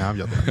 It's like, nah, I'm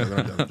joking.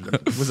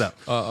 What's up?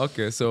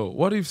 Okay, so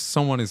what if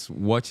someone is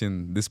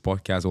watching this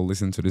podcast or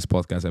listening to this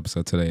podcast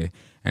episode today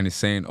and is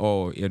saying,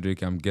 "Oh,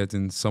 Adrick, I'm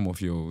getting some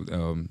of your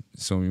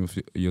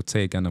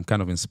take, and I'm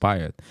kind of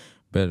inspired,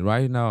 but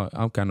right now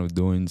I'm kind of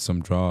doing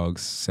some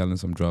drugs, selling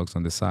some drugs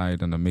on the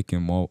side, and I'm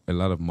making a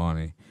lot of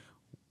money.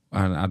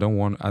 and I don't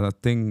want. I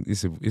think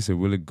it's a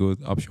really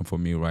good option for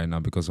me right now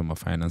because of my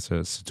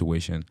financial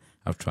situation.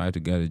 I've tried to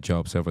get a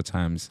job several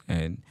times,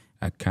 and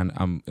I can't.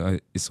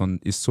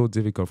 It's so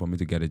difficult for me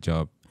to get a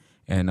job,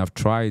 and I've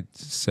tried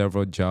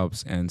several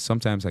jobs, and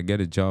sometimes I get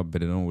a job,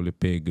 but they don't really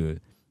pay good.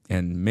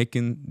 And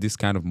making this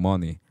kind of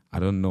money, I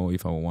don't know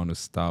if I want to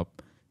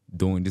stop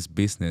doing this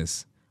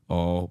business,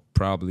 or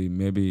probably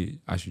maybe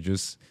I should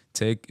just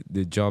take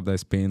the job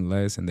that's paying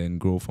less and then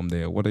grow from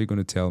there. What are you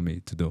going to tell me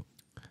to do?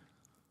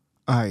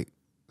 All right.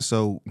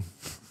 So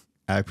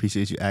I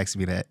appreciate you asking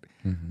me that.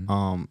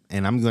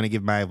 And I'm going to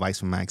give my advice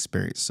from my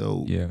experience.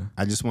 So Yeah.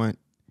 I just want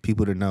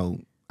people to know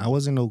I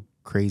wasn't no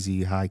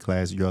crazy high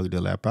class drug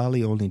dealer. I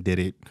probably only did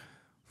it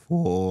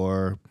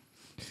for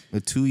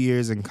 2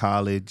 years in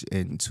college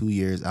and 2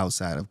 years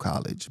outside of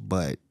college.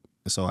 But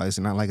so it's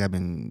not like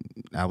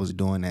I was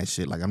doing that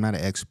shit. Like, I'm not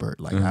an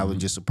expert. Like, I was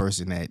just a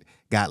person that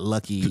got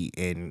lucky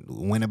and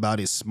went about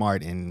it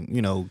smart and,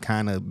 you know,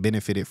 kind of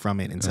benefited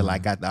from it until I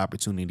got the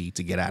opportunity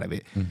to get out of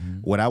it.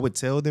 What I would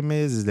tell them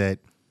is that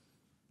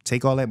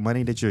take all that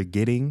money that you're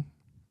getting,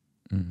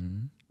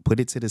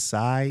 put it to the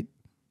side,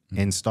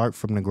 and start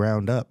from the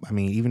ground up. I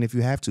mean, even if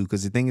you have to,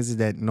 because the thing is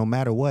that no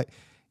matter what,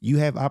 you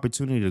have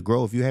opportunity to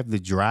grow. If you have the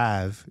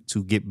drive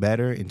to get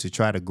better and to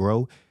try to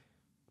grow,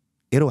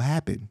 it'll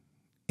happen.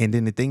 And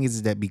then the thing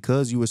is that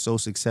because you were so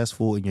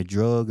successful in your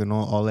drug and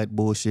all that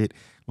bullshit,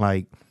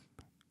 like,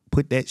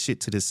 put that shit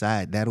to the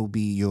side. That'll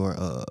be your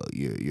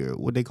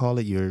what they call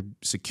it, your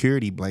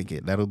security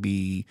blanket. That'll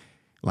be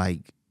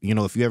like, you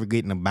know, if you ever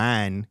get in a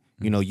bind,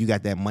 you know, you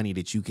got that money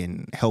that you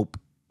can help,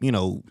 you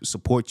know,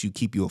 support you,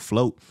 keep you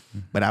afloat.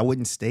 But I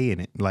wouldn't stay in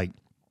it. Like,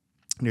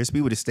 there's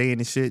people that stay in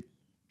this shit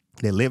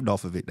that lived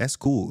off of it. That's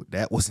cool.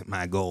 That wasn't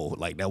my goal.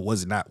 Like, that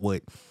was not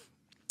what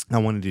I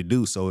wanted to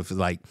do. So if it's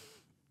like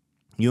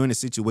you're in a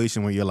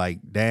situation where you're like,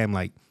 damn,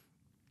 like,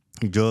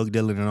 drug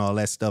dealing and all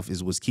that stuff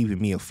is what's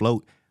keeping me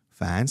afloat,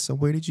 find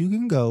somewhere that you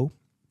can go,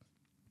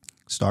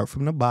 start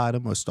from the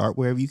bottom or start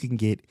wherever you can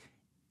get.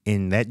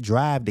 And that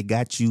drive that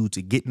got you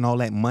to getting all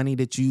that money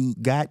that you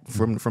got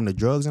from the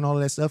drugs and all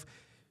of that stuff,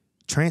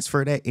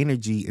 transfer that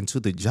energy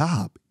into the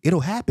job.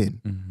 It'll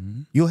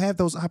happen. You'll have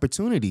those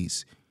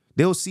opportunities.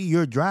 They'll see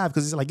your drive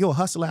because it's like, you're a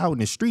hustler out in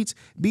the streets.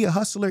 Be a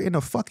hustler in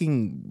a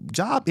fucking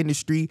job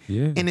industry.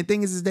 Yeah. And the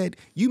thing is that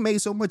you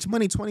made so much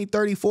money, 20,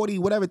 30, 40,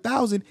 whatever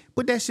thousand,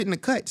 put that shit in the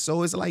cut.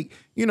 So it's like,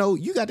 you know,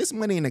 you got this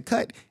money in the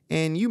cut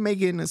and you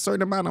making a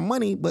certain amount of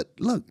money, but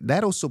look,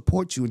 that'll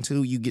support you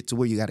until you get to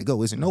where you got to go.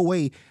 There's no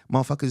way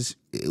motherfuckers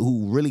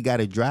who really got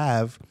to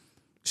drive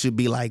should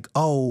be like,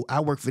 oh,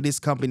 I work for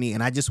this company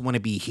and I just want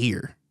to be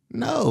here.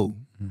 No.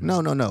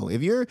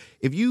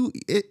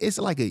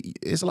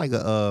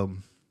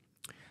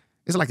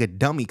 It's like a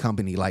dummy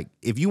company. Like,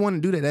 if you want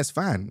to do that, that's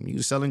fine.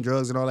 You selling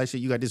drugs and all that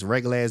shit. You got this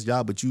regular ass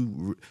job, but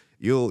your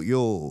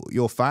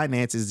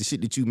finances, the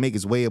shit that you make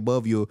is way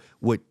above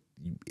what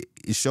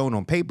is shown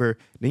on paper.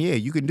 Then yeah,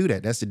 you can do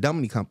that. That's the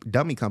dummy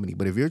company.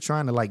 But if you're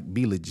trying to like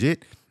be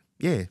legit,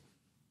 yeah,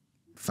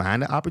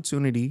 find an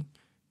opportunity,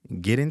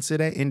 get into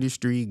that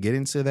industry, get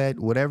into that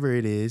whatever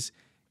it is,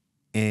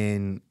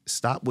 and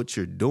stop what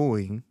you're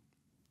doing,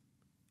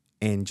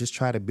 and just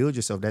try to build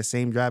yourself. That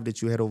same drive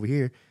that you had over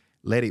here,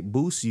 let it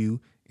boost you,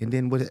 and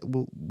then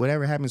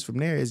whatever happens from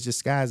there is just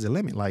sky's the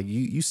limit. Like,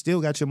 you still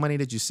got your money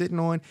that you're sitting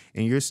on,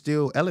 and you're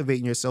still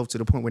elevating yourself to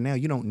the point where now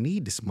you don't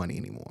need this money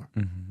anymore.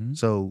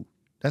 So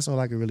that's all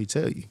I can really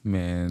tell you.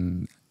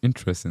 Man,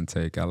 interesting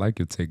take. I like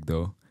your take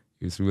though.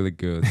 It's really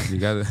good. You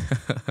gotta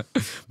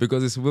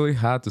because it's really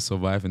hard to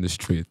survive in the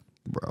street,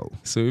 Bro.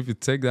 So if you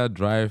take that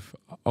drive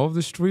off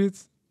the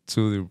street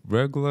to the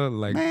regular,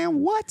 like,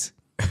 Man, what?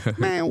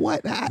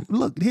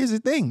 Look, here's the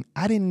thing.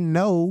 I didn't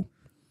know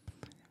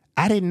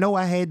I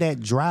had that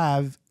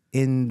drive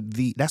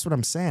that's what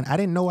I'm saying. I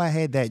didn't know I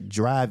had that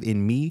drive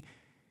in me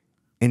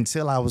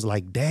until I was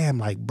like, damn,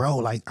 like, bro,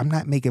 like, I'm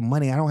not making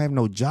money. I don't have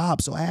no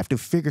job. So I have to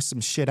figure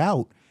some shit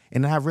out.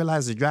 And then I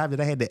realized the drive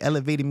that I had that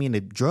elevated me in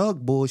the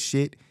drug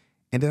bullshit.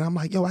 And then I'm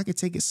like, yo, I could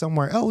take it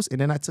somewhere else.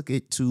 And then I took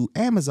it to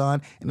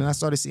Amazon. And then I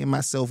started seeing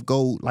myself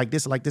go like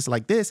this, like this,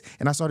 like this.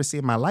 And I started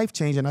seeing my life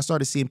change. And I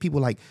started seeing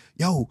people like,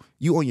 yo,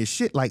 you on your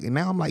shit. Like, and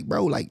now I'm like,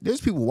 bro, like, there's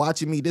people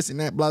watching me, this and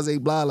that, blah, blah,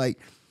 blah. Like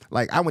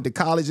I went to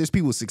college. There's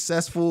people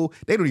successful.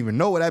 They don't even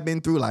know what I've been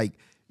through. Like,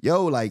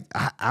 yo, like,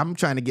 I'm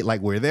trying to get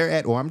like where they're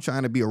at, or I'm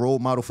trying to be a role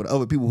model for the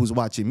other people who's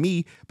watching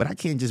me. But I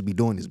can't just be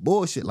doing this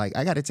bullshit. Like,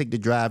 I got to take the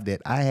drive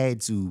that I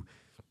had to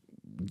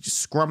just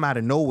scrum out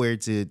of nowhere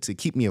to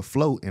keep me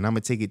afloat, and I'm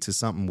gonna take it to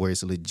something where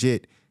it's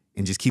legit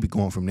and just keep it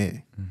going from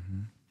there.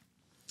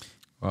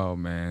 Oh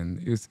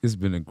man, it's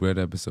been a great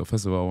episode.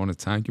 First of all, I want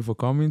to thank you for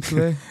coming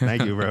today.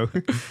 Thank you, bro.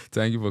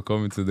 Thank you for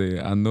coming today.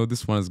 I know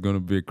this one is gonna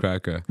be a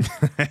cracker.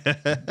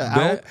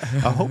 I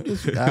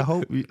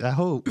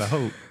hope.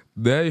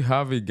 There you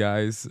have it,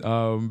 guys.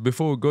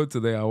 Before we go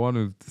today, I want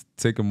to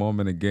take a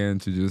moment again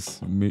to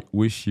just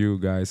wish you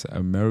guys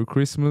a Merry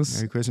Christmas.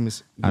 Merry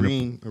Christmas.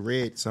 Green,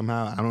 red,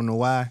 somehow. I don't know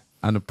why.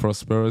 And a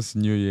prosperous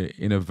New Year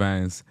in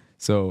advance.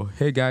 So,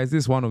 hey guys,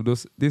 this is one of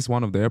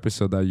the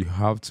episodes that you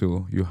have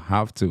to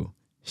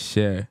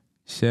share,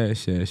 share,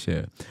 share,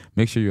 share.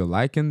 Make sure you're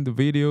liking the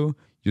video,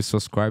 you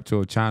subscribe to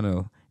our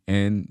channel,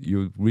 and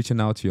you're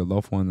reaching out to your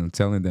loved one and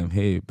telling them,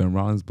 hey,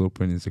 Benrolins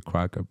Blueprint is a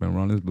cracker.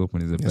 Benrolins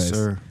Blueprint is the Yes, best.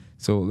 sir.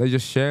 So let's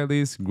just share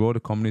this, grow the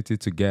community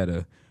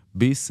together.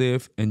 Be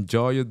safe,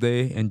 enjoy your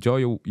day,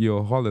 enjoy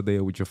your holiday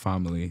with your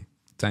family.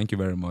 Thank you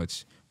very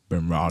much,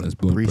 Benrolins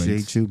Blueprint.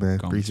 Appreciate you, man.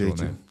 Come Appreciate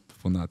through, you. man.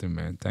 For nothing,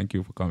 man. Thank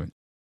you for coming.